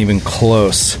I can get even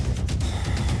close.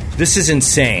 This is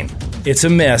insane. It's a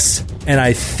miss, and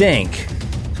I think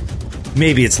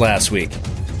maybe it's last week.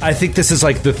 I think this is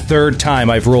like the third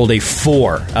time I've rolled a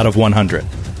 4 out of 100.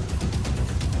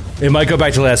 It might go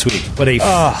back to last week, but a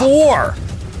 4.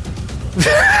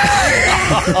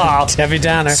 Heavy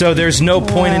downer. So there's no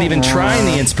point in even trying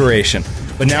the inspiration.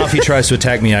 But now if he tries to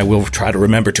attack me, I will try to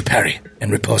remember to parry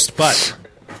and riposte. But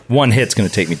one hit's going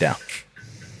to take me down.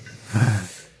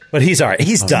 But he's all right.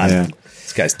 He's done. man.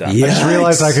 This guy's done.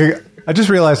 I just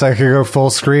realized I could go full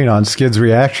screen on Skid's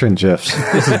reaction gifs.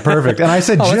 This is perfect. And I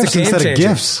said Oh, it's a gifs game instead changer. of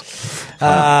gifs.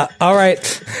 All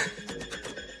right.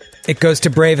 It goes to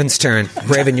Braven's turn.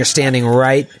 Braven, you're standing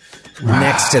right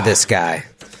next to this guy.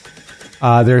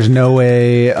 There's no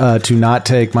way to not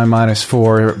take my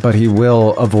 -4, but he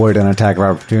will avoid an attack of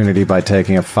opportunity by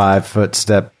taking a 5-foot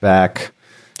step back.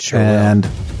 Sure and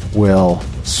will.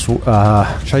 Should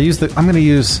I use the? I'm going to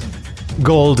use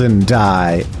golden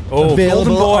die. Oh,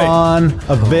 available golden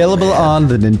boy. on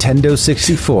the Nintendo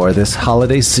 64 this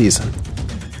holiday season.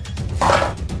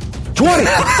 20!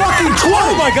 Fucking 20!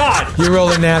 Oh my god! You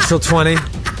rolled a natural 20.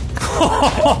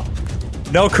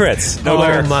 No crits. No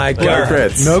Oh my god. No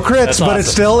crits. No crits, That's but awesome. it's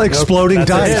still exploding That's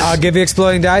dice. I'll give you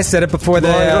exploding dice. Set it before the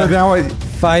Now I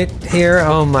fight here.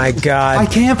 Oh my god.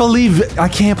 can't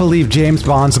believe James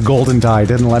Bond's golden die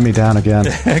didn't let me down again.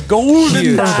 Golden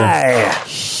Huge. die.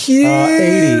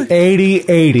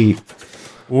 80.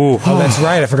 Ooh. Oh, that's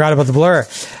right. I forgot about the blur.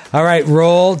 All right,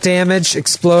 roll damage.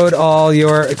 Explode all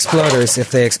your exploders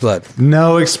if they explode.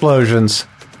 No explosions.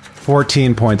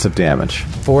 14 points of damage.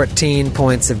 14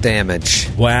 points of damage.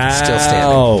 Wow. Still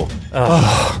standing.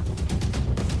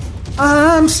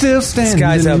 I'm still standing.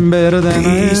 guy's a better than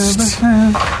beast.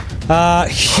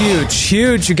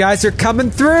 Huge. You guys are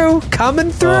coming through.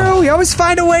 You always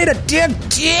find a way to dip.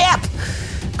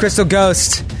 Crystal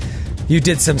Ghost, you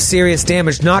did some serious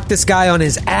damage. Knocked this guy on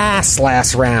his ass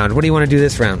last round. What do you want to do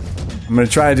this round? I'm going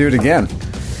to try to do it again.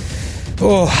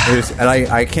 Oh, And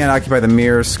I can't occupy the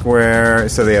mirror square,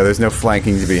 so there's no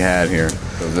flanking to be had here.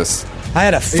 So this. I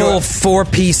had a full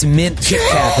 4-piece mint Kit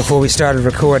Kat before we started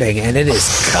recording, and it is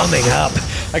coming up.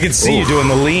 I can see you doing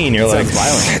the lean. You're like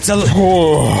smiling.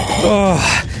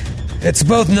 It's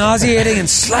both nauseating and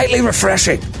slightly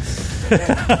refreshing.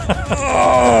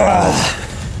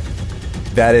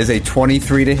 That is a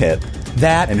 23 to hit.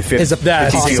 That And is a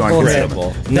That's possible hit. incredible.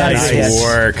 That Nice is a hit.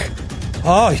 work.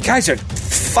 Oh, you guys are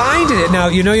finding it now.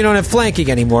 You know you don't have flanking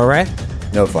anymore, right?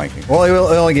 No flanking. Well, it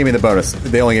only gave me the bonus.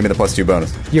 They only gave me the +2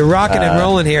 bonus. You're rocking and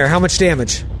rolling here. How much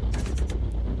damage?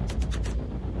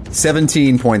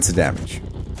 17 points of damage.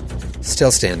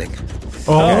 Still standing.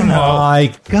 Oh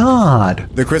my god.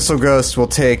 The Crystal Ghost will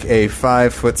take a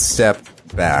 5-foot step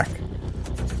back.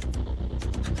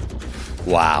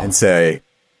 Wow. And say,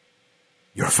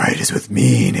 "Your fight is with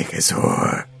me,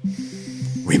 Nikazor.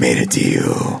 We made a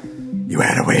deal. You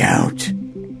had a way out,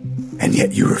 and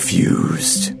yet you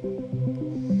refused."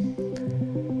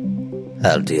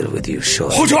 I'll deal with you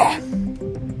shortly.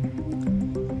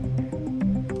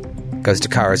 Goes to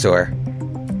Karazor.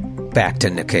 Back to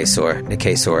Nikazor.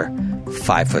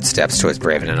 5-foot steps towards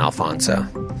Braven and Alfonso.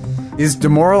 Is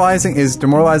demoralizing a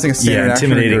standard Yeah,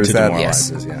 action, intimidating or is to that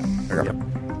demoralizes, yeah. Okay.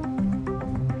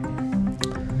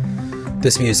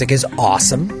 This music is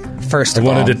awesome. First I of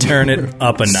all, wanted to turn it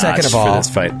up a notch Second of for all- this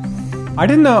fight. I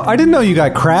didn't know you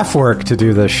got craft work to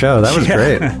do this show. That was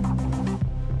great. let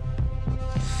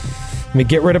me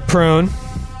get rid of prone.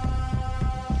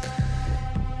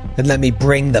 And let me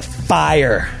bring the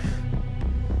fire.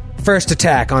 First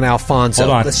attack on Alfonso.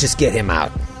 Hold on. Let's just get him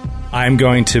out. I'm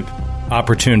going to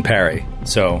opportune parry.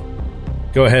 So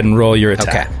go ahead and roll your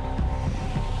attack. Okay.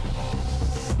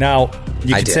 Now,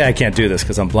 you I could did. say I can't do this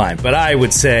because I'm blind, but I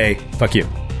would say, fuck you.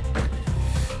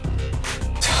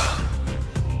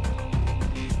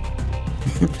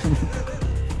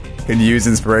 Can you use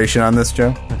inspiration on this,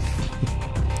 Joe?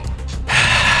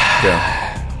 Joe.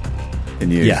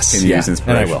 Can you Yes. use And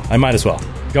inspiration? I will. I might as well.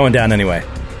 Going down anyway.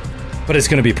 But it's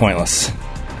going to be pointless.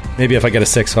 Maybe if I get a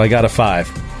 6, well, I got a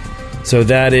 5. So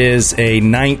that is a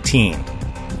 19.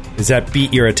 Does that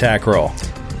beat your attack roll?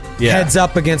 Yeah. Heads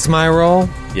up against my roll.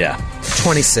 Yeah.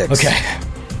 26. Okay.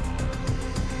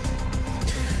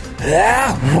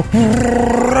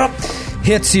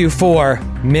 Hits you for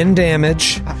min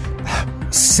damage,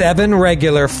 7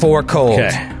 regular, 4 cold.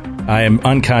 Okay. I am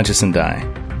unconscious and dying.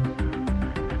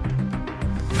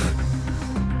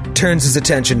 Turns his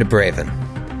attention to Braven.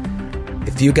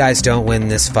 If you guys don't win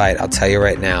this fight, I'll tell you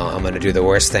right now, I'm going to do the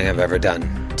worst thing I've ever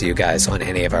done to you guys on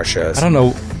any of our shows. I don't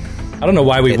know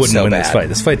why we It's wouldn't so win this bad. fight.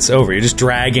 This fight's over. You're just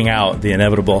dragging out the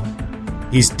inevitable.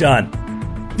 He's done.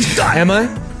 Am I?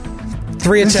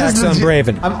 3 attacks on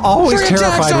Braven. I'm always 3 attacks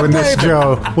terrified on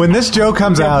when this Joe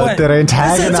comes out that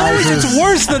antagonizes. It's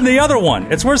worse than the other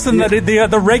one. It's worse than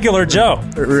the regular Joe.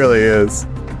 It really is.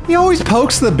 He always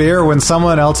pokes the beer when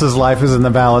someone else's life is in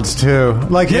the balance too.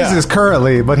 Like his is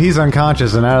currently, but he's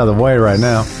unconscious and out of the way right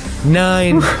now.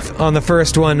 9 on the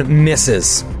first one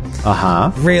misses.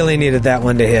 Really needed that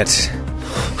one to hit. Here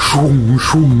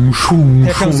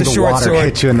comes the short water sword.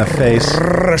 hit you in the face.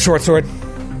 Short sword.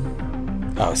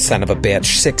 Oh, son of a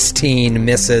bitch. 16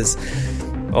 misses.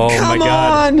 Oh my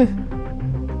god.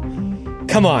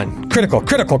 Come on. Critical.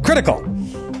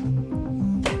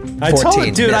 I told 14.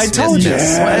 you, dude. I Miss, told miss, you.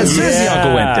 miss. As soon as the Yeah.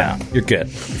 uncle went down, you're good.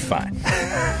 You're fine.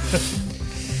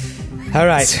 All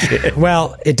right.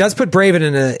 Well, it does put Braven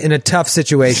in a tough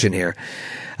situation here.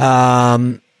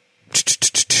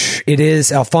 It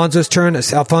is Alfonso's turn.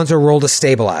 Alfonso rolled to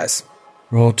stabilize.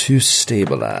 Roll to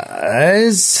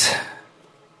stabilize.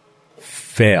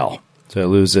 Fail. So I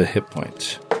lose a hit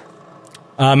point.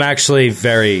 I'm actually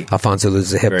very, Alfonso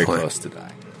loses a hit very point. close to dying.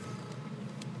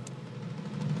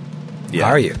 How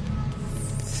are you?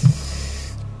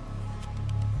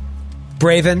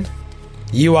 Braven,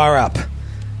 you are up.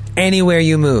 Anywhere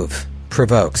you move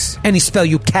provokes. Any spell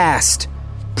you cast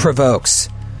provokes.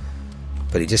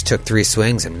 But he just took 3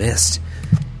 swings and missed.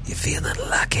 You feeling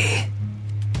lucky?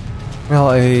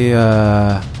 Well,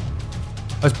 I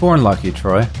was born lucky,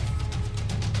 Troy.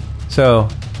 So,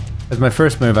 as my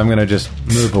first move, I'm going to just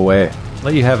move away.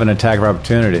 Let you have an attack of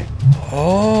opportunity.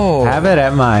 Oh. Have it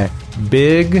at my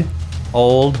big,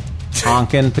 old,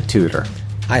 honkin' patooter.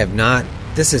 I have not...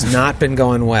 This has not been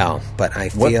going well, but I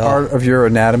feel... What part of your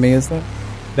anatomy is that?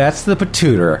 That's the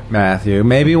patooter, Matthew.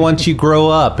 Maybe once you grow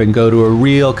up and go to a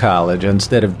real college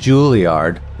instead of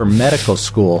Juilliard or medical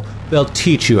school, they'll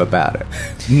teach you about it.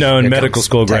 Known medical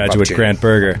school graduate Grant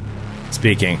Berger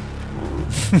speaking.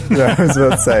 Yeah, I was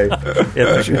about to say.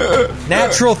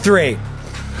 Natural 3.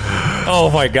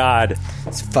 Oh my God.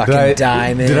 It's fucking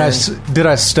die, man. Did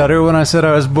I stutter when I said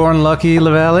I was born lucky,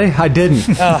 LaValle? I didn't.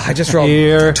 Oh, I just rolled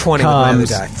Here 20 with my other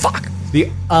die. Fuck.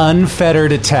 The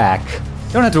unfettered attack.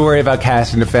 Don't have to worry about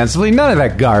casting defensively. None of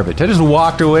that garbage. I just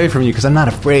walked away from you because I'm not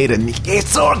afraid. And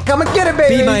so come and get it,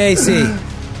 baby. Beat my AC.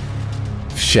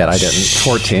 Shit, I didn't.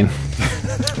 14.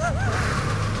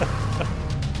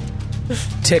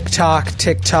 Tick tock,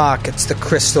 tick tock. It's the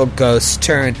Crystal Ghost's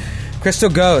turn. Crystal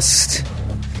Ghost,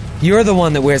 you're the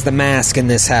one that wears the mask in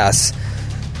this house.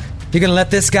 You're gonna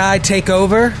let this guy take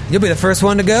over? You'll be the first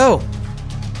one to go.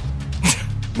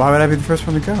 Why would I be the first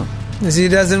one to go? Because he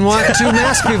doesn't want 2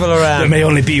 masked people around. There may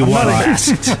only be one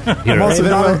masked. I'm also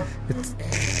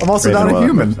not a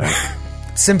human.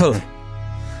 Simple.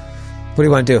 What do you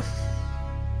want to do?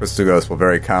 Crystal Ghost will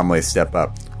very calmly step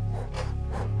up.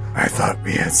 I thought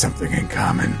we had something in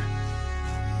common.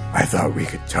 I thought we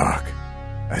could talk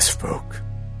as folk.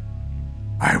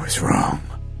 I was wrong.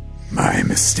 My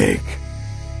mistake.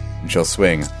 And she'll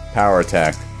swing. Power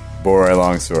attack. Borai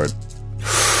longsword.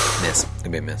 Miss.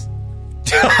 Gonna be a miss.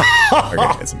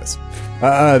 Okay, it's a miss.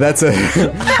 That's a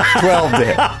 12 to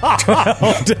hit.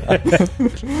 12 to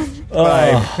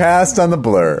I passed on the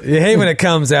blur. You hate when it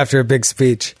comes after a big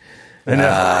speech. I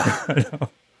know.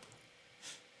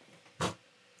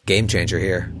 Game changer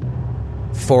here.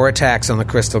 4 attacks on the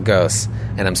Crystal Ghost,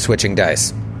 and I'm switching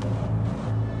dice.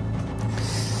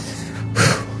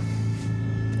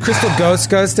 Crystal Ghost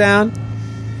goes down.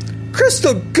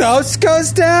 Crystal Ghost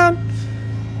goes down.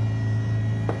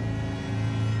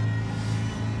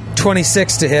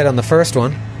 26 to hit on the first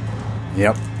one.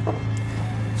 Yep.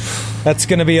 That's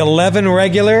going to be 11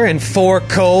 regular and 4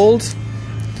 cold. It's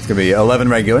going to be 11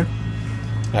 regular.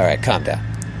 All right, calm down.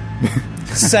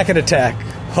 Second attack.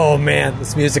 Oh, man,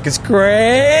 this music is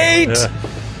great.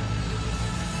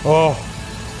 Oh.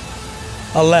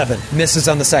 11. Misses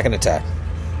on the second attack.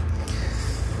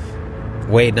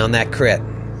 Waiting on that crit.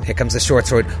 Here comes the short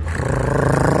sword.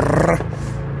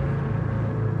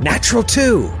 Natural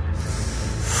 2.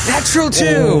 Natural 2.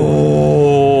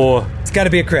 Oh. It's got to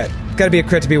be a crit. It's got to be a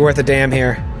crit to be worth a damn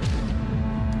here.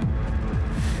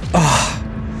 Oh.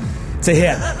 It's a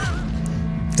hit.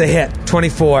 It's a hit.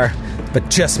 24. But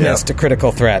just missed a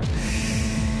critical threat.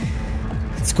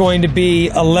 It's going to be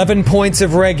 11 points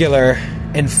of regular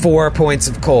and 4 points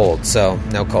of cold. So,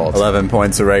 no cold. 11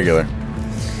 points of regular.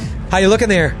 How you looking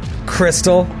there,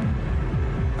 Crystal?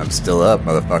 I'm still up,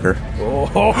 motherfucker.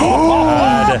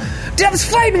 God. Deb's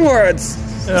fighting words!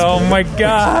 Oh my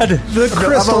God. The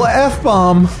Crystal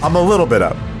F-bomb. I'm a little bit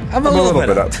up. I'm a little bit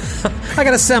up. I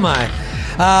got a semi.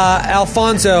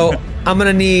 Alfonso, I'm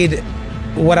going to need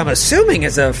what I'm assuming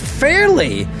is a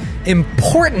fairly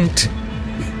important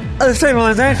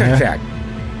stabilization check.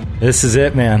 This is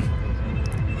it, man.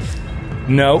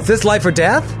 No. Is this life or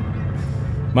death?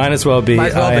 Might as well be. Might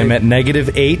as well I be. am at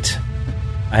 -8.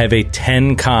 I have a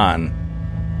 10 con.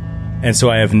 And so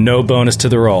I have no bonus to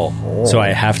the roll. So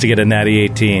I have to get a natty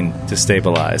 18 to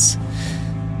stabilize.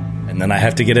 And then I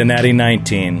have to get a natty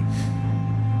 19.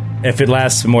 If it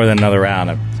lasts more than another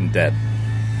round, I'm dead.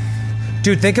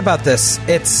 Dude, think about this.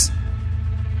 It's...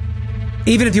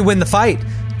 Even if you win the fight,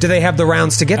 do they have the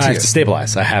rounds to get to I you? have to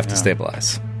stabilize. I have to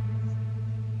stabilize.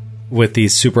 With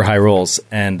these super high rolls.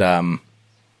 And I'm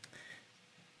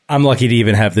lucky to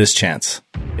even have this chance.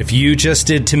 If you just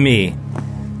did to me,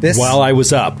 while I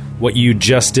was up, what you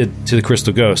just did to the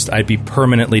Crystal Ghost, I'd be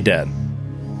permanently dead.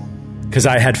 Because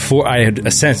I had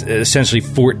essentially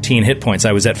 14 hit points.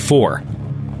 I was at 4.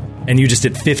 And you just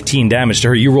did 15 damage to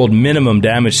her. You rolled minimum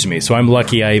damage to me, so I'm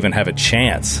lucky I even have a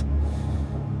chance.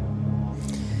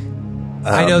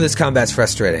 I know this combat's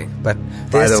frustrating, but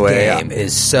By this the way, game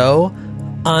is so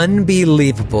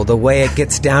unbelievable the way it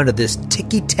gets down to this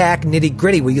ticky-tack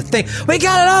nitty-gritty where you think, we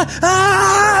got it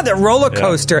on! The roller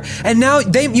coaster. Yeah. And now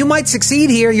you might succeed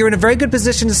here. You're in a very good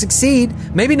position to succeed.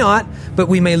 Maybe not, but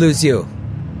we may lose you.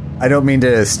 I don't mean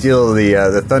to steal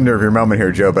the thunder of your moment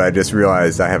here, Joe, but I just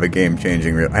realized I have a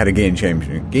game-changing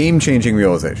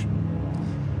realization.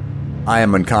 I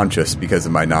am unconscious because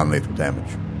of my non-lethal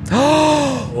damage.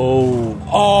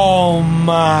 Oh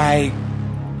my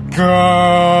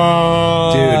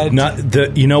God.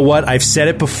 Dude, you know what? I've said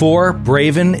it before.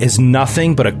 Braven is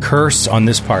nothing but a curse on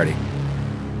this party.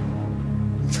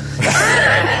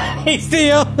 He's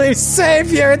the only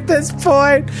savior at this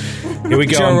point. Here we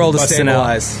go. Joe rolled to Busting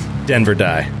stabilize. Out. Denver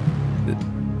die.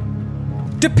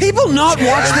 Do people not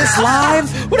watch this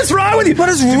live? What is wrong with you? What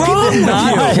is wrong with you?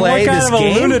 Play what this kind of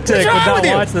game? a lunatic would not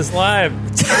watch this live?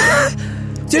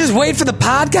 Just wait for the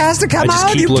podcast to come out? I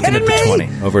just keep looking at the me?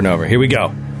 20 over and over. Here we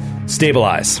go.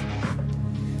 Stabilize.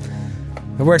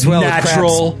 It works well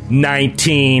Natural with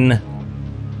 19.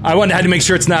 I had to make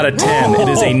sure it's not a 10. It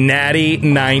is a natty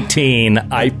 19.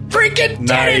 I freaking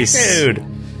did it, dude.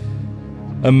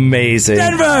 Amazing.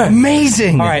 Denver!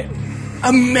 Amazing. All right.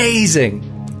 Amazing.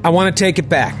 I want to take it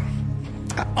back.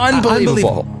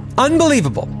 Unbelievable.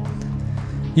 Unbelievable.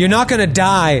 You're not going to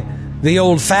die the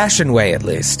old-fashioned way, at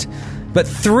least. But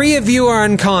 3 of you are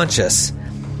unconscious,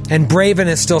 and Braven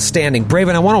is still standing.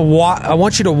 Braven, I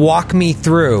want you to walk me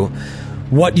through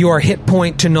what your hit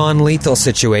point to non-lethal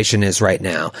situation is right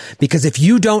now. Because if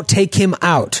you don't take him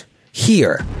out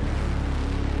here,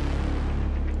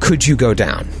 could you go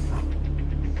down?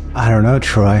 I don't know,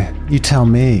 Troy. You tell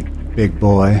me, big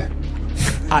boy.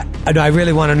 I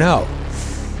really want to know.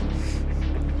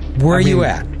 Where are you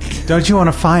at? Don't you want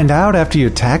to find out after you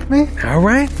attack me? All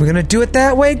right, we're going to do it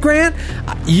that way, Grant.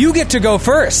 You get to go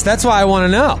first. That's why I want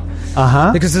to know.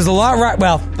 Uh-huh. Because there's a lot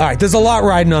there's a lot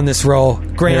riding on this roll.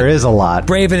 Grant, there is a lot.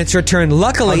 Braven, it's your turn.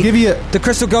 Luckily, I'll give you the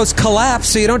Crystal Ghost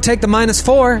collapsed, so you don't take the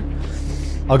 -4.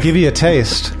 I'll give you a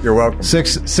taste. You're welcome.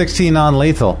 16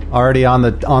 non-lethal. Already on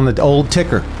the old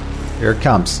ticker. Here it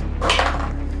comes.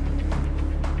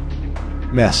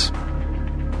 Miss.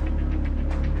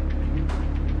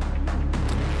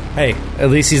 Hey, at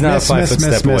least he's not Miss, a 5 miss, foot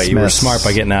miss, step away. miss, You were miss. smart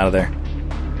by getting out of there.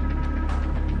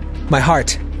 My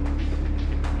heart.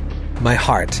 My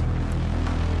heart.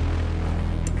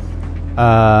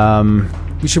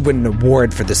 We should win an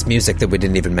award for this music that we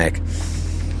didn't even make.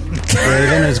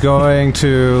 Raven is going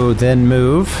to then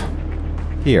move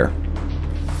here.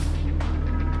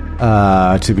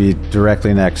 To be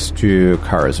directly next to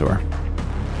Karazor.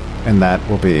 And that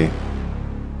will be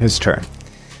his turn.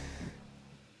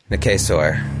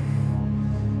 Nikesor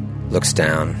looks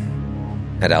down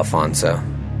at Alfonso.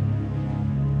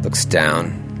 Looks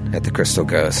down at the Crystal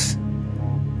Ghost.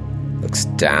 Looks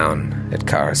down at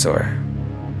Karazor.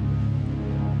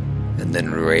 And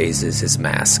then raises his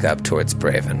mask up towards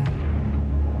Braven.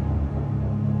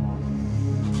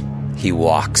 He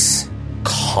walks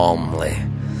calmly.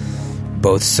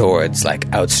 Both swords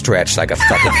outstretched like a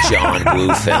fucking John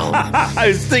Woo film. I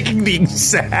was thinking the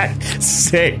exact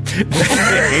same thing.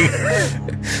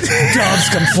 Doves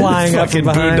come flying up from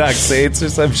behind. Boondock Saints or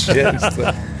some shit.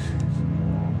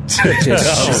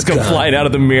 Just come flying out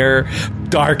of the mirror.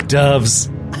 Dark doves.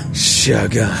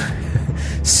 Sugar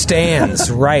stands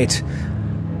right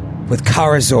with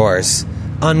Karazor's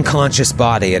unconscious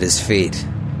body at his feet.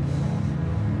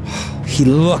 He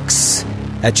looks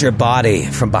at your body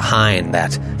from behind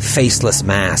that faceless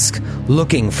mask,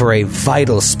 looking for a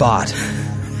vital spot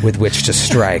with which to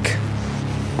strike.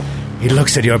 He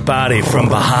looks at your body from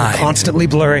behind, constantly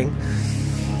blurring,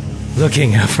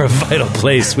 looking for a vital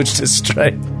place which to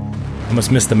strike. I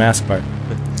must miss the mask part.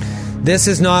 This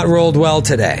has not rolled well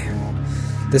today.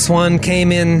 This one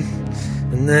came in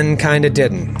and then kind of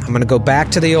didn't. I'm going to go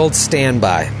back to the old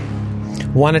standby.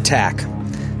 1 attack.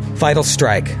 Vital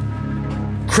strike.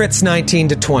 Crits 19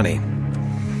 to 20.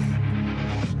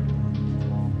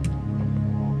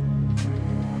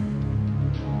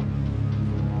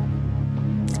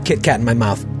 Kit Kat in my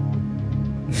mouth.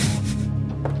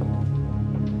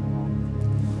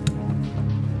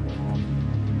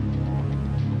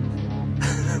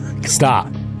 Stop.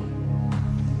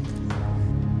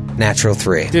 Natural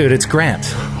 3. Dude, it's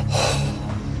Grant.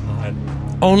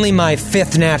 Only my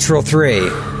 5th natural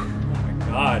 3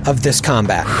 of this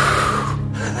combat.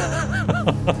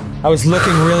 I was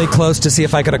looking really close to see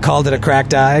if I could have called it a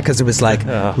cracked eye because it was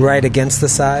right against the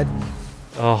side.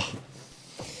 Oh.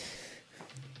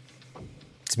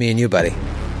 It's me and you, buddy.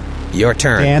 Your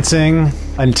turn. Dancing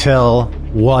until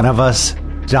one of us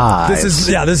dies.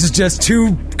 This is just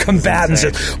 2 combatants.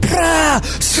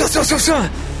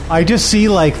 I just see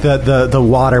like the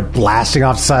water blasting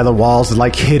off the side of the walls and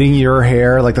like hitting your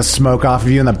hair, like the smoke off of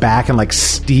you in the back, and like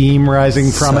steam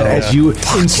rising from it as you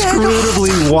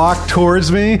inscrutably walk towards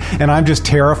me, and I'm just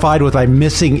terrified with my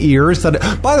missing ears.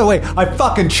 That, by the way, I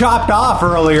fucking chopped off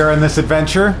earlier in this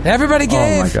adventure. Everybody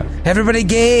gave. Oh my God. Everybody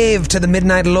gave to the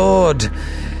Midnight Lord.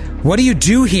 What do you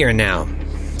do here now?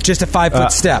 Just a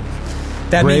 5-foot step.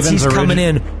 That means he's coming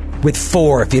in with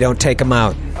 4 if you don't take him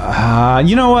out.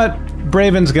 You know what?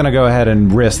 Braven's going to go ahead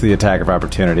and risk the attack of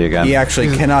opportunity again. He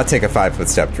actually cannot take a 5-foot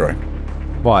step, Troy.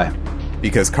 Why?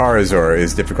 Because Karazor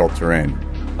is difficult terrain.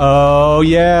 Oh,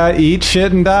 yeah. Eat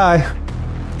shit and die.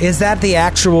 Is that the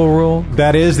actual rule?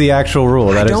 That is the actual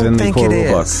rule. That is in the core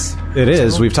rule book. It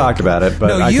is. We've talked about it, but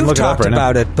no, I can look it up right now.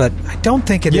 you've talked about it, but I don't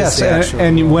think it is. Yes,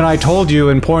 and when I told you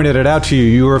and pointed it out to you,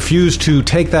 you refused to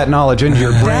take that knowledge into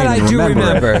your brain. That I do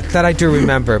remember. It. That I do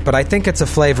remember, but I think it's a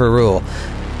flavor rule.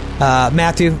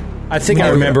 Matthew, I think I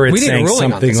remember it saying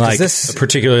something like this,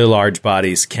 particularly large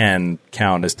bodies can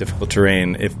count as difficult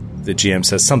terrain if the GM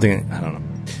says something. I don't know.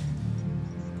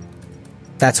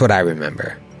 That's what I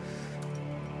remember.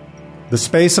 The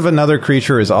space of another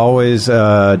creature is always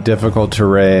difficult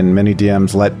terrain. Many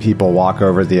DMs let people walk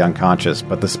over the unconscious,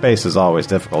 but the space is always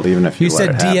difficult, even if you let said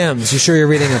it happen. DMs. You sure you're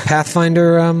reading a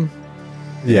Pathfinder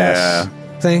yes.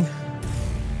 thing?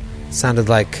 Sounded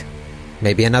like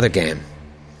maybe another game.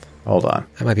 Hold on.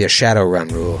 That might be a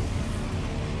Shadowrun rule.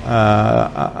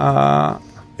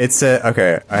 It's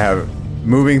okay. I have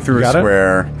moving through a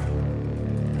square.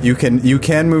 You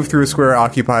can move through a square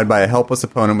occupied by a helpless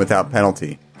opponent without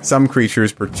penalty. Some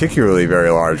creatures, particularly very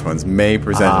large ones, may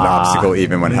present an obstacle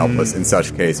even when helpless. In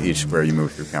such case, each square you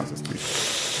move through counts as 3.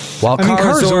 While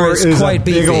Karazor is quite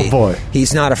big beefy, old boy.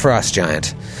 He's not a frost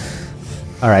giant.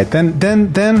 All right, then.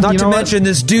 Not to mention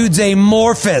this dude's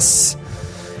amorphous.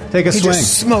 Take a swing. He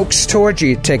just smokes towards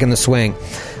you, taking the swing.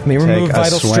 Let me remove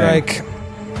Vital Strike.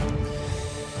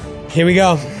 Here we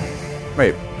go.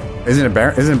 Wait, isn't it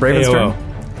Braven's turn?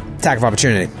 Attack of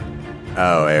opportunity.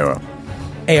 Oh, AOO.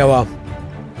 AOO.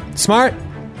 Smart.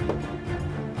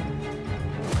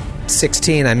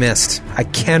 16, I missed. I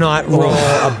cannot roll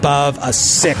above a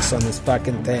 6 on this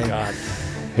fucking thing. God.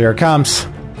 Here it comes.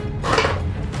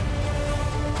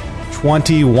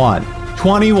 21.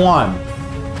 21.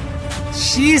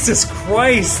 Jesus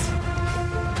Christ.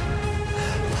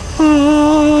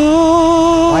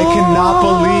 I cannot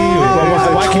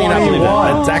believe Why can you not believe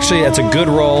that? It's a good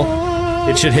roll.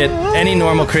 It should hit any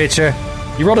normal creature.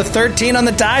 You rolled a 13 on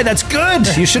the die. That's good.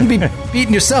 You shouldn't be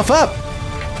beating yourself up.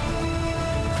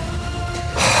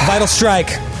 Vital Strike.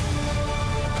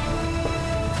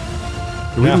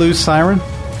 Did we lose Siren?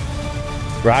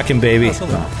 Rockin', baby.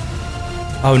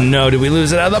 Oh no, did we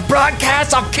lose it out of the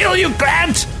broadcast? I'll kill you,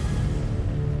 Grant!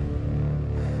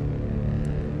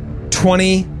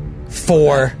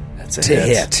 24 to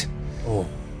hit. Oh,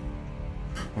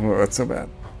 that's so bad.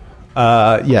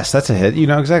 Yes, that's a hit. You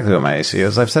know exactly what my AC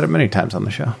is. I've said it many times on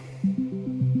the show.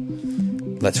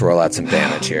 Let's roll out some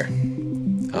damage here.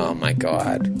 Oh my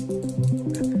god.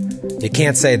 You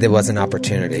can't say there wasn't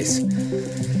opportunities.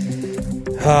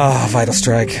 Oh, Vital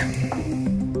Strike.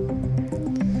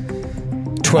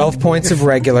 12 points of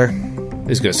regular.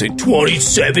 He's going to say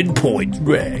 27 points,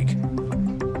 reg.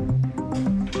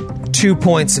 2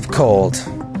 points of cold.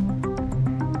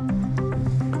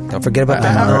 Don't forget about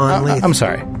that non-lethal. I'm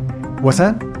sorry. What's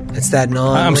that? It's that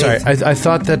non-lethal. I'm sorry. I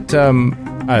thought that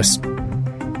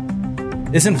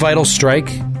isn't Vital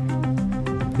Strike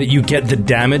that you get the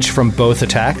damage from both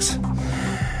attacks?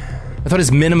 I thought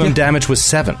his minimum damage was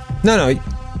 7. No.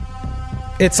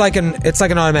 It's like an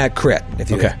automatic crit.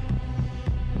 If you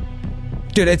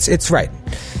dude, it's right.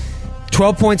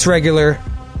 12 points regular,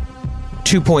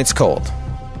 2 points cold.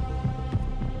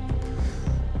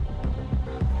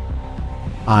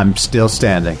 I'm still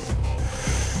standing.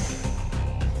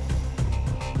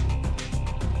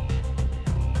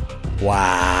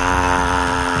 Wow.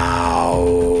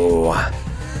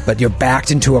 But you're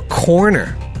backed into a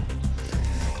corner.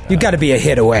 You got to be a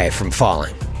hit away from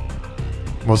falling.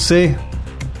 We'll see.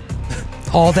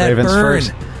 All that Braven's burn.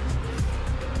 first.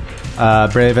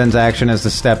 Braven's action is to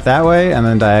step that way and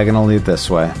then diagonally this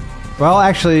way. Well,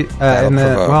 actually,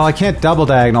 I can't double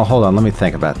diagonal. Hold on, let me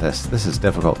think about this. This is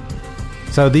difficult.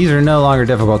 So these are no longer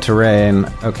difficult terrain.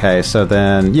 Okay, so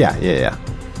then, yeah.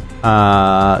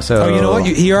 So you know what?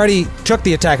 He already took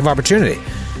the attack of opportunity.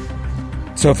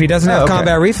 So if he doesn't have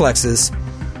combat reflexes,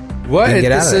 what?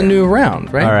 It's a new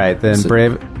round, right? All right, then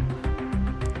Brave.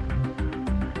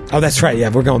 Oh, that's right. Yeah,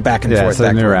 we're going back and forth. Yeah, it's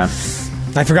a new round.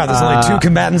 I forgot there's only 2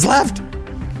 combatants left.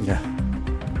 Yeah.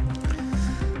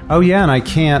 Oh yeah, and I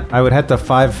can't. I would have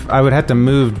to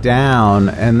move down,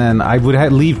 and then I would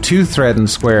leave 2 threatened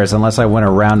squares unless I went a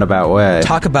roundabout way.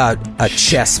 Talk about a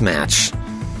chess match.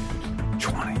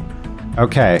 20.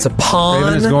 Okay, It's a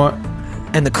pawn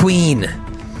and the queen.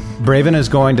 Braven is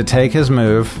going to take his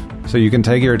move, so you can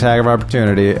take your attack of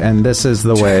opportunity, and this is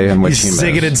the way in which he moves.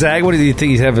 Zig and Zag. What do you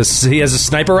think? He has a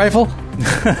sniper rifle?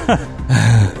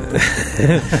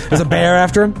 There's a bear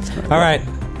after him. All right.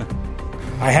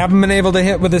 I haven't been able to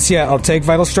hit with this yet. I'll take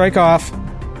Vital Strike off.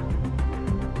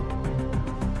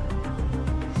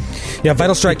 Yeah,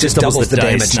 Vital Strike just doubles the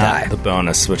damage die. The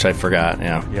bonus, which I forgot.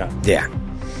 Yeah.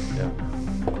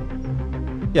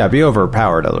 Yeah, be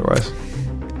overpowered otherwise.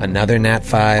 Another Nat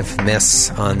 5 miss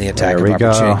on the attack There of we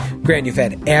opportunity. go. Grant, you've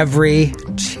had every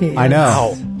chance. I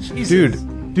know.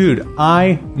 Dude,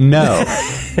 I know.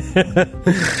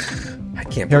 I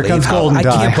can't Here believe comes golden I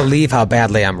die. can't believe how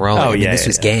badly I'm rolling. Oh, yeah. This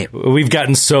was game. We've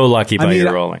gotten so lucky by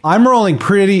your rolling. I'm rolled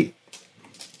pretty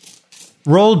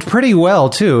well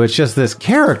too. It's just this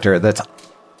character that's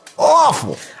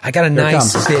awful. I got a Here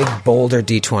nice comes. big boulder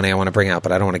D20 I want to bring out,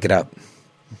 but I don't want to get up.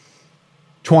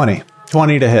 20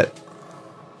 to hit.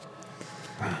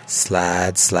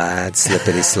 Slide,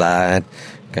 slippity slide.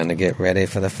 Gonna get ready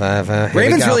for the 5.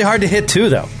 Raven's really hard to hit too,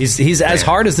 though. He's as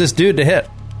hard as this dude to hit.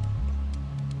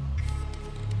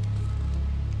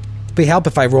 Be help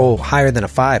if I roll higher than a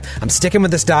 5. I'm sticking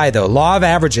with this die though. Law of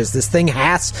averages. This thing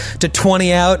has to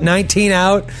 20 out, 19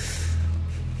 out.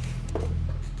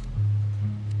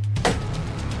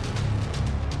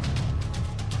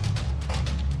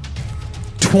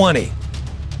 $20.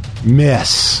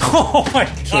 Miss. Oh my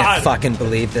god! Can't fucking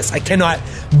believe this. I cannot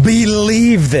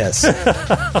believe this.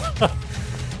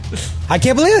 I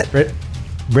can't believe it.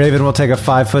 Braven will take a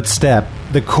 5-foot step.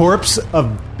 The corpse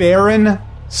of Baron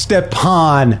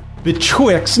Stepan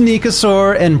betwixt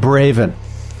Nikasor and Braven.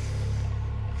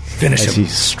 Finish As him. he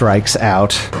strikes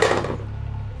out.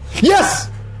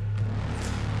 Yes!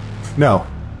 No.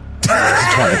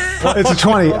 It's a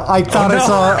 20. I thought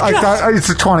I thought it's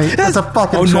a 20. It's a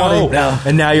fucking 20. No.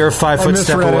 And now you're a 5-foot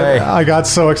step misread it. away. I got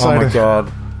so excited. Oh my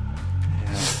god.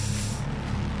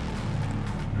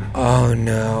 Oh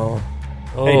no.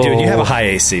 Hey, dude, you have a high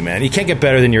AC, man. You can't get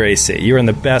better than your AC. You're in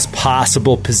the best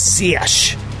possible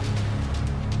position.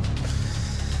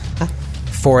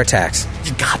 4 attacks.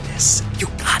 You got this. You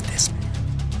got this, man.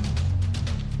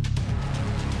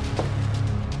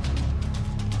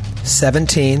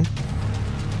 17.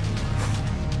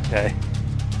 Okay.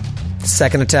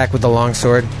 Second attack with the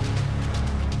longsword.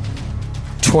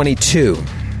 22.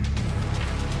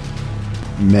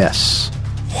 Miss.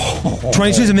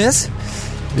 22's a miss?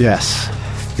 Yes.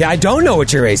 Yeah, I don't know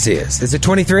what your AC is. Is it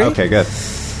 23? Okay, good.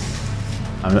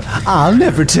 I'll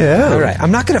never tell. All right.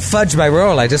 I'm not going to fudge my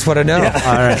roll. I just want to know. All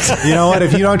right. You know what?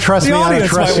 If you don't trust me, I don't audience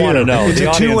trust might you. wanna know. It's The a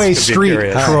audience two-way could be street,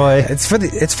 curious. Troy. It's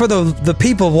for the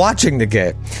people watching the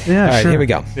game. Yeah, All right, sure. here we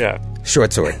go. Yeah.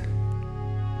 Short sword.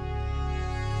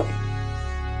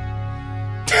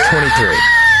 23.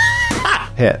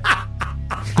 Hit.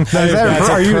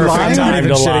 Are you lying? Time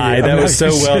to lie. That was so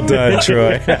well done,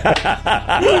 Troy.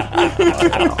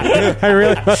 I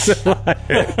really wasn't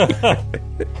lying.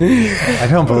 I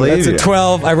don't believe That's you. a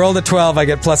 12. I rolled a 12. I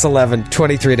get plus 11.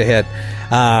 23 to hit.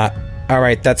 All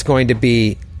right, that's going to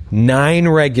be 9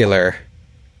 regular,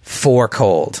 4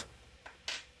 cold.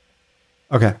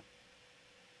 Okay.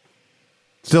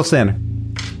 Still standing.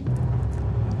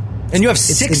 And you have It's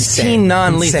 16 insane.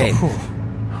 non-lethal. Insane.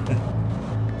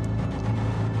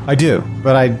 I do,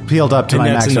 but I healed up to And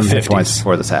my that's in the maximum hit 50s. points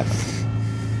before this happened.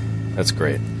 That's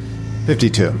great.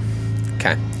 52.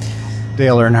 Okay.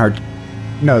 Dale Earnhardt.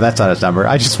 No, that's not his number.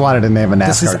 I just wanted to name a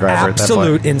This is NASCAR driver at that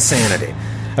absolute point. insanity.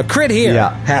 A crit here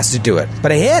Yeah. has to do it,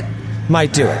 but a hit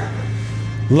might do it.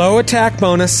 Low attack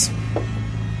bonus.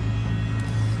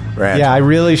 Brad. Yeah, I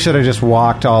really should have just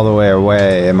walked all the way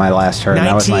away in my last turn. 19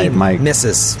 That was my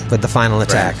misses with the final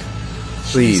attack.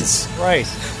 Please. Right.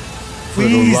 For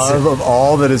the love of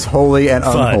all that is holy and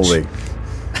Fudge. unholy.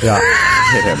 Yeah.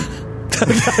 Hit him.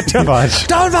 Fudge.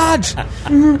 Don't fudge!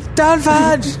 Don't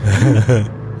fudge!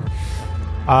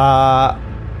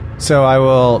 So I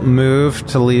will move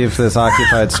to leave this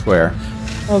occupied square.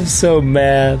 I'm so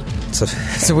mad.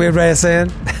 It's a weird way of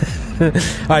saying. All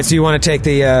right, so you want to take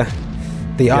the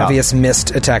obvious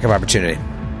missed attack of opportunity.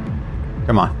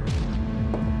 Come on.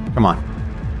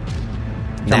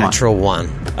 Natural 1.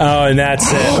 Oh, and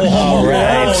that's it. All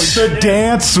right. The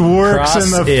dance works Cross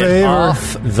in the it favor.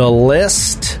 off the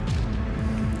list.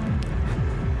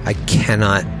 I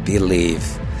cannot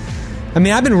believe. I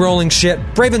mean, I've been rolling shit.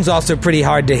 Braven's also pretty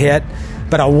hard to hit,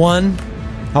 but a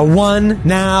 1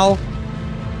 now.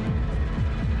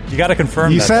 You got to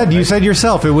confirm. You that, said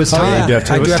yourself it was time. Yeah, I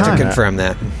do have to time. confirm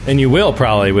that. And you will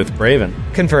probably with Braven.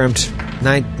 Confirmed.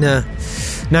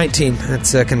 19.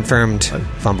 That's a confirmed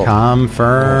fumble.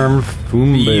 Confirm.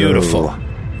 Beautiful.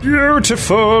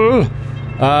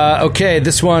 Okay,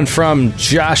 this one from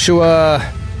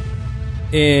Joshua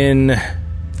in...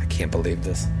 I can't believe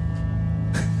this.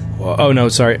 Oh, no,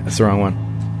 sorry. That's the wrong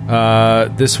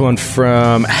one. This one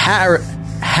from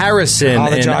Harrison All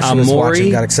the in Joshua's watching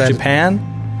Aomori, got excited. Japan.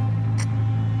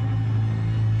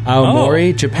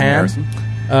 Aomori, Japan.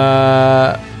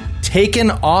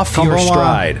 Taken off your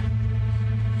stride.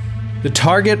 The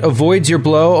target avoids your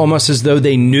blow almost as though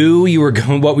they knew you were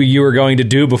what you were going to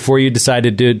do before you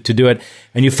decided to do it,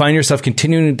 and you find yourself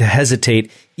continuing to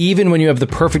hesitate even when you have the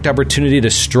perfect opportunity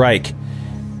to strike.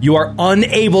 You are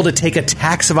unable to take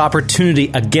attacks of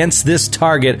opportunity against this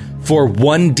target for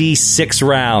 1d6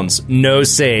 rounds. No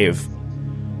save.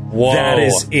 Whoa. That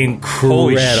is incredible.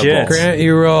 Holy shit. Grant,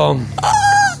 you roll.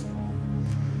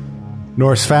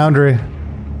 Norse Foundry.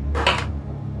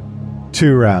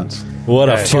 2 rounds. What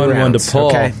a fun one to pull.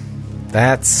 Okay.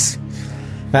 That's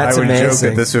I would amazing. joke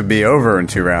that this would be over in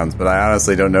 2 rounds, but I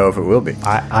honestly don't know if it will be.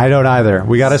 I don't either.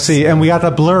 We got to see, and we got the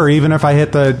blur. Even if I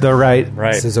hit the right,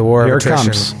 Right. This is a war Here of it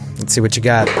attrition. comes. Let's see what you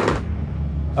got.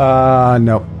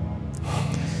 No,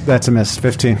 that's a miss.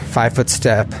 15. 5-foot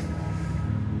step.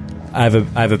 I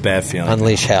have a bad feeling.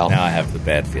 Unleash hell. Now I have the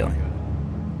bad feeling.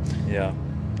 Yeah.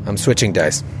 I'm switching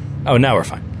dice. Oh, now we're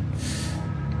fine.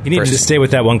 You needed First- to stay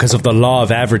with that one because of the law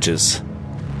of averages.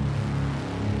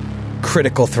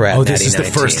 Critical threat. Oh, this is the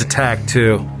 19. first attack,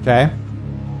 too. Okay.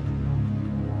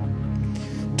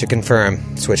 To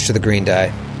confirm, switch to the green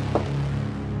die.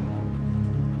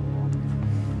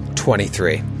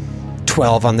 23.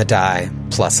 12 on the die,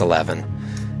 plus 11.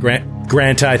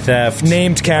 Grant eye theft.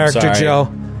 Named character, Sorry.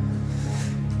 Joe.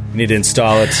 Need to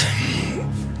install it.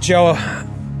 Joe,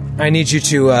 I need you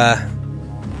to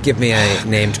give me a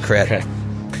named crit. Okay.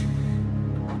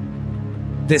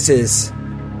 This is...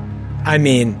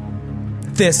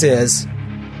 This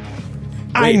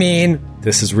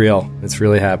is real. It's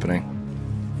really happening.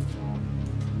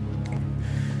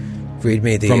 read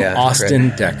me the From Austin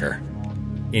crit. Decker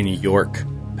in York,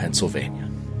 Pennsylvania.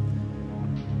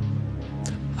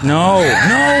 No.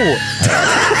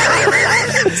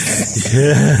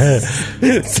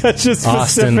 Such a specific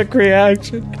Austin,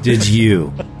 reaction. Did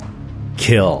you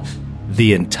kill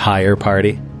the entire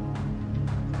party?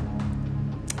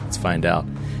 Let's find out.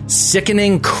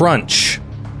 Sickening crunch.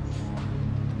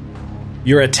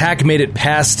 Your attack made it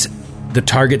past the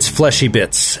target's fleshy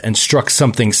bits and struck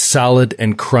something solid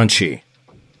and crunchy.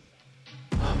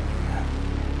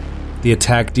 The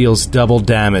attack deals double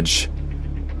damage,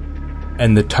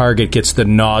 and the target gets the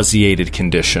nauseated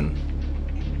condition.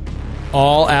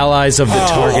 All allies of the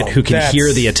target who can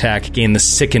hear the attack gain the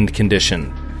sickened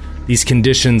condition. These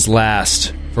conditions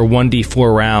last for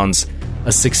 1d4 rounds.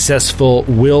 A successful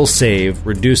will save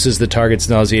reduces the target's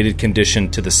nauseated condition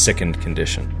to the sickened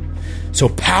condition. So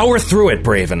power through it,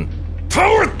 Braven.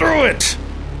 Power through it!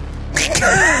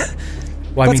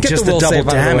 Well, Let's get just the will double save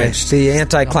out of the way. damage. The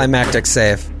anticlimactic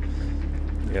save.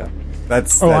 Yeah.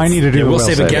 That's I need to do Yeah, a will will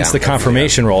save against the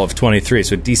confirmation roll of 23,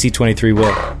 so DC 23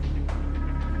 will.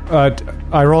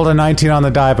 I rolled a 19 on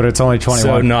the die, but it's only 21.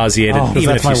 So nauseated, Because even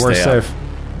that's if you my worst stay up. save.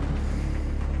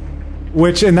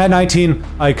 Which, in that 19,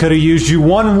 I could have used you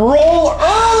one roll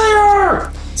earlier!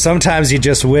 Sometimes you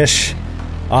just wish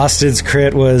Austin's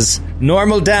crit was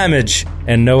normal damage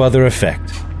and no other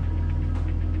effect.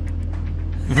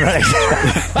 Right.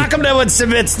 How come no one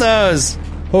submits those?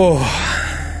 No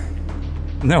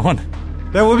one.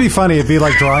 That would be funny. It'd be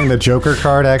like drawing the Joker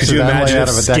card you accidentally imagine out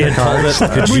if of a deck Skid of cards.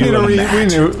 pulled it? Could we you need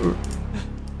to imagine?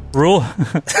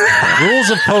 Rules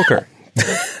of poker.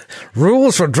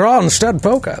 Rules for draw and stud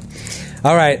poker.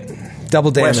 All right. Double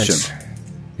damage. Question.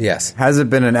 Yes. Has it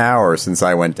been an hour since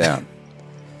I went down?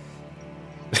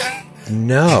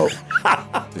 No.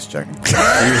 Just checking.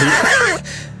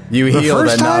 You healed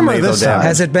first at time or non-lethal this time? damage.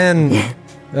 Has it been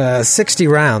 60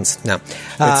 rounds? No.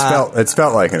 It's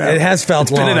felt like an hour. It has felt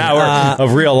Been long. an hour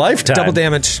of real lifetime. Double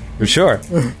damage. For sure.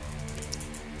 All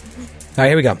right,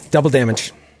 here we go. Double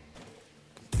damage.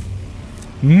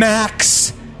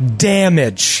 Max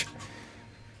damage.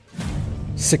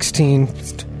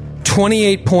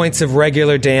 28 points of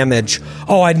regular damage.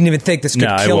 Oh, I didn't even think this could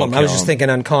No, it kill won't him. I was kill just him. thinking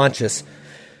unconscious.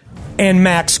 And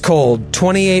max cold.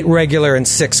 28 regular and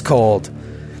 6 cold.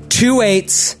 2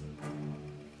 8s.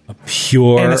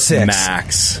 Pure And a 6.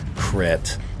 max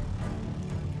crit.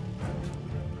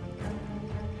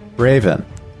 Raven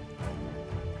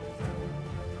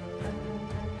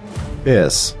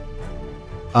is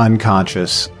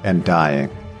unconscious and dying.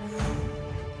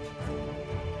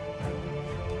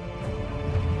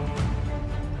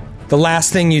 The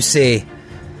last thing you see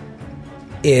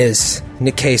is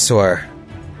Nikesor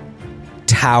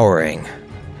towering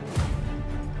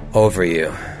over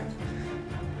you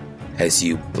as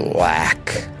you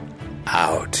black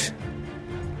out.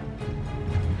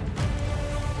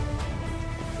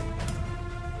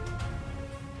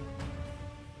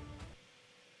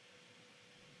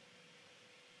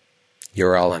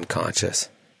 You're all unconscious.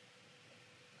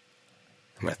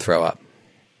 I'm going to throw up.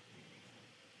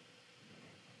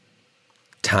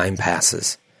 Time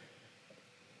passes.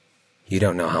 You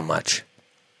don't know how much.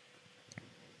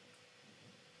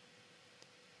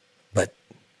 But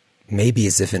maybe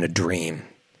as if in a dream,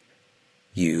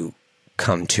 you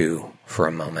come to for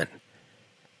a moment.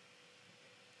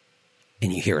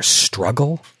 And you hear a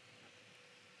struggle,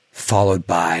 followed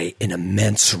by an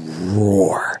immense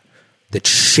roar that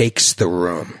shakes the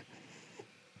room.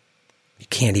 You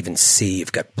can't even see.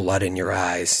 You've got blood in your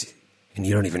eyes, and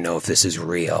you don't even know if this is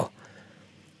real.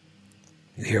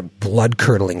 You hear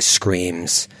blood-curdling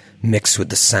screams mixed with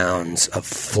the sounds of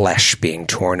flesh being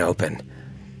torn open.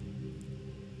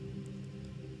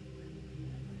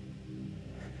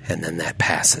 And then that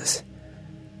passes.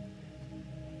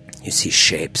 You see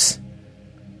shapes,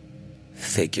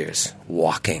 figures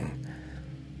walking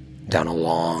down a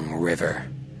long river,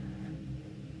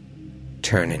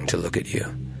 turning to look at you,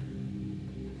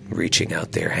 reaching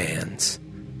out their hands,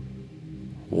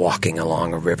 walking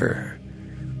along a river,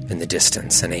 in the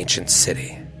distance, an ancient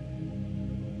city.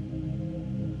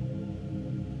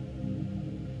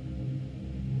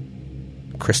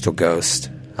 Crystal Ghost,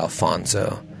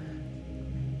 Alfonso,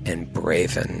 and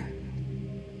Braven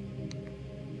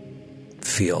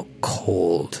feel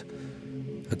cold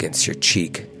against your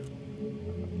cheek.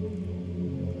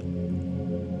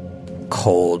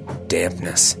 Cold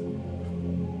dampness.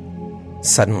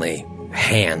 Suddenly,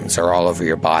 hands are all over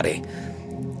your body.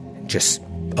 Just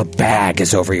a bag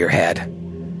is over your head.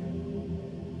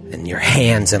 And your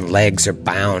hands and legs are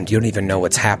bound. You don't even know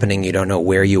what's happening. You don't know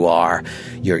where you are.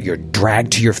 You're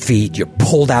dragged to your feet. You're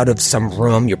pulled out of some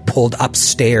room. You're pulled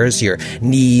upstairs. Your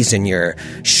knees and your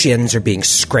shins are being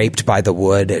scraped by the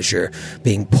wood as you're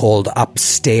being pulled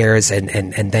upstairs. And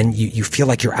then you feel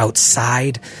like you're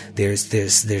outside.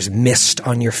 There's mist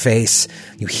on your face.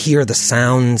 You hear the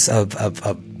sounds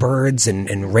of birds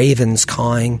and ravens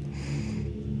cawing.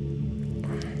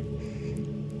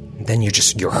 Then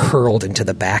you're hurled into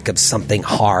the back of something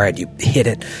hard. You hit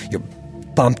it. You're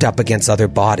bumped up against other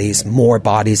bodies. More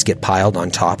bodies get piled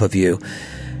on top of you.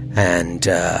 And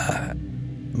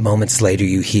moments later,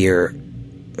 you hear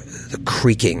the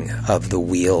creaking of the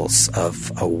wheels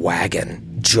of a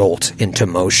wagon jolt into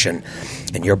motion.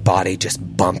 And your body just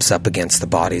bumps up against the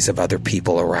bodies of other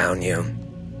people around you.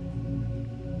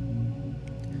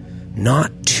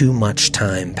 Not too much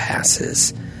time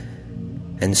passes.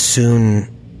 And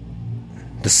soon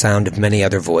the sound of many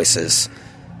other voices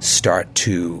start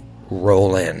to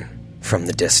roll in from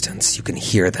the distance. You can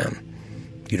hear them.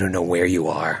 You don't know where you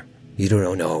are. You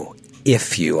don't know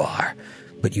if you are.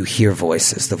 But you hear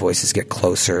voices. The voices get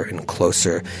closer and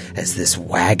closer as this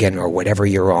wagon or whatever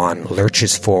you're on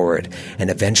lurches forward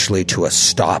and eventually to a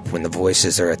stop when the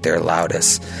voices are at their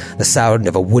loudest. The sound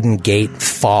of a wooden gate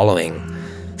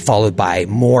followed by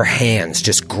more hands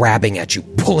just grabbing at you,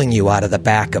 pulling you out of the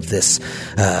back of this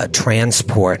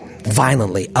transport,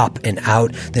 violently up and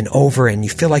out, then over, and you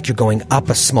feel like you're going up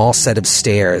a small set of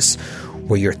stairs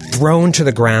where you're thrown to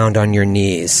the ground on your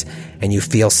knees and you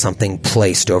feel something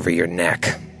placed over your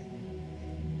neck.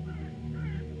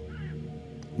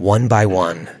 One by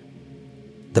one,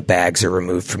 the bags are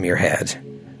removed from your head,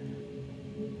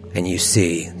 and you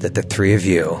see that the three of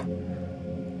you,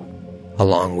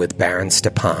 along with Baron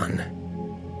Stepan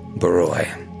Baroy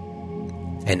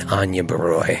and Anya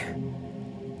Baroy,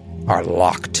 are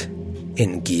locked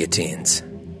in guillotines.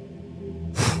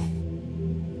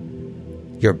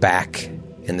 You're back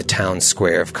in the town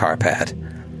square of Karpad.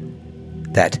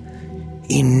 That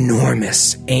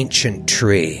enormous ancient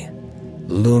tree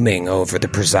looming over the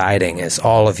presiding as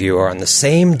all of you are on the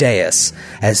same dais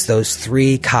as those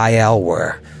three Kyle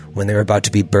were when they were about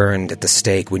to be burned at the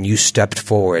stake when you stepped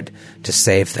forward to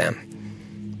save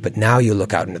them. But now you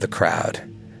look out into the crowd,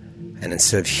 and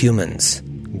instead of humans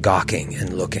gawking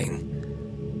and looking,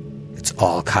 it's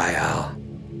all Kyle,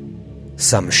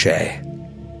 some Shae.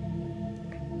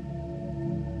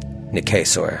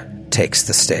 Nikesor takes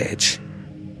the stage,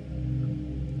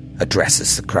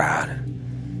 addresses the crowd.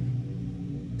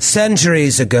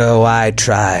 Centuries ago I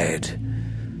tried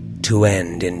to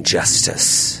end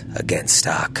injustice against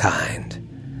our kind.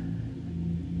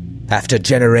 After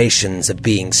generations of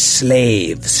being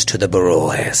slaves to the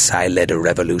Barois, I led a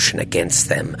revolution against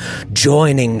them,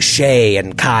 joining Shae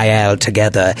and Kyle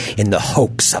together in the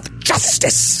hopes of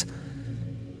justice.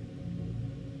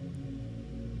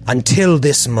 Until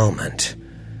this moment,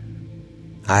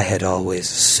 I had always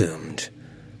assumed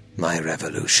my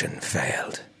revolution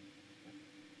failed.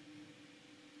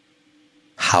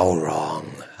 How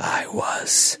wrong I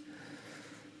was.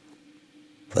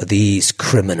 For these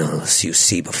criminals you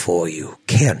see before you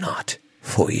care not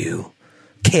for you,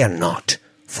 care not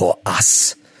for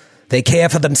us. They care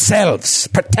for themselves,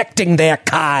 protecting their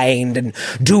kind and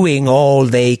doing all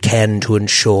they can to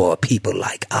ensure people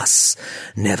like us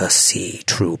never see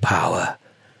true power.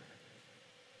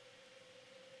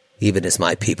 Even as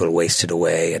my people wasted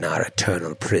away in our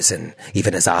eternal prison,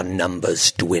 even as our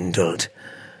numbers dwindled,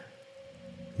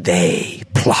 they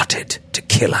plotted to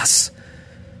kill us.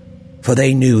 For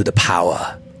they knew the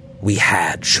power we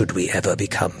had should we ever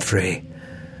become free.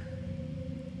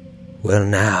 Well,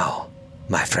 now,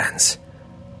 my friends,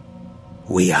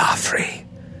 we are free,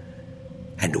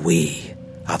 and we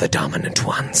are the dominant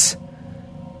ones.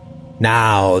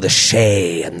 Now the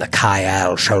Shae and the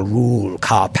Kyle shall rule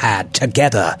Karpad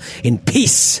together in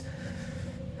peace.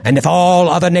 And if all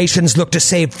other nations look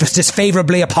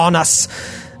disfavorably upon us,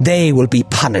 they will be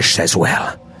punished as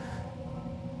well.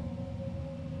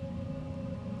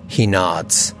 He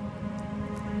nods.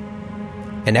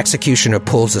 An executioner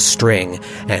pulls a string,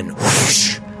 and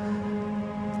whoosh!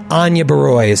 Anya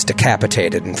Baroi is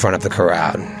decapitated in front of the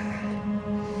crowd.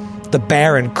 The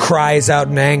Baron cries out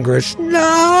in anguish, "No!"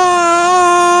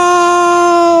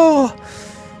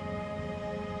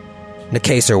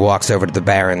 Nicaser walks over to the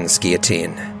Baron's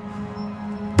guillotine,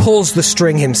 pulls the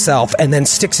string himself, and then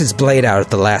sticks his blade out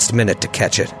at the last minute to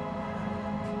catch it.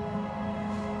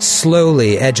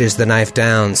 Slowly edges the knife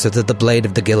down so that the blade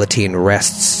of the guillotine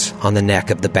rests on the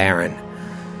neck of the Baron,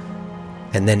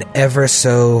 and then ever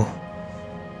so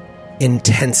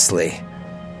intensely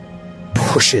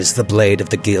pushes the blade of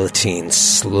the guillotine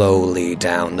slowly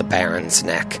down the Baron's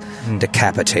neck,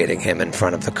 decapitating him in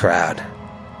front of the crowd.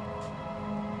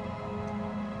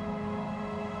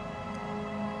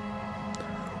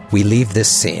 We leave this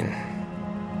scene,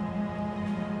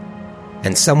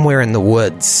 and somewhere in the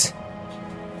woods,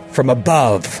 from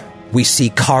above, we see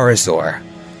Karazor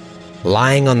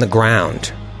lying on the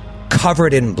ground,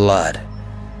 covered in blood.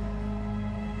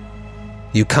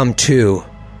 You come to,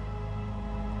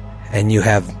 and you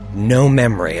have no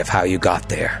memory of how you got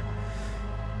there.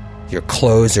 Your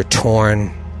clothes are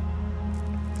torn.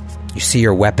 You see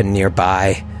your weapon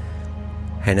nearby,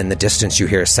 and in the distance you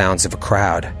hear sounds of a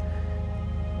crowd.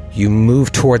 You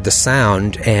move toward the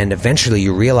sound, and eventually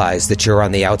you realize that you're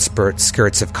on the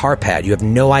outskirts of Karpad. You have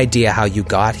no idea how you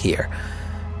got here.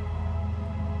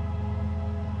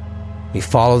 You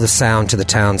follow the sound to the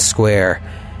town square,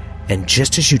 and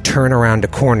just as you turn around a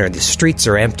corner, the streets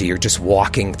are empty. You're just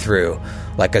walking through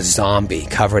like a zombie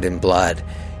covered in blood.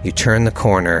 You turn the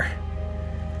corner,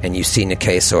 and you see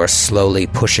Nicaser slowly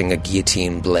pushing a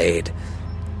guillotine blade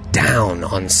down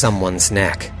on someone's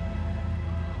neck.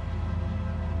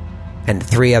 And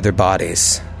 3 other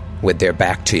bodies, with their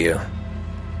back to you,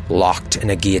 locked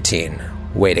in a guillotine,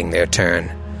 waiting their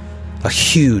turn. A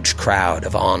huge crowd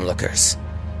of onlookers.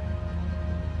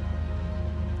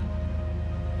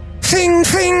 Fing,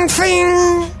 fing,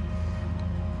 fing!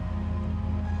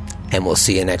 And we'll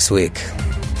see you next week.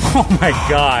 Oh my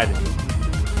god.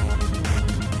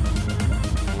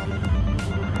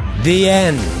 The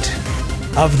end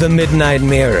of The Midnight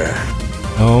Mirror.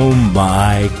 Oh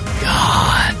my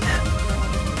god.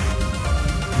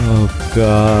 Oh,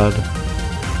 God.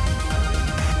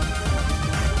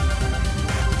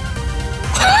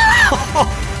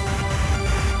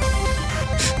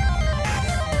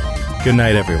 Good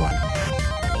night, everyone.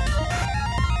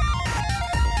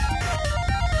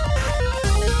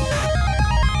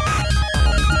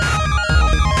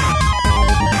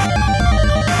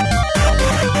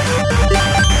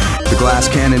 Glass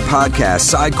Cannon Podcast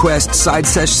Side Quest Side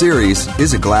Sesh series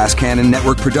is a Glass Cannon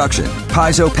Network production.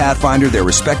 Paizo, Pathfinder, their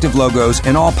respective logos,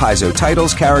 and all Paizo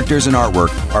titles, characters, and artwork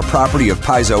are property of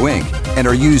Paizo Inc. and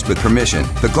are used with permission.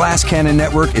 The Glass Cannon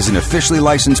Network is an officially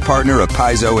licensed partner of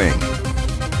Paizo Inc.